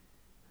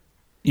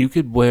 You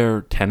could wear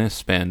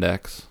tennis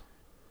spandex,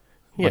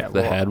 like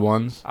the head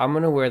ones. I'm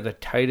gonna wear the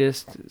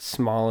tightest,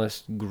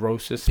 smallest,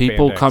 grossest.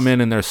 People spandex. come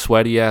in their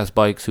sweaty ass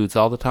bike suits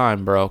all the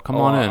time, bro. Come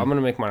on in. I'm gonna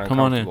make mine Come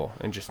on in. uncomfortable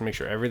and just make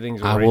sure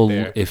everything's I right will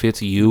there. if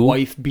it's you.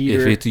 Wife beater.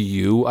 If it's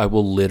you, I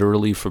will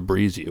literally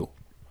Febreze you.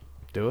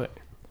 Do it.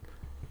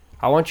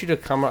 I want you to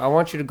come. I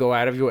want you to go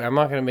out of your way. I'm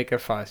not gonna make a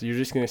fuss. You're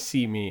just gonna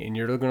see me, and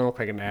you're gonna look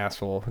like an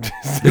asshole.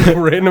 Just a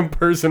random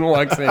person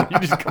walks in. You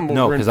just come over.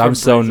 No, and because I'm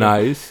so Febreze them.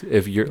 nice.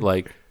 If you're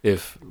like,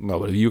 if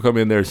you come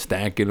in there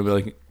stanking and be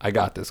like, I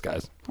got this,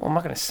 guys. Well, I'm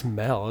not gonna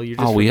smell. You're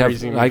just Oh, we have.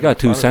 Febrezing me I got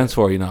for 2 fun of cents it.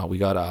 for you now. We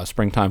got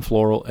springtime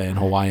floral and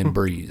Hawaiian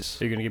breeze.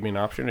 So you're gonna give me an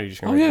option, or are you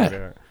just gonna? Oh, make me yeah. do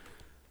it?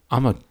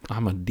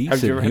 I'm a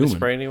decent Have you ever had to human.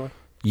 spray anyone?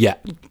 Yeah.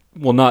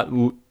 Well, not.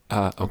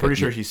 I'm pretty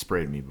sure he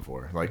sprayed me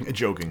before, like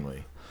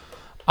jokingly.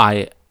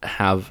 I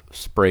have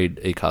sprayed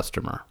a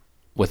customer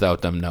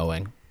without them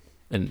knowing,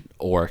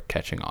 or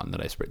catching on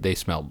that I sprayed. They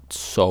smelled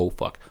so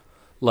fuck.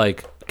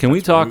 Like, can we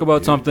talk Dude, about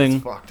that's something?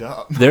 fucked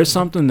up. There's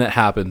something that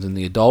happens in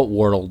the adult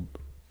world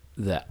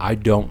that I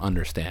don't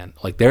understand.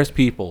 Like, there's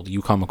people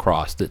you come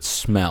across that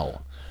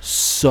smell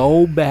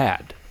so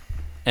bad,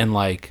 and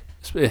like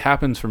it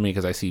happens for me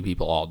because I see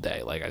people all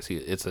day. Like, I see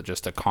it's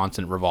just a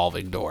constant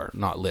revolving door.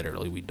 Not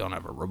literally, we don't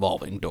have a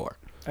revolving door,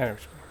 I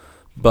understand.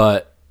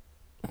 but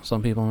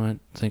some people might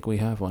think we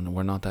have one, and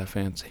we're not that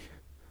fancy.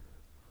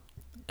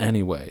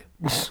 Anyway,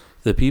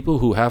 the people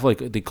who have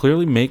they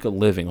clearly make a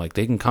living. Like,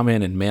 they can come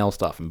in and mail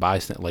stuff and buy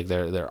stuff. Like,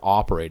 they're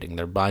operating.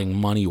 They're buying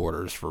money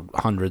orders for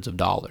hundreds of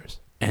dollars,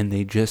 and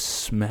they just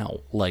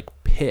smell like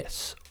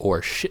piss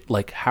or shit.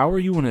 Like, how are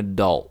you an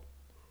adult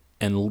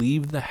and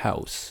leave the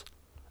house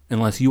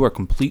unless you are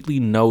completely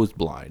nose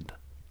blind?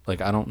 Like,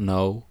 I don't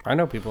know. I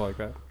know people like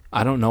that.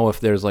 I don't know if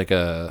there's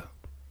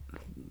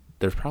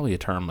there's probably a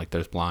term, like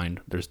there's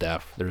blind, there's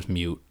deaf, there's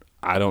mute.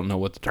 I don't know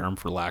what the term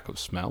for lack of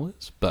smell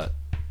is, but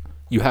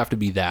you have to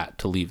be that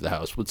to leave the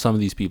house with some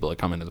of these people that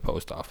come into the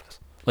post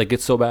office. Like,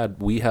 it's so bad,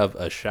 we have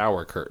a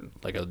shower curtain,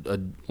 like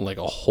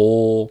a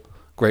whole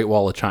Great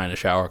Wall of China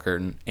shower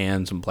curtain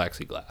and some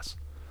plexiglass.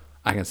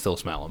 I can still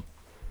smell them.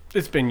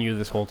 It's been you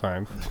this whole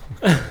time.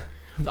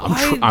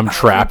 I'm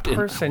trapped in.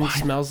 Person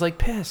smells like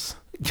piss.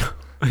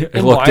 I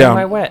And look why down. am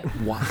I wet?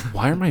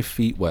 Why are my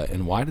feet wet?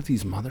 And why do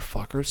these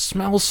motherfuckers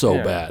smell so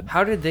Yeah. bad?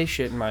 How did they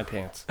shit in my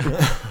pants?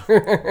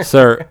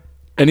 Sir,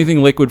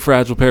 anything liquid,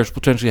 fragile, perishable,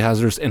 potentially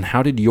hazardous, and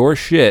how did your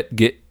shit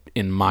get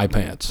in my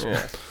pants?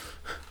 Yeah.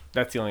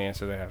 That's the only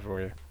answer they have for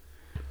you.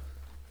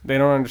 They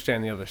don't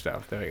understand the other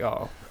stuff. They're like,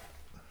 oh.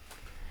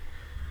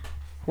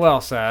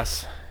 Well,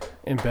 Sass,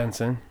 in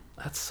Benson.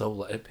 That's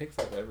so... It picks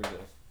up everything.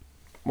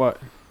 What?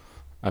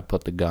 I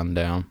put the gun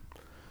down.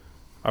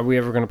 Are we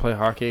ever going to play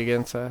hockey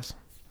again, Sass?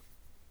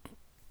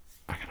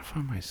 I gotta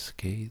find my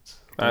skates.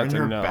 They're in That's a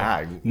your no.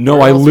 bag. No,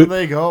 Where I else li- do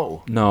they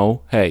go?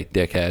 No. Hey,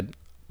 dickhead.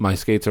 My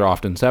skates are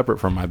often separate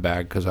from my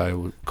bag because I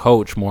would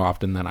coach more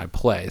often than I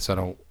play, so I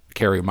don't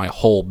carry my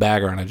whole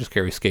bag around. I just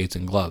carry skates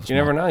and gloves. You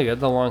never know. You had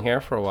the long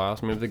hair for a while,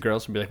 so maybe the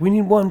girls would be like, we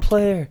need one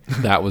player.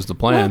 That was the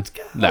plan. Let's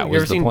go. That You was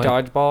ever the seen plan.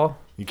 Dodgeball?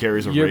 He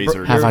carries a Your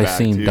razor. in Have his I bag,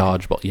 seen too.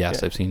 Dodgeball? Yes,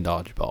 Yeah. I've seen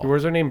Dodgeball.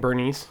 Where's her name?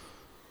 Bernice?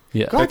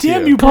 Yeah. God That's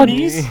damn you. you, God-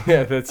 Bernice.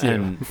 Yeah, that's you.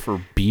 And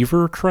for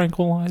beaver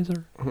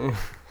tranquilizer?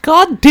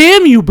 God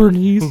damn you,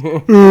 Bernice.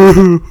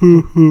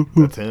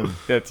 That's him.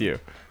 That's you.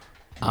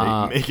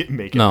 Make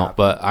it No, happen.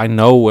 but I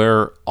know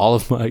where all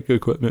of my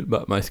equipment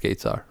but my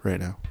skates are right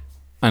now.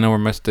 I know where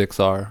my sticks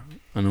are.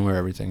 I know where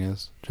everything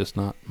is. Just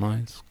not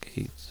my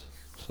skates.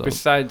 So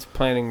Besides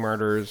planning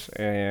murders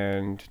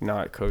and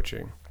not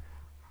coaching,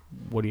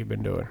 what have you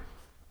been doing?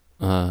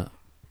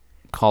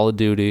 Call of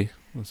Duty.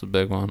 That's a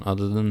big one.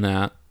 Other than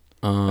that,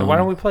 And why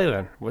don't we play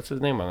then? What's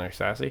his name on there?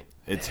 Sassy?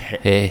 It's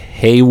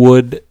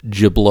Haywood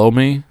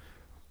Jablomi.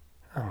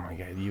 Oh my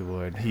god, you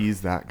would.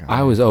 he's that guy.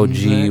 I was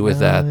OG with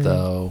that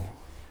though.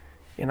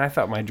 And I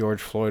thought my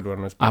George Floyd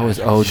one was. I was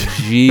bad.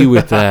 OG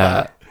with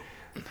that.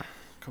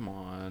 Come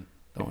on,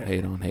 don't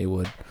hate on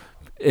Haywood.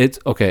 It's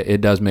okay.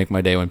 It does make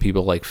my day when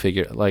people like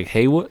figure like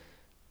Haywood.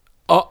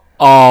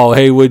 Oh,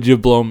 Haywood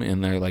Jablomi,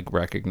 and they're like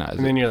recognize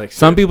And then it. you're like,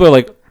 Some people are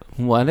like,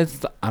 what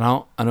is? I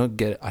don't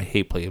get it. I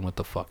hate playing with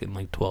the fucking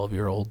like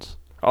 12-year-olds.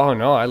 oh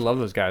no, I love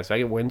those guys. I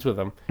get wins with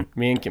them.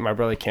 Me and my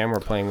brother Cam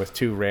were playing with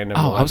two random.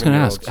 Oh, I was gonna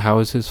ask, 11-year-olds. how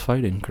is his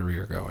fighting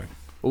career going?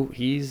 Oh,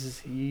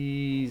 he's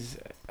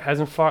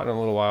hasn't fought in a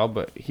little while,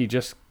 but he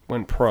just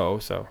went pro.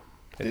 So,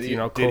 Did it's, he,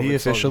 COVID did he slowed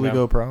officially him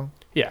go down. pro?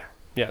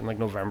 Yeah, in like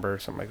November or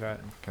something like that.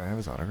 Can I have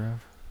his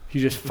autograph? He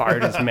just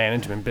fired his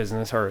management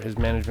business or his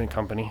management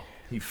company,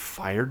 He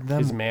fired them.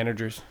 his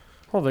managers.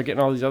 Well, they're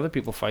getting all these other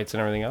people fights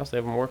and everything else. They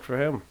haven't worked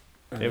for him.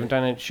 They haven't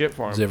done any shit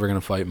for Is him. he ever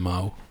gonna fight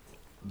Mo?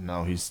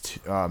 No, he's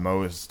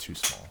Mo is too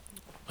small.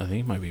 I think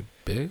he might be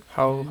big.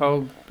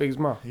 How big's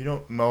Ma? You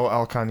don't Mo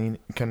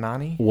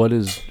Kanani? What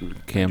is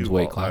Cam's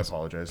weight I class?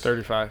 apologize.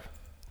 35,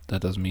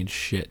 That doesn't mean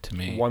shit to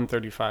me.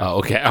 135. Oh,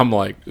 okay. I'm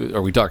like,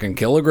 are we talking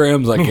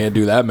kilograms? I can't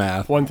do that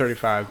math.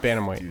 135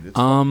 bantamweight. Dude, it's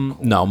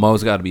No,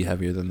 Mo's got to be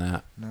heavier than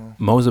that. No.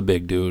 Mo's a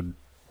big dude.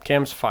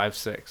 Cam's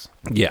 5'6".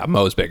 Yeah,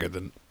 Mo's bigger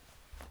than.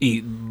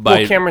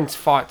 Well, Cameron's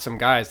fought some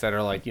guys that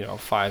are like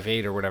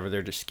 5'8" or whatever.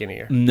 They're just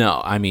skinnier.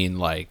 No, I mean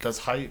like. Does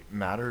height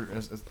matter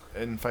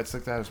in fights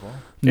like that as well?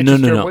 It's No,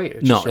 just no, your no, weight.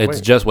 It's no. just your It's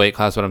weight. just weight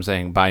class. What I'm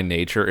saying, by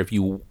nature, if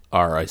you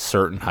are a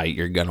certain height,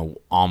 you're gonna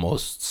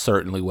almost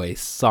certainly weigh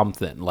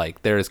something.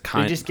 Like there's They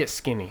kind. just get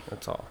skinny.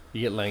 That's all.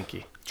 You get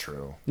lanky.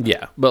 True.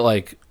 Yeah, but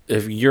like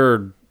if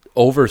you're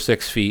over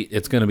 6 feet,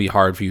 it's gonna be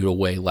hard for you to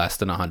weigh less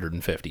than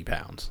 150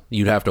 pounds.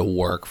 You'd have to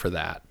work for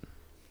that.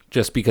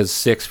 Just because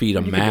 6 feet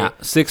of mass,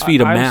 6 feet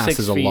of I'm mass 6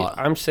 is a feet. lot.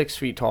 I'm 6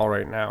 feet tall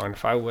right now, and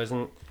if I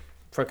wasn't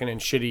freaking in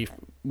shitty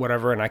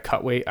whatever and I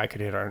cut weight, I could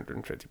hit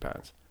 150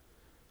 pounds.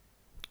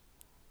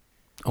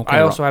 Okay,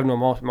 I also have no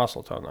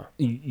muscle tone though.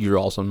 you're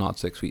also not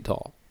 6 feet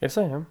tall. Yes,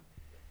 I am.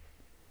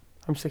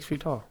 I'm 6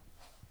 feet tall.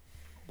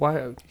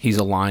 Why? He's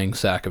a lying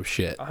sack of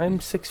shit. I'm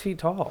 6 feet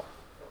tall.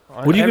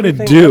 On What are you gonna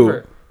everything do?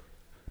 ever.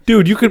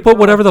 Dude, you could put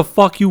whatever the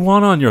fuck you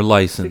want on your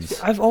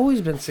license. I've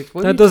always been 6.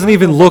 What are That you doesn't talking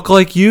even about? look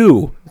like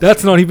you.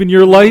 That's not even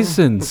your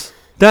license.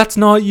 That's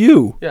not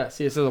you. Yeah,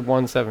 see, it says a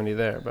 170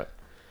 there, but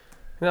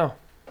no,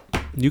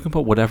 You can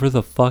put whatever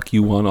the fuck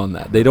you want on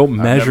that. They don't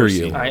measure never you.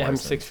 seen I am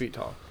license. 6 feet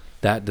tall.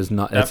 That does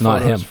not. That That's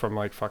not him. photo's from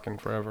like fucking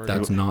forever.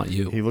 That's ago. not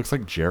you. He looks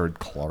like Jared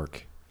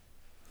Clark.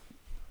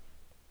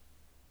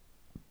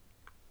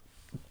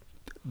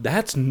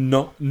 That's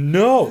no.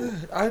 No.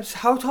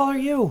 How tall are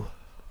you?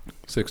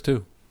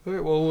 6'2". Okay,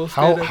 well, we'll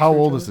How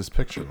old is this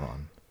picture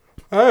on?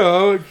 I don't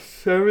know, like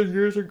 7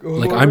 years ago.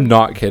 Like I'm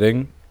not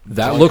kidding.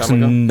 That long looks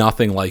time ago?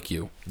 nothing like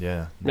you.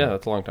 Yeah. Yeah,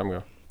 that's a long time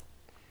ago.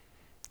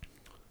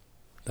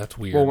 That's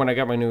weird. Well, when I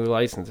got my new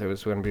license, it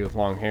was going to be with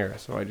long hair,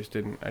 so I just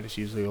didn't. I just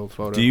used the old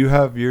photo. Do you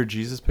have your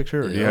Jesus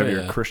picture or do you Yeah, have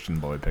your yeah. Christian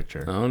boy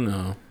picture? Oh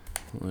no,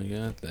 I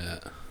got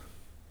that.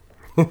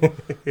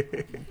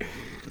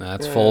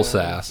 That's full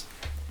sass.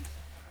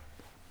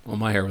 Well,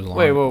 my hair was long.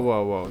 Wait,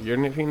 whoa! Your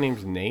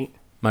name's Nate?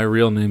 My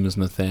real name is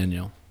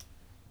Nathaniel.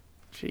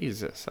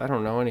 Jesus, I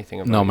don't know anything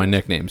about. No, my you.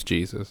 nickname's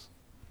Jesus.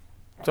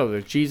 So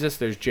there's Jesus,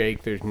 there's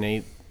Jake, there's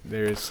Nate,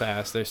 there's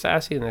Sass, there's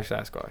Sassy, and there's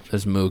Sasquatch.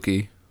 There's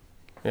Mookie.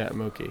 Yeah,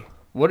 Mookie.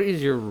 What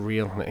is your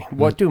real name?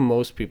 What do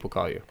most people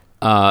call you?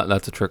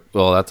 That's a trick.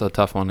 Well, that's a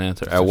tough one to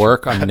answer. At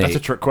work, I'm That's a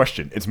Nate. trick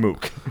question. It's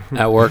Mook.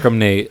 At work, I'm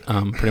Nate.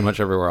 Pretty much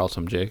everywhere else,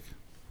 I'm Jake.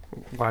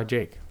 Why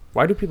Jake?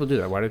 Why do people do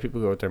that? Why do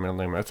people go with their middle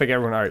name? It's like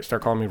everyone, all right,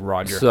 start calling me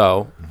Roger.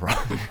 So,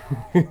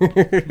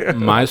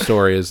 my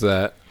story is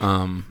that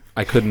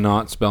I could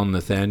not spell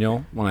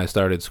Nathaniel when I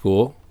started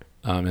school,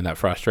 and that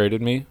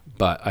frustrated me.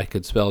 But I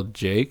could spell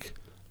Jake.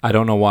 I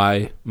don't know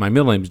why. My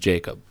middle name's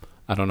Jacob.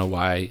 I don't know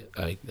why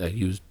I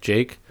used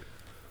Jake.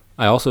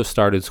 I also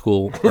started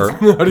school.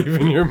 It's not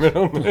even your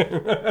middle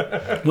name.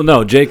 Well,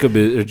 no, Jacob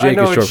is Jake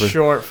I know is it's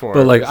short for.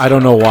 But like, I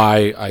don't know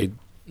why I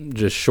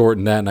just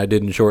shortened that, and I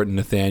didn't shorten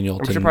Nathaniel.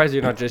 I'm surprised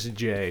you're not just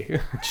Jay.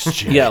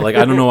 Yeah, like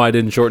I don't know why I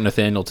didn't shorten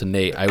Nathaniel to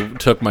Nate. I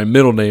took my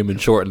middle name and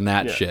shortened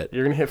that shit.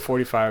 You're gonna hit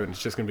 45, and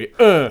it's just gonna be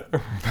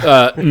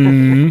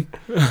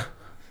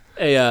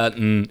Hey,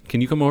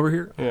 can you come over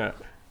here? Yeah.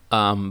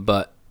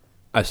 But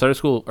I started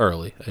school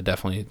early. I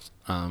definitely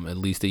at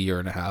least a year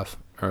and a half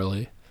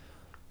early.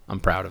 I'm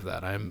proud of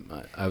that.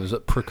 I was a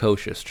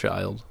precocious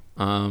child.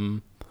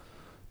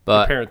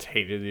 But parents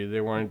hated you.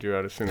 They wanted you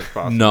out as soon as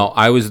possible. No,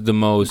 I was the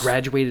most.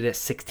 Graduated at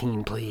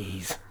 16,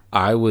 please.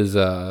 I was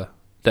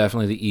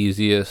definitely the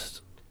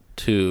easiest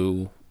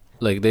to,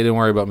 like, they didn't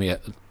worry about me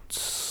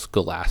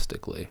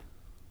scholastically.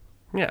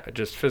 Yeah,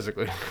 just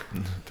physically.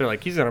 They're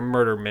like, he's gonna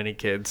murder many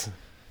kids.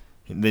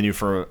 They knew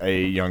from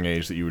a young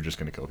age that you were just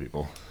gonna kill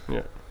people.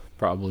 Yeah.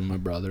 Probably my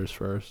brothers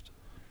first.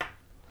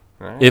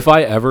 Right. If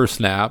I ever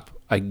snap,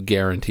 I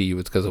guarantee you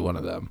it's because of one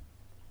of them.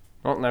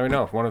 Well, now we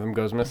know. If one of them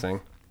goes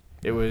missing.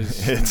 It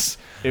was It's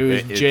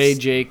J,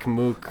 Jake,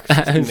 Mook,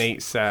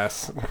 Nate,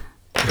 Sass.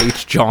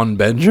 H. John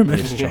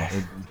Benjamin.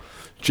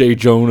 J.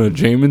 Jonah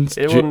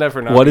Jameson. It will never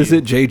not What be. is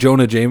it? J.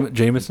 Jonah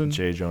Jameson?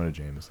 J. Jonah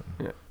Jameson.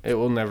 Yeah, it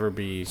will never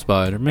be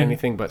Spider-Man.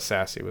 anything but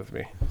Sassy with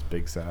me.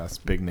 Big Sass.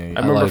 Big Nate.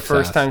 I remember like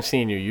first Sass. time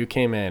seeing you. You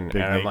came in, Big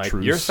and I'm Nate like,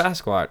 Truce. "You're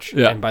Sasquatch."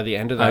 Yeah. And by the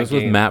end of that I was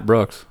game, with Matt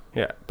Brooks.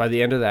 Yeah. By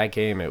the end of that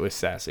game, it was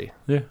Sassy.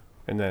 Yeah.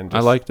 And then I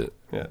liked it.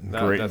 Yeah.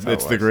 Great. That's how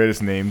It's it the was.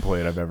 greatest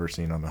nameplate I've ever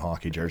seen on a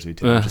hockey jersey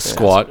too. Just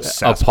Squatch.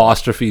 Sasquatch.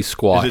 Apostrophe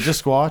Squatch. Is it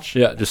just Squatch?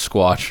 Yeah, just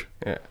Squatch.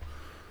 Yeah.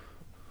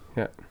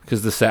 Yeah.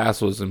 Because the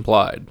sass was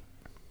implied.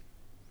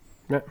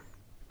 Yeah.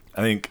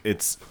 I think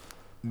it's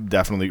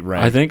definitely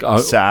ranked. I think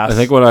Sass. I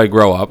think when I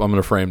grow up, I'm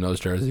gonna frame those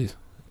jerseys.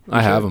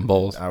 I have them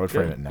both. I would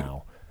frame it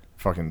now.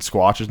 Fucking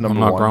Squatch is number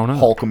not one. grown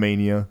up.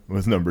 Hulkamania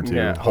was number two.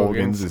 Yeah, Hogan's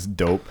Hogan's. is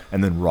dope,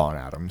 and then Ron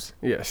Adams.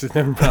 Yes. And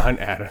then Ron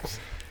Adams.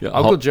 Yeah,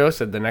 Uncle Joe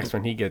said the next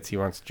one he gets, he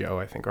wants Joe,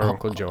 I think, or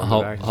Uncle Joe.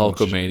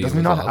 Hulkamania. Doesn't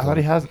he not? I thought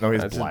he has. No,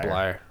 he's That's his Blair.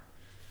 Blair.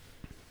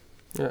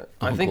 Yeah,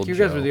 I Uncle think you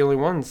guys Joe. were the only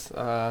ones.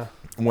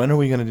 When are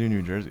we gonna do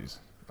New Jerseys?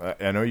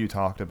 I know you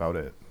talked about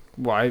it.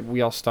 Why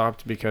we all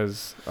stopped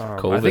because I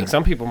COVID? think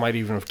some people might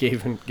even have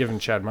given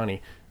Chad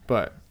money,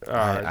 but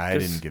I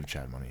this- didn't give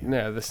Chad money.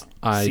 Yeah, this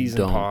I season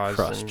don't pause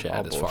trust and Chad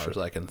all as far bullshit. as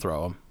I can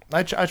throw him.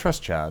 I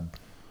trust Chad.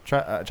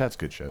 Chad's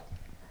good shit.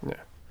 Yeah,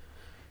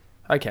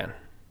 I can.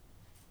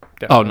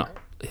 Oh Definitely.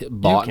 no,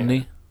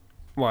 botany.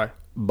 Why?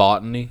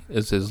 Botany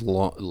is his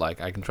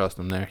like I can trust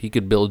him there. He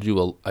could build you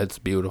a. It's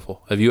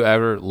beautiful. Have you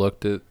ever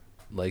looked at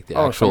like the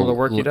actual some of the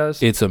work he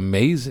does? It's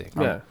amazing.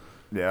 Yeah,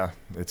 Yeah,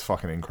 it's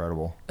fucking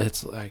incredible.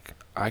 It's like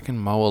I can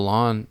mow a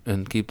lawn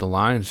and keep the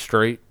lines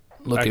straight.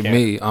 Look I at can't.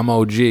 me. I'm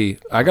OG.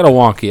 I got a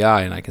wonky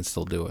eye and I can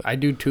still do it. I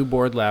do 2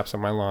 board laps on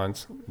my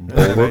lawns.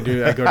 I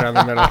go down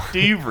the middle. Do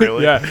you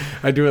really? Yeah,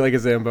 I do it like a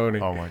Zamboni.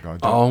 Oh my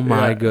god. Oh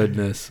my Yeah.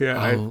 goodness.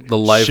 Yeah, Oh, the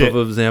life Shit.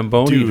 of a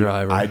Zamboni Dude,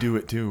 driver. I do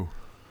it too.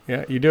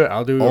 Yeah, you do it.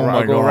 I'll do. Oh my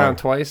I'll go God. around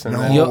twice, and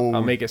then No.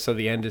 I'll make it so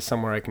the end is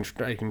somewhere I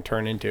can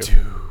turn into. Dude.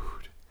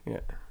 Yeah,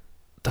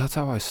 That's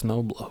how I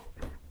snowblow.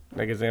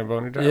 like a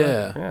Zamboni driver.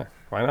 Yeah. Yeah.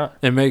 Why not?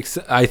 It makes.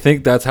 I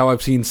think that's how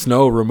I've seen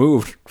snow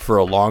removed for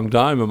a long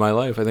time in my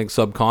life. I think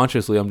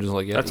subconsciously I'm just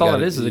like, yeah. That's you all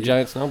gotta- it is a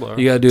giant snowblower.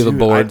 You got to do the Dude,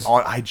 boards.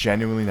 I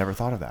genuinely never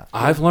thought of that.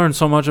 I've learned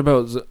so much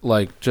about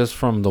like just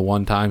from the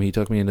one time he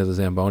took me into the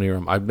Zamboni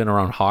room. I've been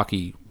around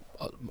hockey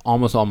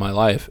almost all my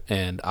life,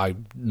 and I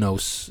knew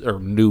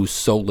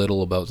so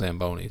little about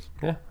Zambonis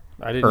Yeah,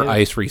 I didn't. or either.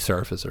 ice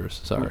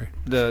resurfacers. Sorry,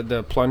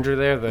 The plunger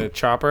there, the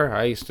chopper.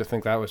 I used to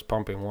think that was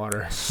pumping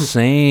water.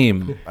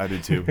 same. I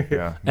did too.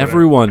 Yeah.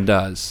 Everyone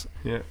does.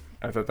 Yeah,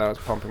 I thought that was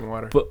pumping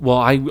water. But well,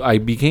 I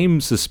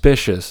became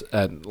suspicious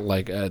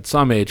at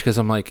some age because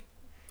I'm like,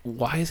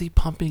 why is he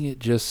pumping it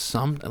just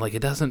some like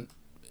it doesn't,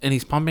 and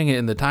he's pumping it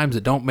in the times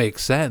that don't make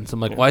sense. I'm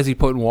like, why is he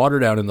putting water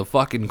down in the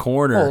fucking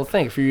corner? Well,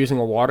 think if you're using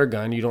a water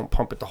gun, you don't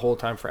pump it the whole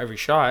time for every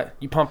shot.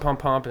 You pump,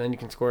 and then you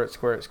can squirt,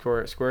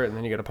 and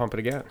then you got to pump it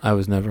again. I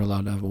was never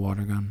allowed to have a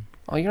water gun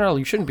Oh,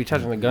 you shouldn't be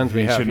touching the guns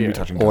we You have shouldn't here. be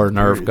touching or a guns,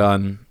 Nerf period.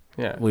 gun.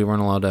 Yeah, We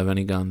weren't allowed to have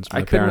any guns. I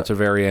My couldn't- parents are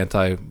very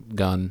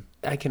anti-gun.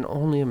 I can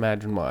only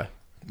imagine why.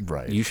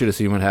 Right. You should have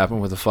seen what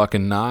happened with the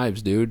fucking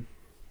knives, dude.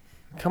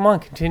 Come on,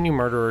 continue,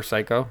 murderer,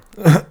 psycho.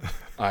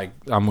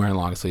 I'm wearing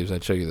long sleeves.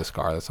 I'd show you the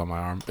scar that's on my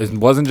arm. It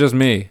wasn't just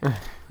me.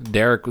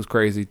 Derek was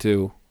crazy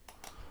too.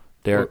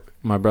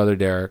 My brother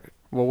Derek.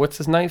 Well, what's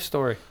his knife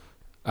story?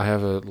 I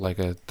have a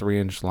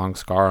 3-inch long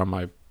scar on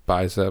my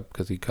bicep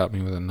because he cut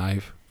me with a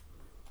knife.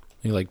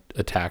 He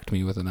attacked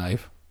me with a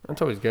knife.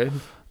 That's always good.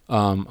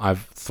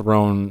 I've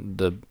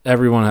thrown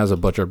everyone has a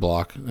butcher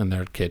block in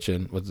their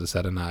kitchen with a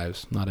set of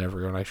knives. Not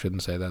everyone. I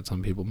shouldn't say that.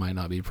 Some people might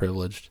not be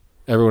privileged.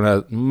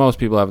 most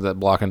people have that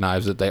block of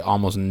knives that they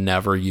almost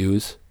never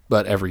use,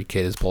 but every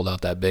kid has pulled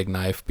out that big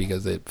knife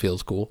because it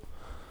feels cool.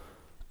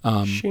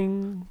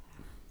 Shing.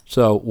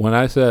 So when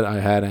I said I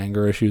had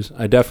anger issues,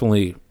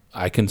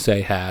 I can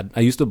say had. I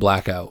used to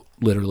black out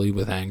literally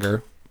with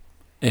anger,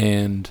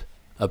 and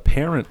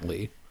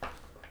apparently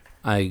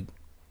I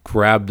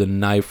grabbed a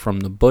knife from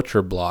the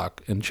butcher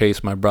block and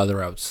chased my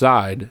brother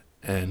outside,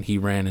 and he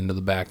ran into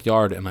the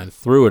backyard, and I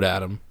threw it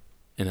at him,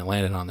 and it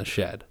landed on the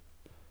shed.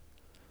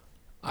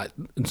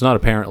 It's not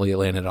apparently it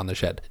landed on the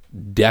shed.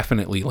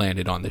 Definitely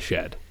landed on the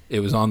shed.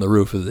 It was on the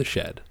roof of the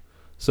shed.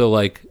 So,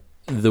 like,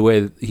 the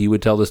way he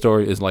would tell the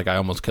story is like I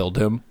almost killed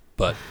him,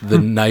 but the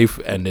knife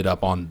ended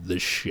up on the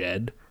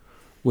shed,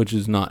 which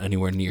is not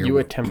anywhere near. You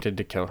attempted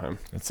to kill him.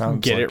 It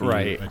sounds Get like it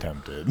right. you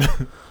attempted.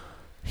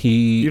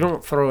 You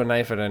don't throw a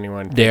knife at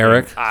anyone.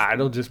 Derek. Thinking,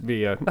 it'll just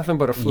be nothing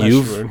but a flesh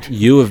wound.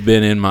 You have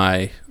been in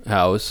my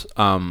house.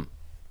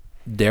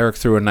 Derek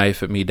threw a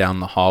knife at me down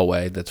the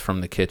hallway that's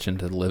from the kitchen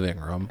to the living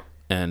room.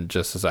 And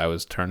just as I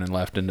was turning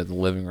left into the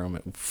living room,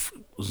 it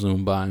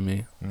zoomed by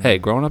me. Hey,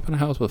 growing up in a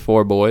house with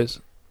 4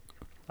 boys.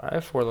 I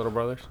have 4 little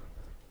brothers.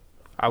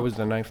 I was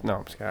the knife. No,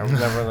 I'm just kidding. I was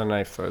never the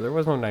knife thrower. There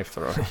was no knife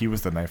thrower. He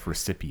was the knife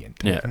recipient.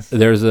 Yeah.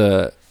 There's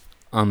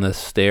on the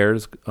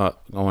stairs,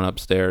 going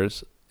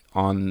upstairs,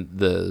 on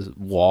the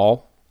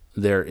wall,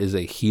 there is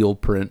a heel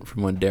print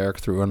from when Derek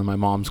threw one of my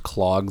mom's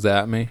clogs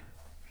at me.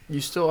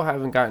 You still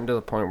haven't gotten to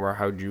the point where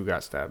how you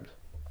got stabbed.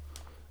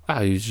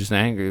 He was just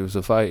angry. It was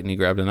a fight, and he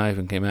grabbed a knife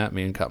and came at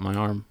me and cut my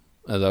arm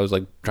as I was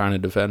like trying to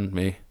defend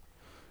me.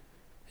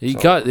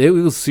 It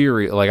was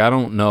serious. Like, I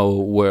don't know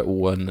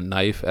when the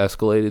knife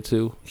escalated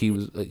to.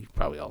 He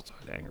probably also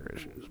had anger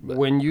issues. But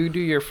when you do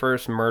your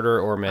first murder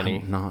or many,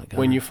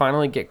 when you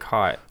finally get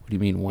caught, what do you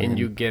mean when? And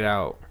you get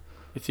out,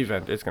 it's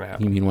going to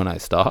happen. You mean when I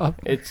stop?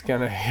 It's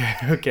going to,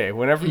 okay,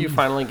 whenever you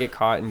finally get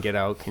caught and get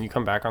out, can you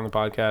come back on the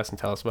podcast and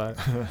tell us about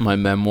it? My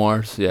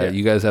memoirs? Yeah,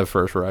 you guys have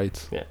first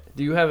rights. Yeah.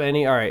 Do you have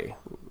any, all right,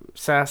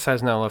 Sass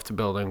has now left the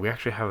building. We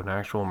actually have an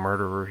actual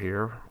murderer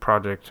here,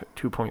 Project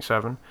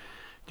 2.7. Do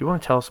you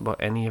want to tell us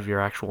about any of your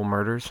actual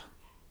murders?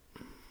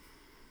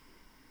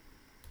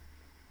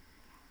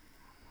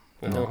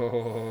 No.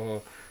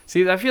 Oh.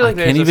 See, I feel like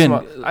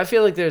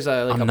there's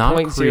a I'm not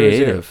point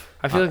creative. 0.00.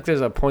 I feel like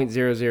there's a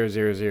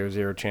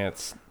 0.00000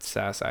 chance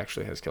Sass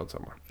actually has killed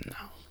someone. No.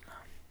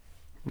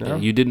 Yeah,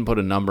 you didn't put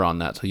a number on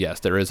that, so yes,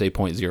 there is a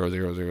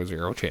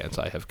 0.0000 chance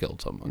I have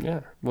killed someone.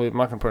 Yeah. Well, I'm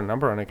not gonna put a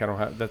number on it. I don't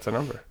have. That's a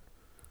number.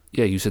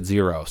 Yeah, you said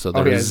 0, so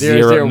there is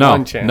 0. No,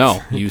 1 chance. no,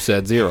 you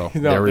said 0.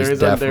 No,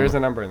 there is a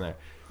number in there.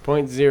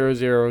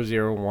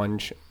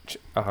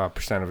 0.0001%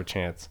 percent of a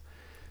chance.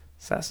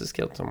 Sass has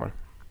killed someone.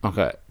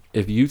 Okay,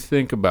 if you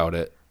think about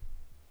it,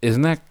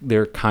 isn't that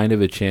there kind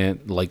of a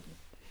chance, like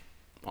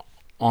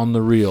on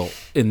the real,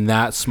 in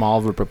that small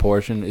of a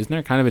proportion? Isn't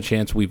there kind of a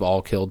chance we've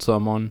all killed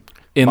someone?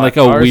 In like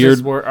a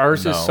weird...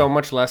 Ours is so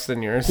much less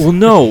than yours. Well,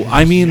 no.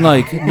 I mean,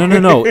 like...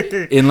 No.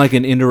 In like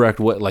an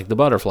indirect way, like the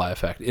butterfly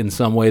effect. In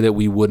some way that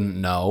we wouldn't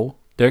know.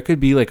 There could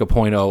be like a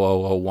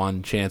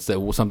 0.0001 chance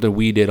that something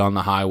we did on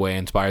the highway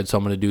inspired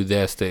someone to do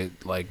this that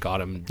like got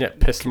him... Yeah,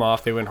 pissed them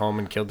off. They went home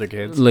and killed their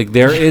kids. Like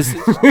there is...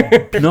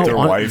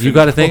 No, you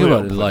got to think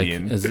about it. Like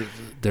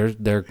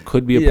there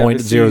could be a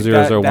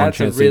 0.0001 chance.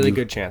 That's a really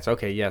good chance.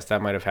 Okay, yes,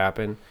 that might have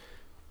happened.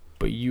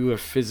 But you have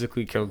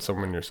physically killed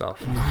someone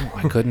yourself. No,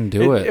 I couldn't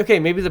do it. Okay,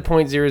 maybe the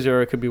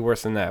 0.00 could be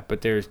worse than that.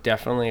 But there's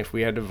definitely, if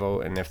we had to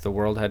vote and if the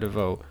world had to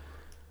vote,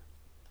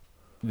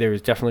 there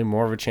is definitely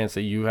more of a chance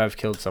that you have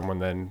killed someone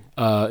than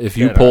if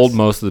you polled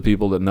most of the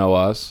people that know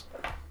us.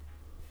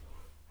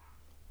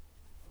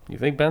 You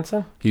think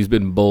Benson? He's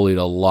been bullied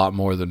a lot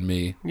more than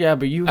me. Yeah,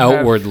 but you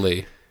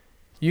outwardly.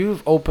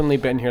 You've openly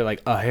been here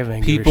like, I have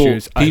anger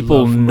issues.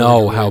 People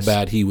know how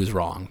bad he was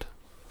wronged.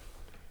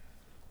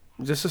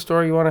 Is this a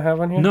story you want to have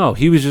on here? No,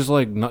 he was just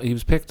like, he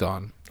was picked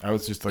on. I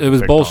was just like, it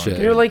was bullshit.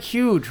 You're like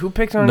huge. Who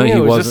picked on you?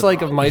 He was just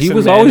like of mice he of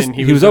was men. Always, and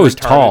he was always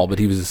tall, but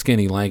he was a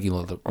skinny, lanky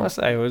little.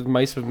 It was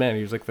mice of men.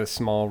 He was like the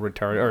small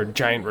retarded or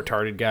giant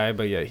retarded guy,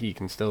 but yeah, he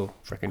can still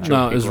freaking.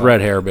 No, it was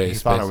red hair based. He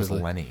thought basically. I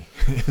was Lenny.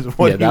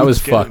 Yeah, that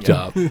was fucked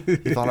up.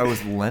 He thought I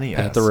was Lenny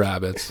at the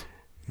rabbits.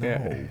 No.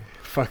 Yeah.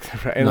 Fuck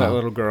and that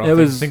little girl. It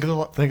was. Think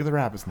of the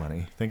rabbits,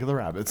 Lenny. Think of the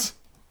rabbits.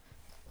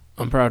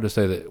 I'm proud to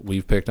say that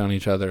we've picked on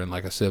each other in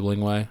like a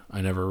sibling way.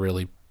 I never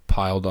really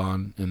piled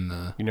on in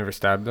the. You never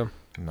stabbed them?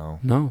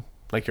 No.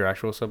 Like your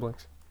actual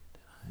siblings?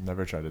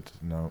 Never tried to.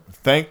 No.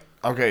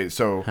 Okay,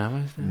 so.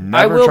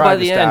 I will by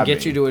the end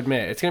get you to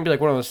admit. It's gonna be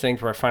like one of those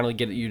things where I finally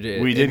get you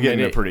to. We did get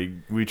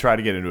into we tried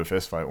to get into a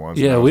fist fight once.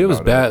 Yeah, it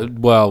was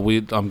bad. Well,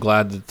 I'm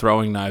glad that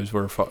throwing knives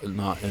were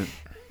not.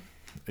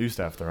 I used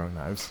to have throwing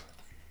knives.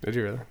 Did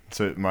you really?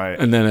 So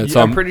and then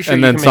I'm pretty sure.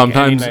 And then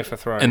sometimes,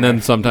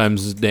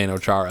 sometimes Dano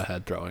Chara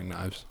had throwing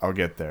knives. I'll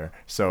get there.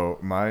 So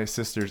my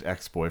sister's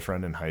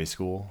ex-boyfriend in high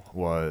school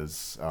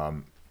was a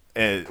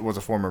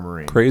former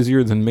Marine.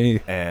 Crazier than me.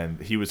 And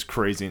he was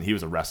crazy. And he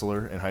was a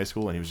wrestler in high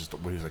school, and he was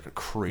like a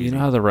crazy. You know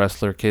how the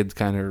wrestler kids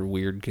kind of are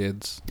weird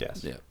kids.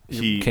 Yes. Yeah.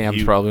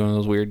 Camp's probably one of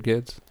those weird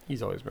kids.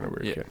 He's always been a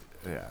weird kid.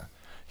 Yeah.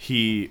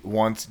 He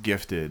once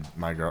gifted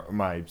my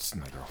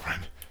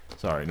girlfriend.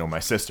 Sorry, no, my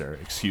sister.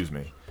 Excuse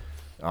me.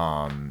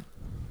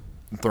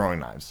 Throwing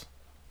knives.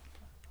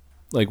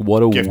 Like,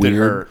 what a Gifted weird...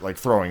 her like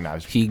throwing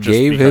knives. He just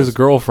gave his because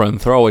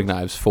girlfriend throwing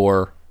knives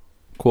for,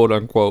 quote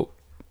unquote,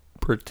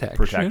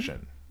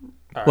 protection.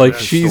 All right, Like,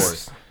 that's she's...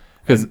 source.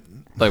 Because,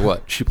 like,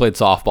 what? She played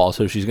softball,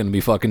 so she's going to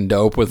be fucking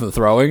dope with a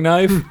throwing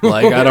knife?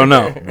 Like, I don't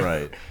know.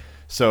 Right.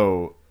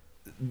 So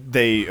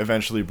they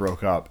eventually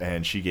broke up,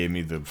 and she gave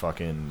me the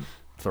fucking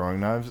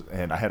throwing knives,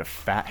 and I had a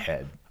fat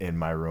head in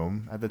my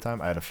room at the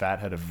time. I had a fat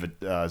head of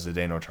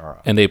Zdeno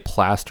Chara. And a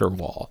plaster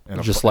wall.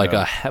 And Just like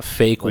a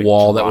fake like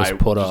wall that was dry-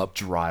 put just up.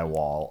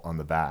 drywall on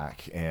the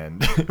back,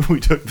 and we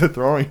took the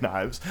throwing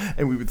knives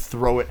and we would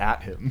throw it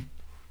at him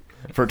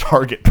for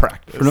target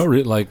practice. For no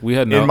reason. Like, we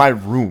had no... in my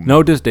room.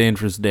 No disdain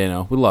for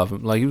Zdeno. We love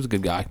him. Like, he was a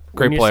good guy.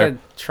 Great When you player. said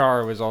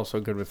Char was also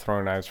good with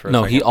throwing knives for a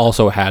No, second. he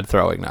also had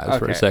throwing knives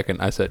for a Okay.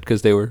 second. I said,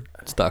 because they were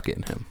stuck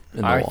in him,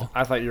 in the wall.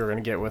 I thought you were going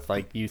to get with,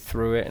 like, you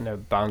threw it and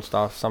it bounced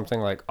off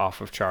something, like,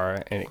 off of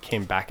Chara, and it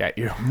came back at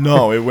you.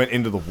 No, it went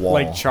into the wall.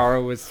 Like,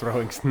 Chara was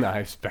throwing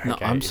knives back No,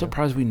 at I'm you.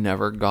 surprised we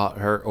never got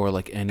hurt or,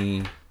 like,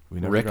 any We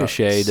never got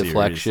ricochet, seriously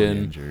deflection.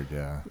 injured,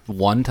 yeah.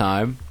 One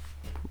time.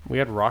 We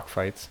had rock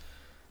fights.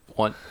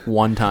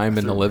 One time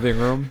in the living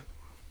room.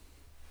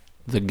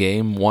 The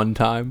game one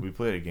time. We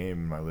played a game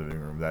in my living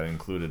room that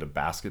included a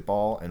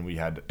basketball, and we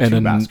had And two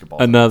basketballs.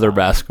 another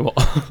basketball.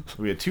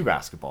 We had two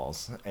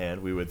basketballs,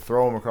 and we would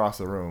throw them across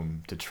the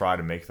room to try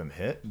to make them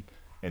hit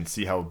and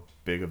see how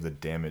big of the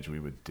damage we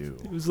would do.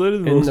 It was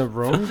literally In the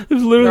room? It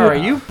was literally... All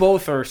right, you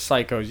both are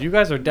psychos. You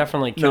guys are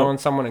definitely killing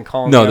someone and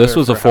calling No, the this other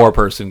was a for help.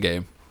 four-person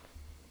game.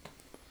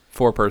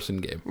 Four-person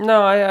game.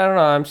 No, I don't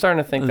know. I'm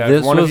starting to think that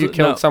This if one of was- you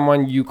killed no.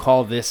 someone, you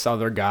call this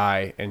other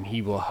guy, and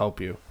he will help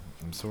you.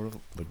 I'm sort of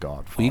the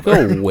godfather. We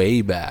go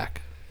way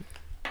back.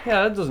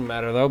 Yeah, that doesn't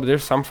matter, though. But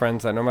there's some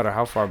friends that no matter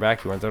how far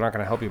back you went, they're not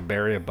going to help you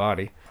bury a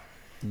body.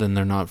 Then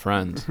they're not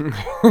friends.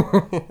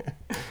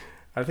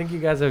 I think you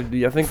guys have...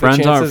 I think Friends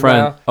the aren't chances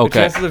friends. now... Okay.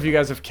 The chances of you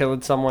guys have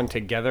killed someone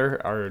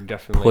together are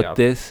definitely Put up.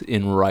 this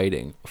in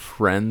writing.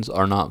 Friends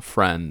are not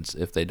friends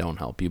if they don't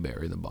help you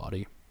bury the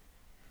body.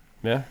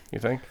 Yeah, you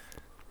think?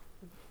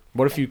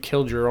 What if you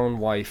killed your own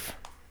wife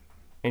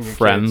and your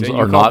Friends kids, and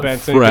you are call not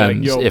Benson and be like,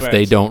 friends "Yo, if they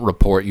Benson." don't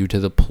report you to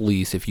the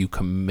police if you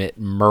commit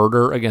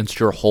murder against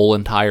your whole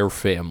entire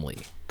family,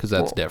 because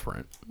that's Well,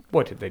 different.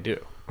 What did they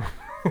do?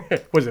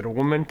 Was it a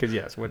woman? Because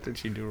yes, what did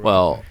she do wrong?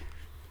 Well,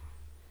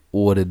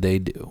 what did they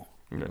do?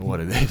 What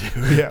did they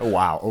do? Yeah,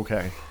 wow,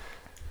 okay.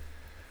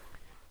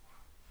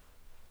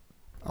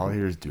 All I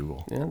hear is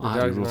Dougal. Yeah, the I-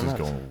 dog's Dougal's just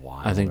nuts. going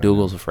wild. I think right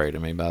Dougal's afraid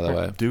of me, by the now.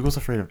 way. Dougal's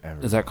afraid of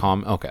everything. Is that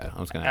calm? Okay, I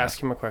was going to ask.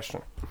 Ask him a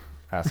question.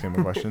 Ask him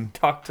a question.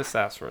 Talk to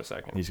Sass for a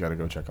second. He's got to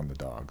go check on the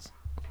dogs.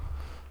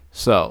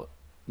 So,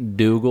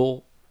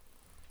 Dougal,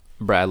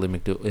 Bradley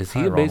McDougal. Is he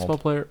Hi, a Ronald. baseball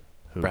player?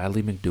 Who?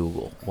 Bradley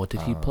McDougal. What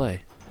did he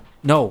play?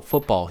 No,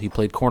 football. He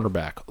played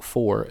cornerback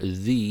for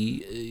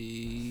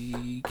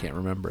the... can't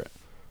remember it.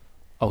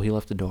 Oh, he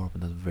left the door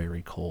open. That's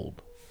very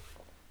cold.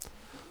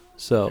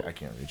 So, I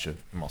can't reach it.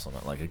 I'm also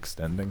not like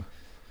extending.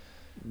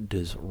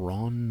 does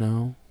Ron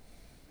know?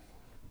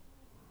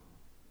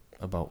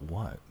 About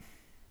what?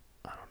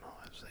 I don't know.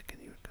 I was thinking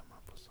he would come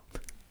up with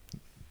something.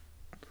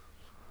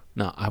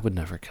 No, I would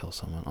never kill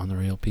someone. On the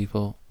real,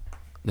 people,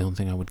 the only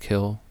thing I would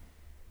kill...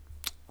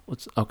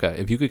 Okay,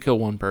 if you could kill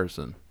one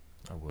person,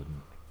 I wouldn't.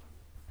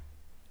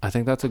 I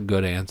think that's a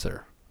good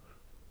answer.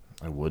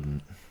 I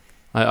wouldn't.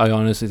 I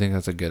honestly think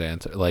that's a good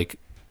answer. Like,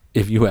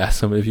 if you ask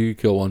them if you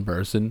could kill one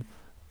person,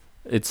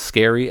 it's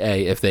scary,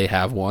 if they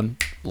have one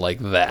like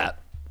that.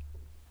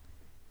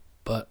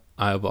 But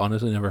I've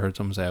honestly never heard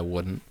someone say I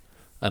wouldn't.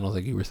 I don't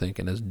think you were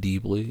thinking as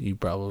deeply. You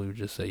probably would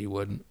just say you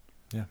wouldn't.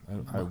 Yeah,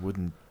 I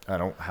wouldn't. I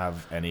don't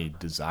have any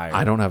desire.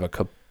 I don't have a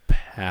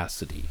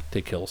capacity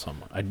to kill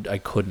someone. I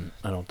couldn't,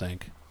 I don't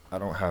think. I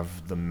don't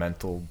have the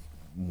mental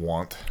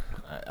want.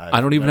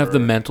 I don't even have the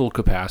mental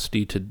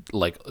capacity to,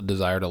 like,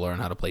 desire to learn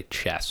how to play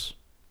chess.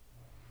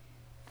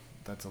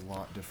 That's a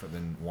lot different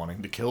than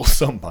wanting to kill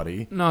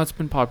somebody. No, it's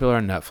been popular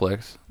on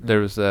Netflix. There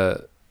was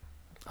a...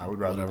 I would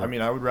rather. Whatever. I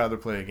mean, I would rather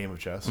play a game of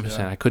chess. I'm just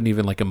yeah. saying, I couldn't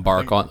even, like, I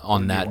embark think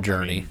on would be that one-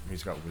 journey. I mean,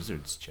 he's got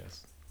wizards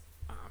chess.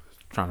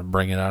 Trying to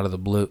bring it out of the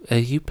blue.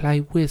 You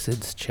play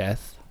wizard's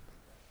chess.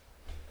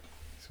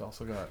 He's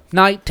also got.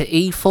 Knight to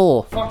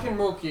e4. Fucking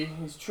Mookie.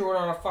 He's chewing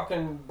on a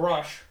fucking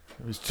brush.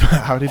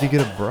 How did he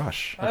get a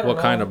brush? I don't What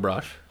know. kind of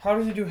brush? How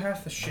does he do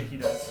half the shit he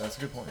does? That's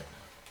a good point.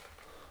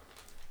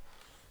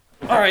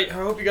 All right, I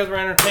hope you guys were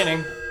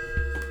entertaining.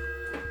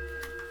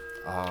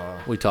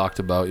 We talked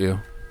about you.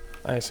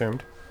 I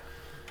assumed.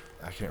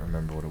 I can't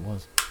remember what it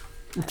was.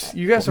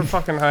 You guys are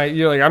fucking high.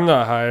 You're like, I'm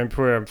not high. I'm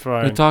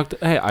fine. We talked.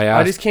 Hey, I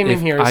asked. I just came in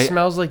if here. It I-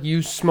 smells like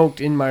you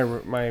smoked in my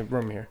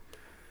room here.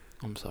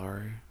 I'm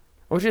sorry.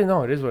 Which is,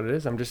 no, it is what it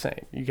is. I'm just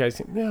saying. You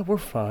guys, yeah, we're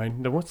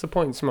fine. Then what's the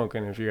point in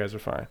smoking if you guys are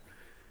fine?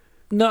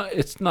 No,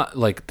 it's not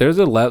like there's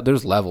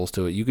there's levels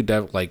to it. You could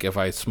like if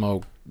I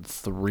smoke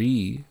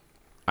 3,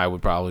 I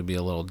would probably be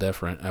a little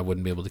different. I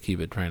wouldn't be able to keep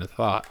it train of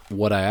thought.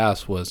 What I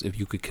asked was if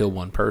you could kill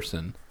one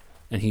person,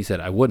 And he said,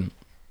 I wouldn't.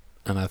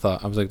 And I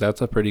was like,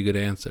 that's a pretty good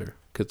answer.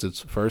 Because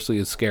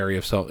it's scary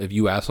if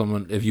you ask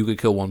someone if you could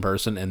kill one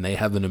person and they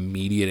have an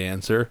immediate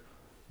answer.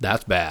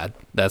 That's bad.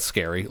 That's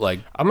scary. Like,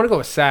 I'm gonna go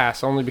with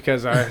Sass only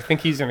because I think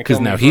he's gonna kill because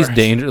me now he's first.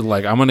 dangerous.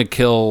 Like, I'm gonna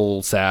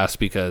kill Sass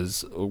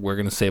because we're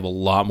gonna save a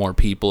lot more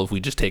people if we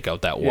just take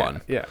out that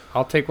one. Yeah,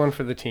 I'll take one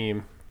for the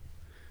team.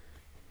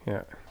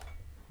 Yeah.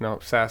 No,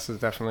 Sass is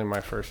definitely my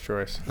first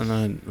choice. And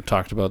then we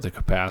talked about the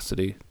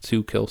capacity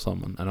to kill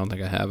someone. I don't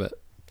think I have it.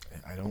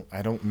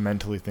 I don't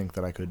mentally think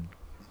that I could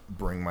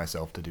bring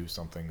myself to do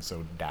something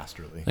so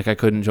dastardly. Like, I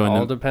couldn't join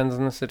All them. depends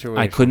on the situation.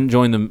 I couldn't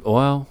join them.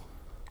 Well,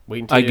 Wait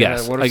until I you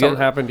guess. What if something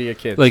happened to your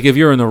kids? Like, if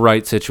you're in the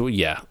right situation,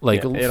 yeah.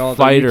 Like, You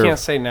fighter. can't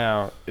say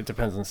now. It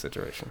depends on the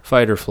situation.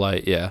 Fight or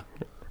flight, yeah.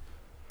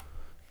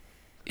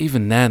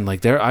 Even then,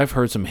 like, I've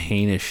heard some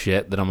heinous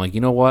shit that I'm like,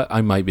 you know what?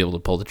 I might be able to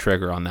pull the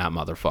trigger on that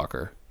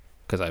motherfucker.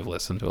 Because I've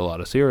listened to a lot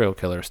of serial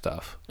killer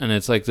stuff. And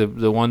it's like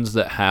the ones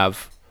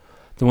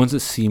that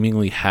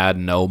seemingly had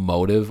no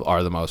motive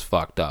are the most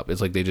fucked up.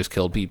 It's like they just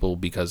killed people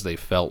because they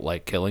felt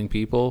like killing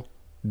people.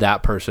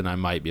 That person I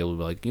might be able to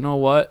be like, you know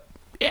what?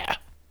 Yeah.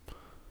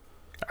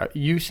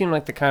 You seem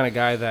like the kind of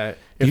guy that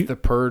if the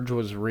purge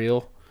was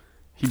real,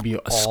 he'd be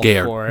all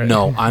Scared. for it.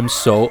 No,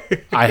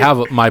 I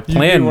have my You'd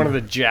plan. be one of the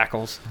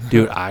jackals.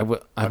 Dude,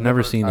 I've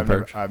never seen The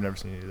Purge. I've never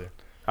seen it either.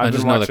 I I've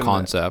just been know the watching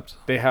concept.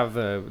 They have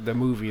the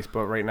movies,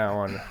 but right now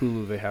on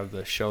Hulu they have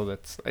the show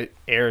it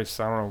airs.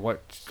 I don't know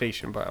what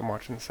station, but I'm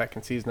watching the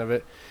second season of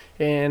it,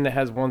 and it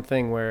has one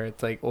thing where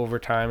it's like over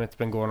time it's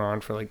been going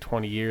on for like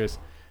 20 years,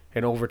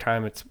 and over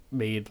time it's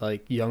made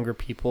like younger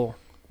people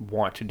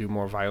want to do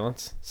more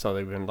violence, so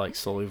they've been like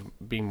slowly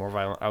being more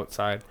violent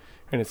outside.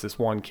 And it's this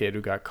one kid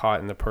who got caught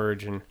in the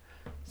purge, and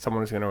someone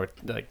was gonna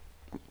like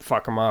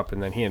fuck him up,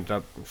 and then he ended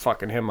up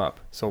fucking him up.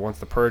 So once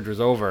the purge was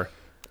over,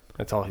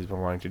 that's all he's been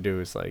wanting to do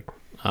is like.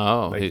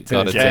 Oh, Like, he it's in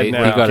got his a head taste.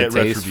 now. He got a Get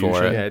taste for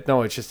retribution. it. Yeah,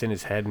 no, it's just in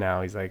his head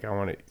now. He's like, I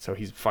want it. So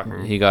he's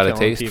fucking. He got a killing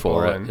taste people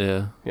for it. and-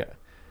 Yeah. Yeah.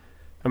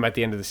 I'm at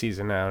the end of the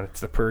season now, and it's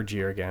the purge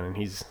year again, and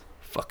he's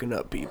fucking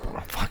up people.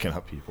 Fucking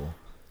up people.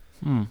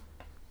 Hmm.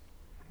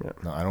 Yeah.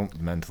 No, I don't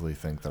mentally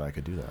think that I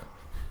could do that.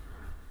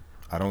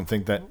 I don't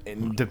think that.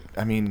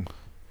 I mean,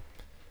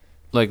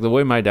 Like the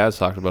way my dad's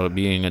talked about it,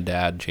 being a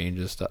dad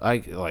changes stuff.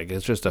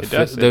 It's just It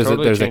does. It there's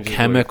totally a changes the way you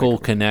chemical think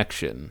of it.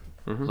 connection.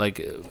 Mhm.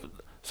 Like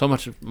so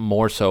much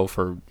more so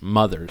for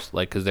mothers.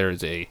 Like because there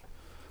is a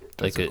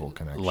Physical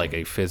connection. like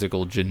a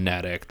physical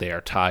genetic. They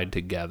are tied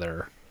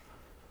together.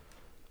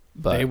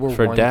 But They were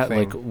for one dad, thing.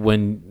 like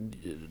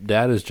when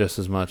dad is just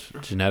as much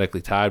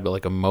genetically tied, but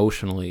like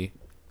emotionally.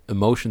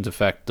 Emotions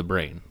affect the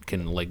brain.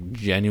 Can like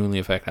genuinely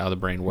affect how the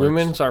brain works.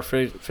 Women's are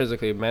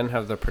physically. Men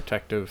have the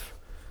protective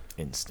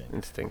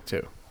instinct.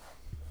 too.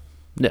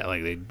 Yeah,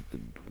 like they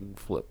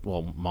flip.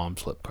 Well, mom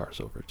flipped cars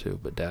over too,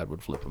 but dad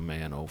would flip a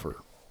man over.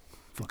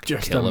 Fucking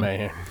Just kill a him.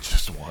 man.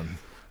 Just one.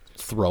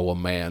 Throw a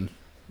man.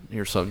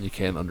 Here's something you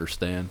can't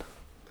understand.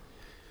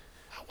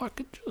 How I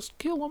could just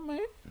kill a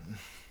man.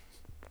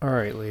 All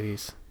right,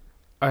 ladies.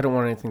 I don't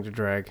want anything to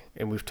drag,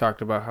 and we've talked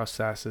about how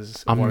Sass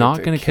is. I'm wanted not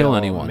to gonna kill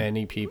anyone.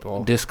 Many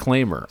people.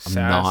 Disclaimer: I'm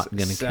not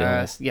gonna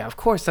kill. Yeah, of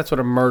course. That's what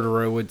a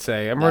murderer would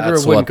say. A murderer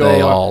That's wouldn't what go.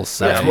 they all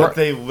say. That's Yeah, what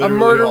they a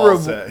literally all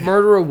say.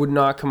 murderer would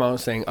not come out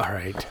saying, "All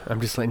right,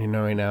 I'm just letting you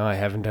know right now. I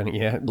haven't done it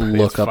yet. But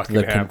Look it's up fucking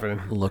the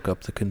happening." look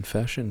up the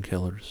confession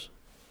killers.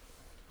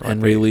 What,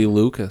 Henry Lee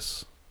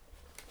Lucas.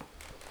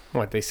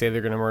 What they say they're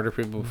gonna murder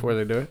people before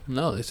they do it?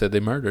 No, they said they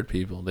murdered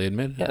people. They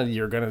admitted it. Yeah,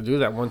 you're gonna do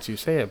that once you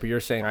say it, but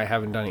you're saying I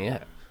haven't done it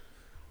yet.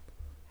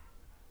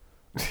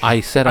 I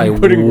said I'm I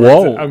putting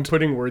won't. I'm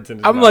putting words in.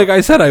 His I'm mouth. like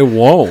I said I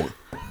won't.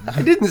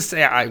 I didn't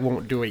say I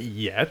won't do it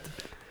yet.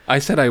 I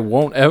said I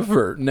won't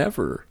ever,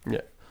 never.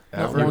 Yeah.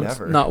 Ever, not once,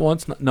 never. Not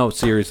once. No,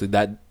 seriously.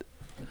 That,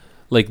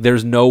 like,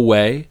 there's no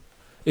way.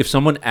 If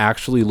someone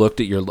actually looked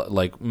at your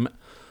like,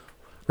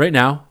 right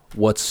now,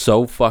 what's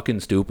so fucking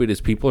stupid is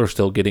people are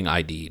still getting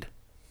ID'd.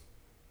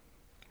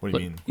 What do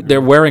you mean?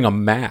 They're wearing a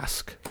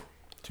mask.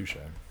 Touche.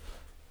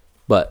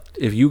 But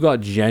if you got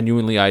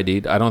genuinely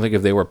ID'd, I don't think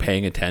if they were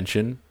paying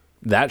attention,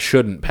 that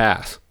shouldn't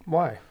pass.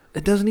 Why?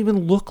 It doesn't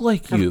even look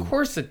like you. Of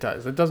course it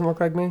does. It doesn't look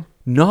like me.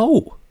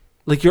 No.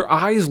 Like, your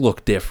eyes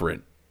look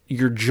different.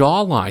 Your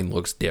jawline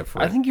looks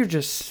different. I think you're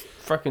just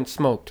fucking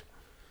smoked.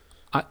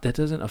 That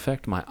doesn't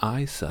affect my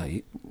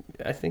eyesight.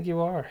 I think you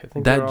are. I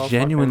think That you're all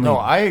genuinely- No,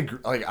 I agree.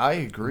 Like I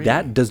agree.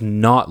 That does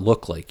not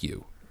look like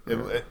you.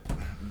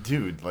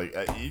 Dude, like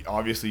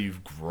obviously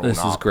you've grown This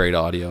up. is great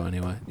audio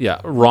anyway. Yeah,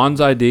 Ron's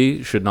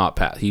ID should not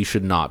pass. He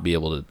should not be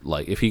able to,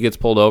 like, if he gets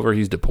pulled over,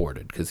 he's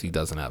deported because he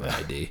doesn't have an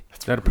ID.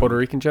 Is that a Puerto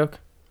Rican joke?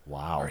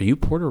 Wow. Are you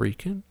Puerto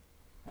Rican?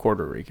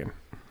 Puerto Rican.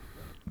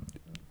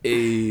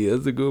 Hey,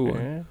 that's a good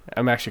one. Yeah.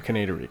 I'm actually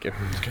Canadian Rican.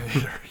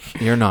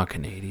 You're not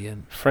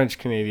Canadian. French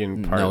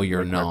Canadian part. No,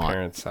 you're like not. My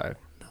parents' side.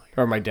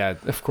 Or my dad.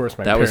 Of course,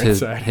 my That was parents'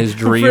 his- side. his I'm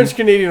dream. French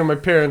Canadian on my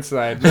parents'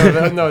 side.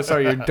 No,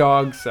 sorry, your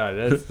dog's side.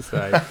 That's the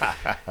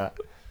side.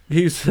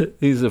 He's a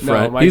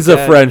my he's dad-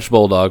 a French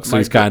bulldog, so my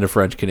he's dad- kind of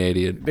French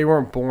Canadian. They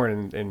weren't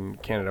born in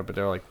Canada, but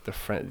they're like the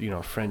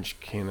French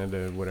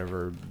Canada,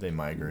 whatever. They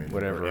migrated.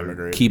 Whatever. Or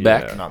immigrated.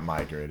 Quebec? Yeah, not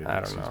migrated.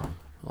 I don't know.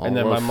 All And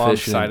then my those mom's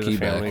fish in side of the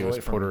Quebec. family was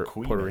Away from Puerto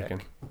Quebec.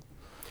 Rican.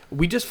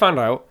 We just found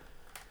out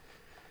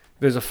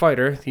there's a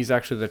fighter. He's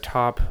actually the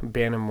top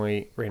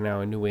bantamweight right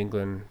now in New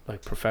England,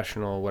 like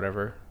professional,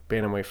 whatever,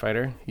 bantamweight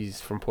fighter. He's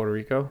from Puerto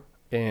Rico.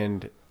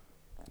 And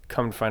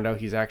come to find out,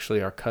 he's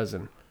actually our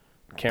cousin.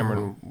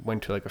 Cameron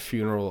went to like a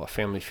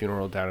family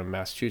funeral down in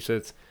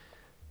Massachusetts.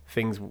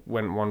 Things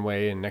went one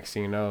way, and next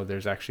thing you know,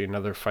 there's actually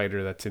another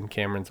fighter that's in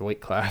Cameron's weight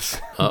class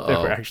that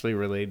we're actually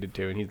related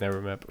to, and he's never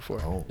met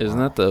before. Oh, Isn't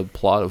wow. that the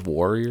plot of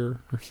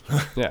Warrior?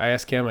 Yeah, I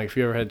asked Cam, like, if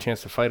you ever had a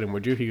chance to fight him,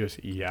 would you? He goes,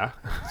 yeah.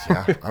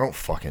 Yeah, I don't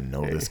fucking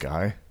know this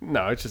guy.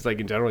 No, it's just like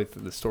in general,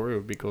 the story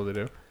would be cool to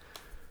do.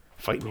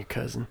 Fighting your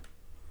cousin.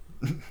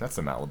 That's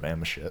some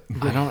Alabama shit.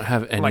 I don't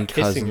have any like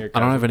kissing cousins. your I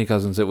don't cousin. have any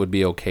cousins that would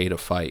be okay to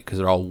fight because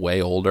they're all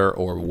way older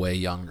or way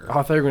younger. Oh,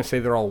 I thought you were going to say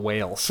they're all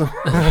whales.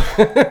 That's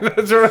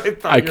what I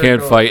thought. I you were can't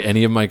going. fight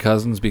any of my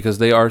cousins because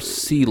they are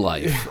sea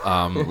life.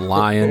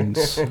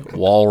 Lions,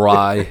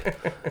 walrus,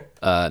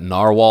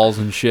 narwhals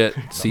and shit.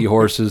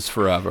 Seahorses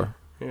forever.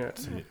 Yeah.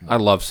 I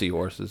love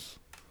seahorses.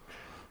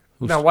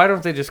 Now, why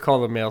don't they just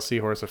call the male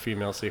seahorse a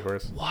female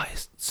seahorse? Why?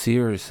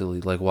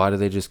 Seriously, like, why do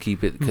they just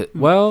keep it?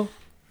 Well,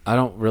 I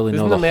don't really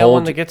Isn't know the the male whole.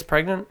 one that gets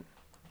pregnant?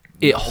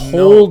 It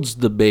holds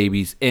the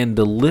babies and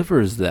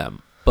delivers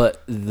them,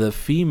 but the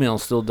female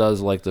still does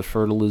like the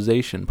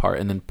fertilization part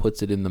and then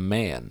puts it in the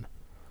man.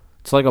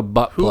 It's like a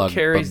butt Who plug.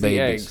 carries but the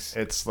babies. eggs?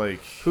 It's like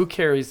Who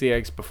carries the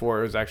eggs before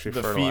it was actually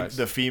fertilized?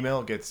 the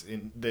female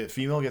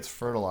gets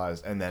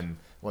fertilized and then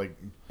like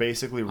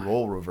basically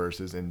role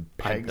reverses and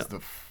pegs the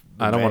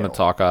I don't want male. to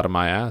talk out of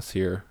my ass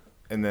here.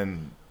 And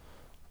then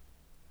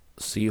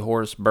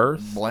Seahorse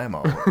birth.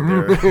 blammo.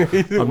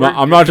 They're-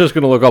 I'm not just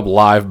gonna look up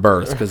live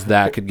birth because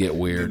that could get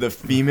weird. The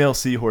female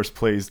seahorse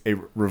plays a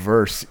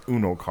reverse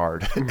Uno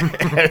card and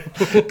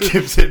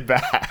gives it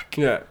back.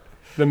 Yeah.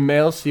 The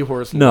male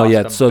seahorse No, lost yeah.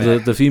 a So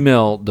bet. the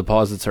female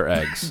deposits her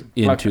eggs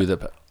into Okay.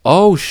 the.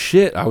 Oh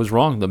shit! I was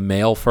wrong. The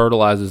male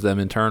fertilizes them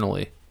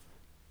internally.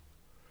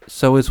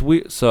 So it's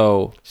weird.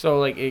 So So,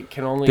 like, it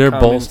can only They're come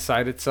both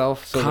inside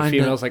itself. So the kinda-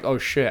 female's like, oh,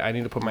 shit, I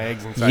need to put my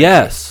eggs inside.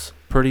 yes,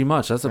 pretty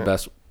much. That's the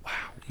best. Wow,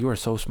 you are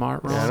so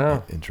smart, Ron. Yeah, I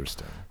know.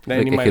 Interesting. Then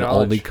Like you it might can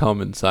knowledge. only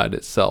come inside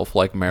itself,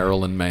 like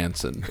Marilyn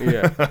Manson.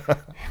 Yeah.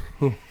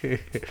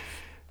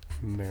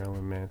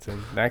 Marilyn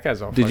Manson. That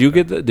guy's all Did fucked you up.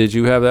 get the? Did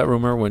you have that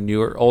rumor when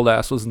your old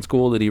ass was in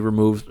school that he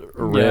removed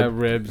a rib? Yeah,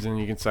 ribs, and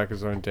you can suck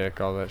his own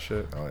dick, all that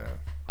shit. Oh yeah.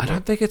 I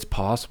don't think it's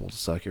possible to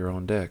suck your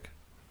own dick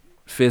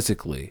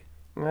physically.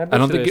 I I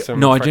don't think. I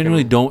fucking,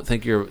 genuinely don't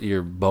think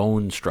your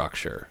bone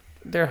structure.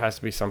 There has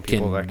to be some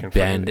people can that can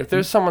bend. If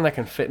there's someone that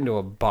can fit into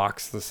a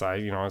box the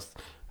size,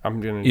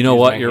 I'm gonna. You know use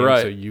what? my You're hand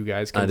right. So you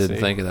guys can I didn't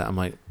see. think of that. I'm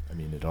like, I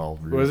mean, it all.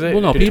 Was it?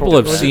 Well, no, people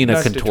have was seen it a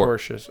not contor-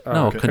 contortionist?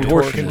 No,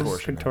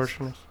 contortionist.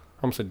 Contortionist.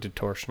 I almost said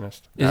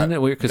detortionist. isn't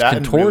it weird? Because that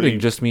and contorting really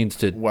just means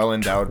to. well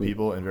endowed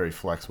people and very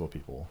flexible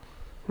people.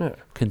 Yeah.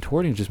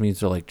 Contorting just means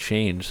to like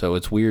change. So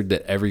it's weird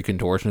that every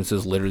contortionist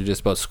is literally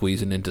just about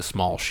squeezing into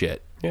small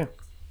shit. Yeah.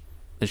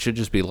 It should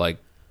just be like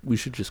we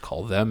should just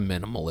call them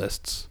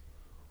minimalists.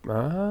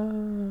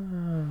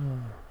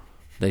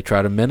 They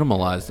try to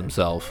minimalize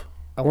themselves.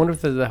 I wonder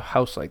if there's a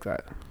house like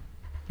that.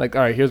 Like,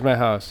 all right, here's my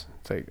house.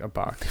 It's like a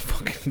box.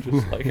 Fucking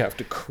just like have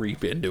to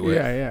creep into it.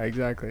 Yeah,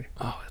 exactly.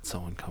 Oh, it's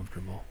so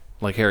uncomfortable.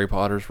 Like Harry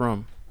Potter's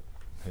room.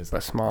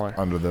 But smaller.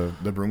 Under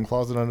the broom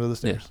closet under the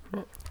stairs.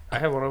 Yeah. I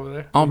have one over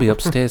there. I'll be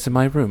upstairs in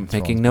my room,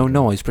 making no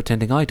noise,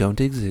 pretending I don't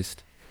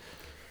exist.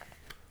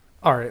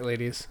 All right,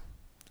 ladies.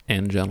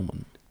 And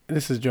gentlemen.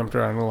 This has jumped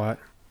around a lot.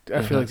 I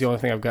It feel like has. the only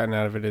thing I've gotten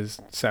out of it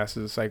is Sass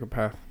is a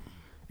psychopath.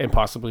 And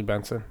possibly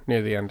Benson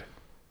near the end.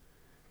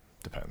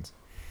 Depends.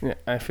 Yeah,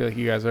 I feel like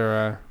you guys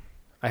are...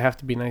 I have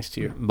to be nice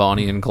to you.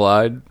 Bonnie and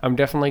Clyde. I'm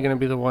definitely going to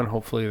be the one,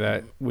 hopefully,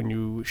 that when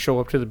you show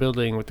up to the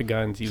building with the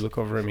guns, you look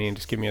over at me and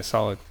just give me a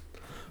solid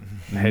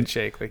head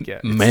shake. Like, yeah.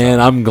 it's Man,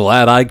 I'm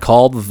glad I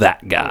called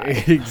that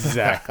guy.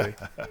 Exactly.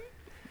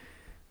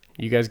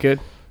 You guys good?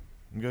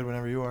 I'm good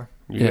whenever you are.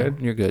 You Yeah, good?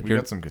 you're good. We You're,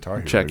 got some guitar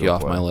here. check to you go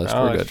off play. my list.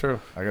 Oh, We're that's good. true.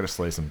 I gotta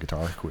slay some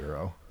guitar,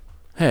 Queero.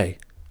 Hey,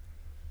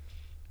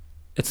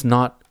 it's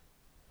not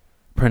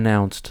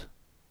pronounced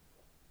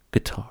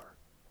guitar.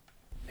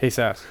 Hey,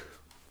 Sass.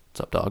 What's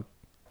up, dog?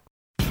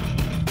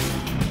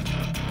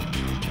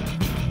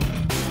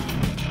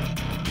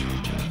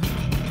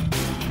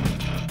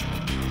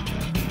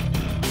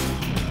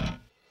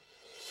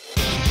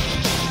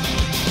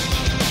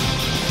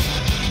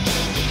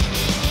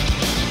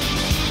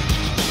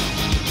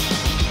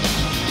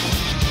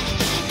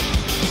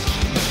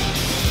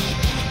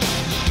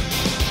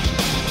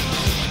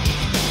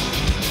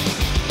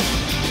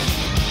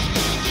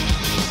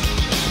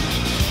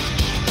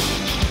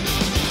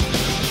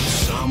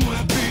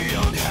 Somewhere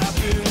beyond heaven.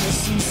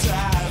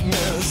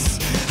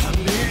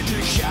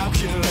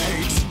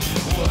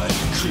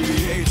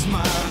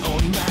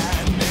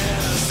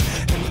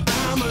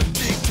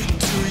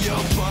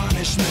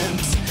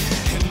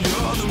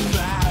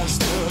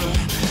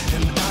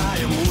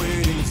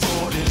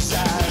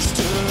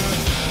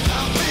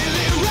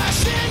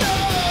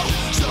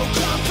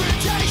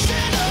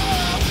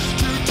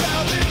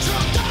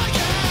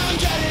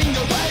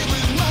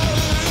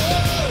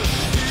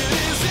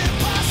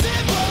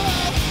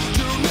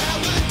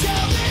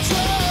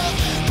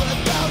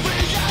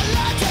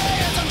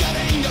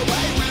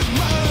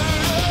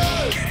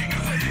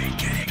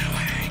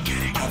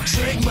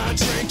 Drink my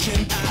drink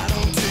and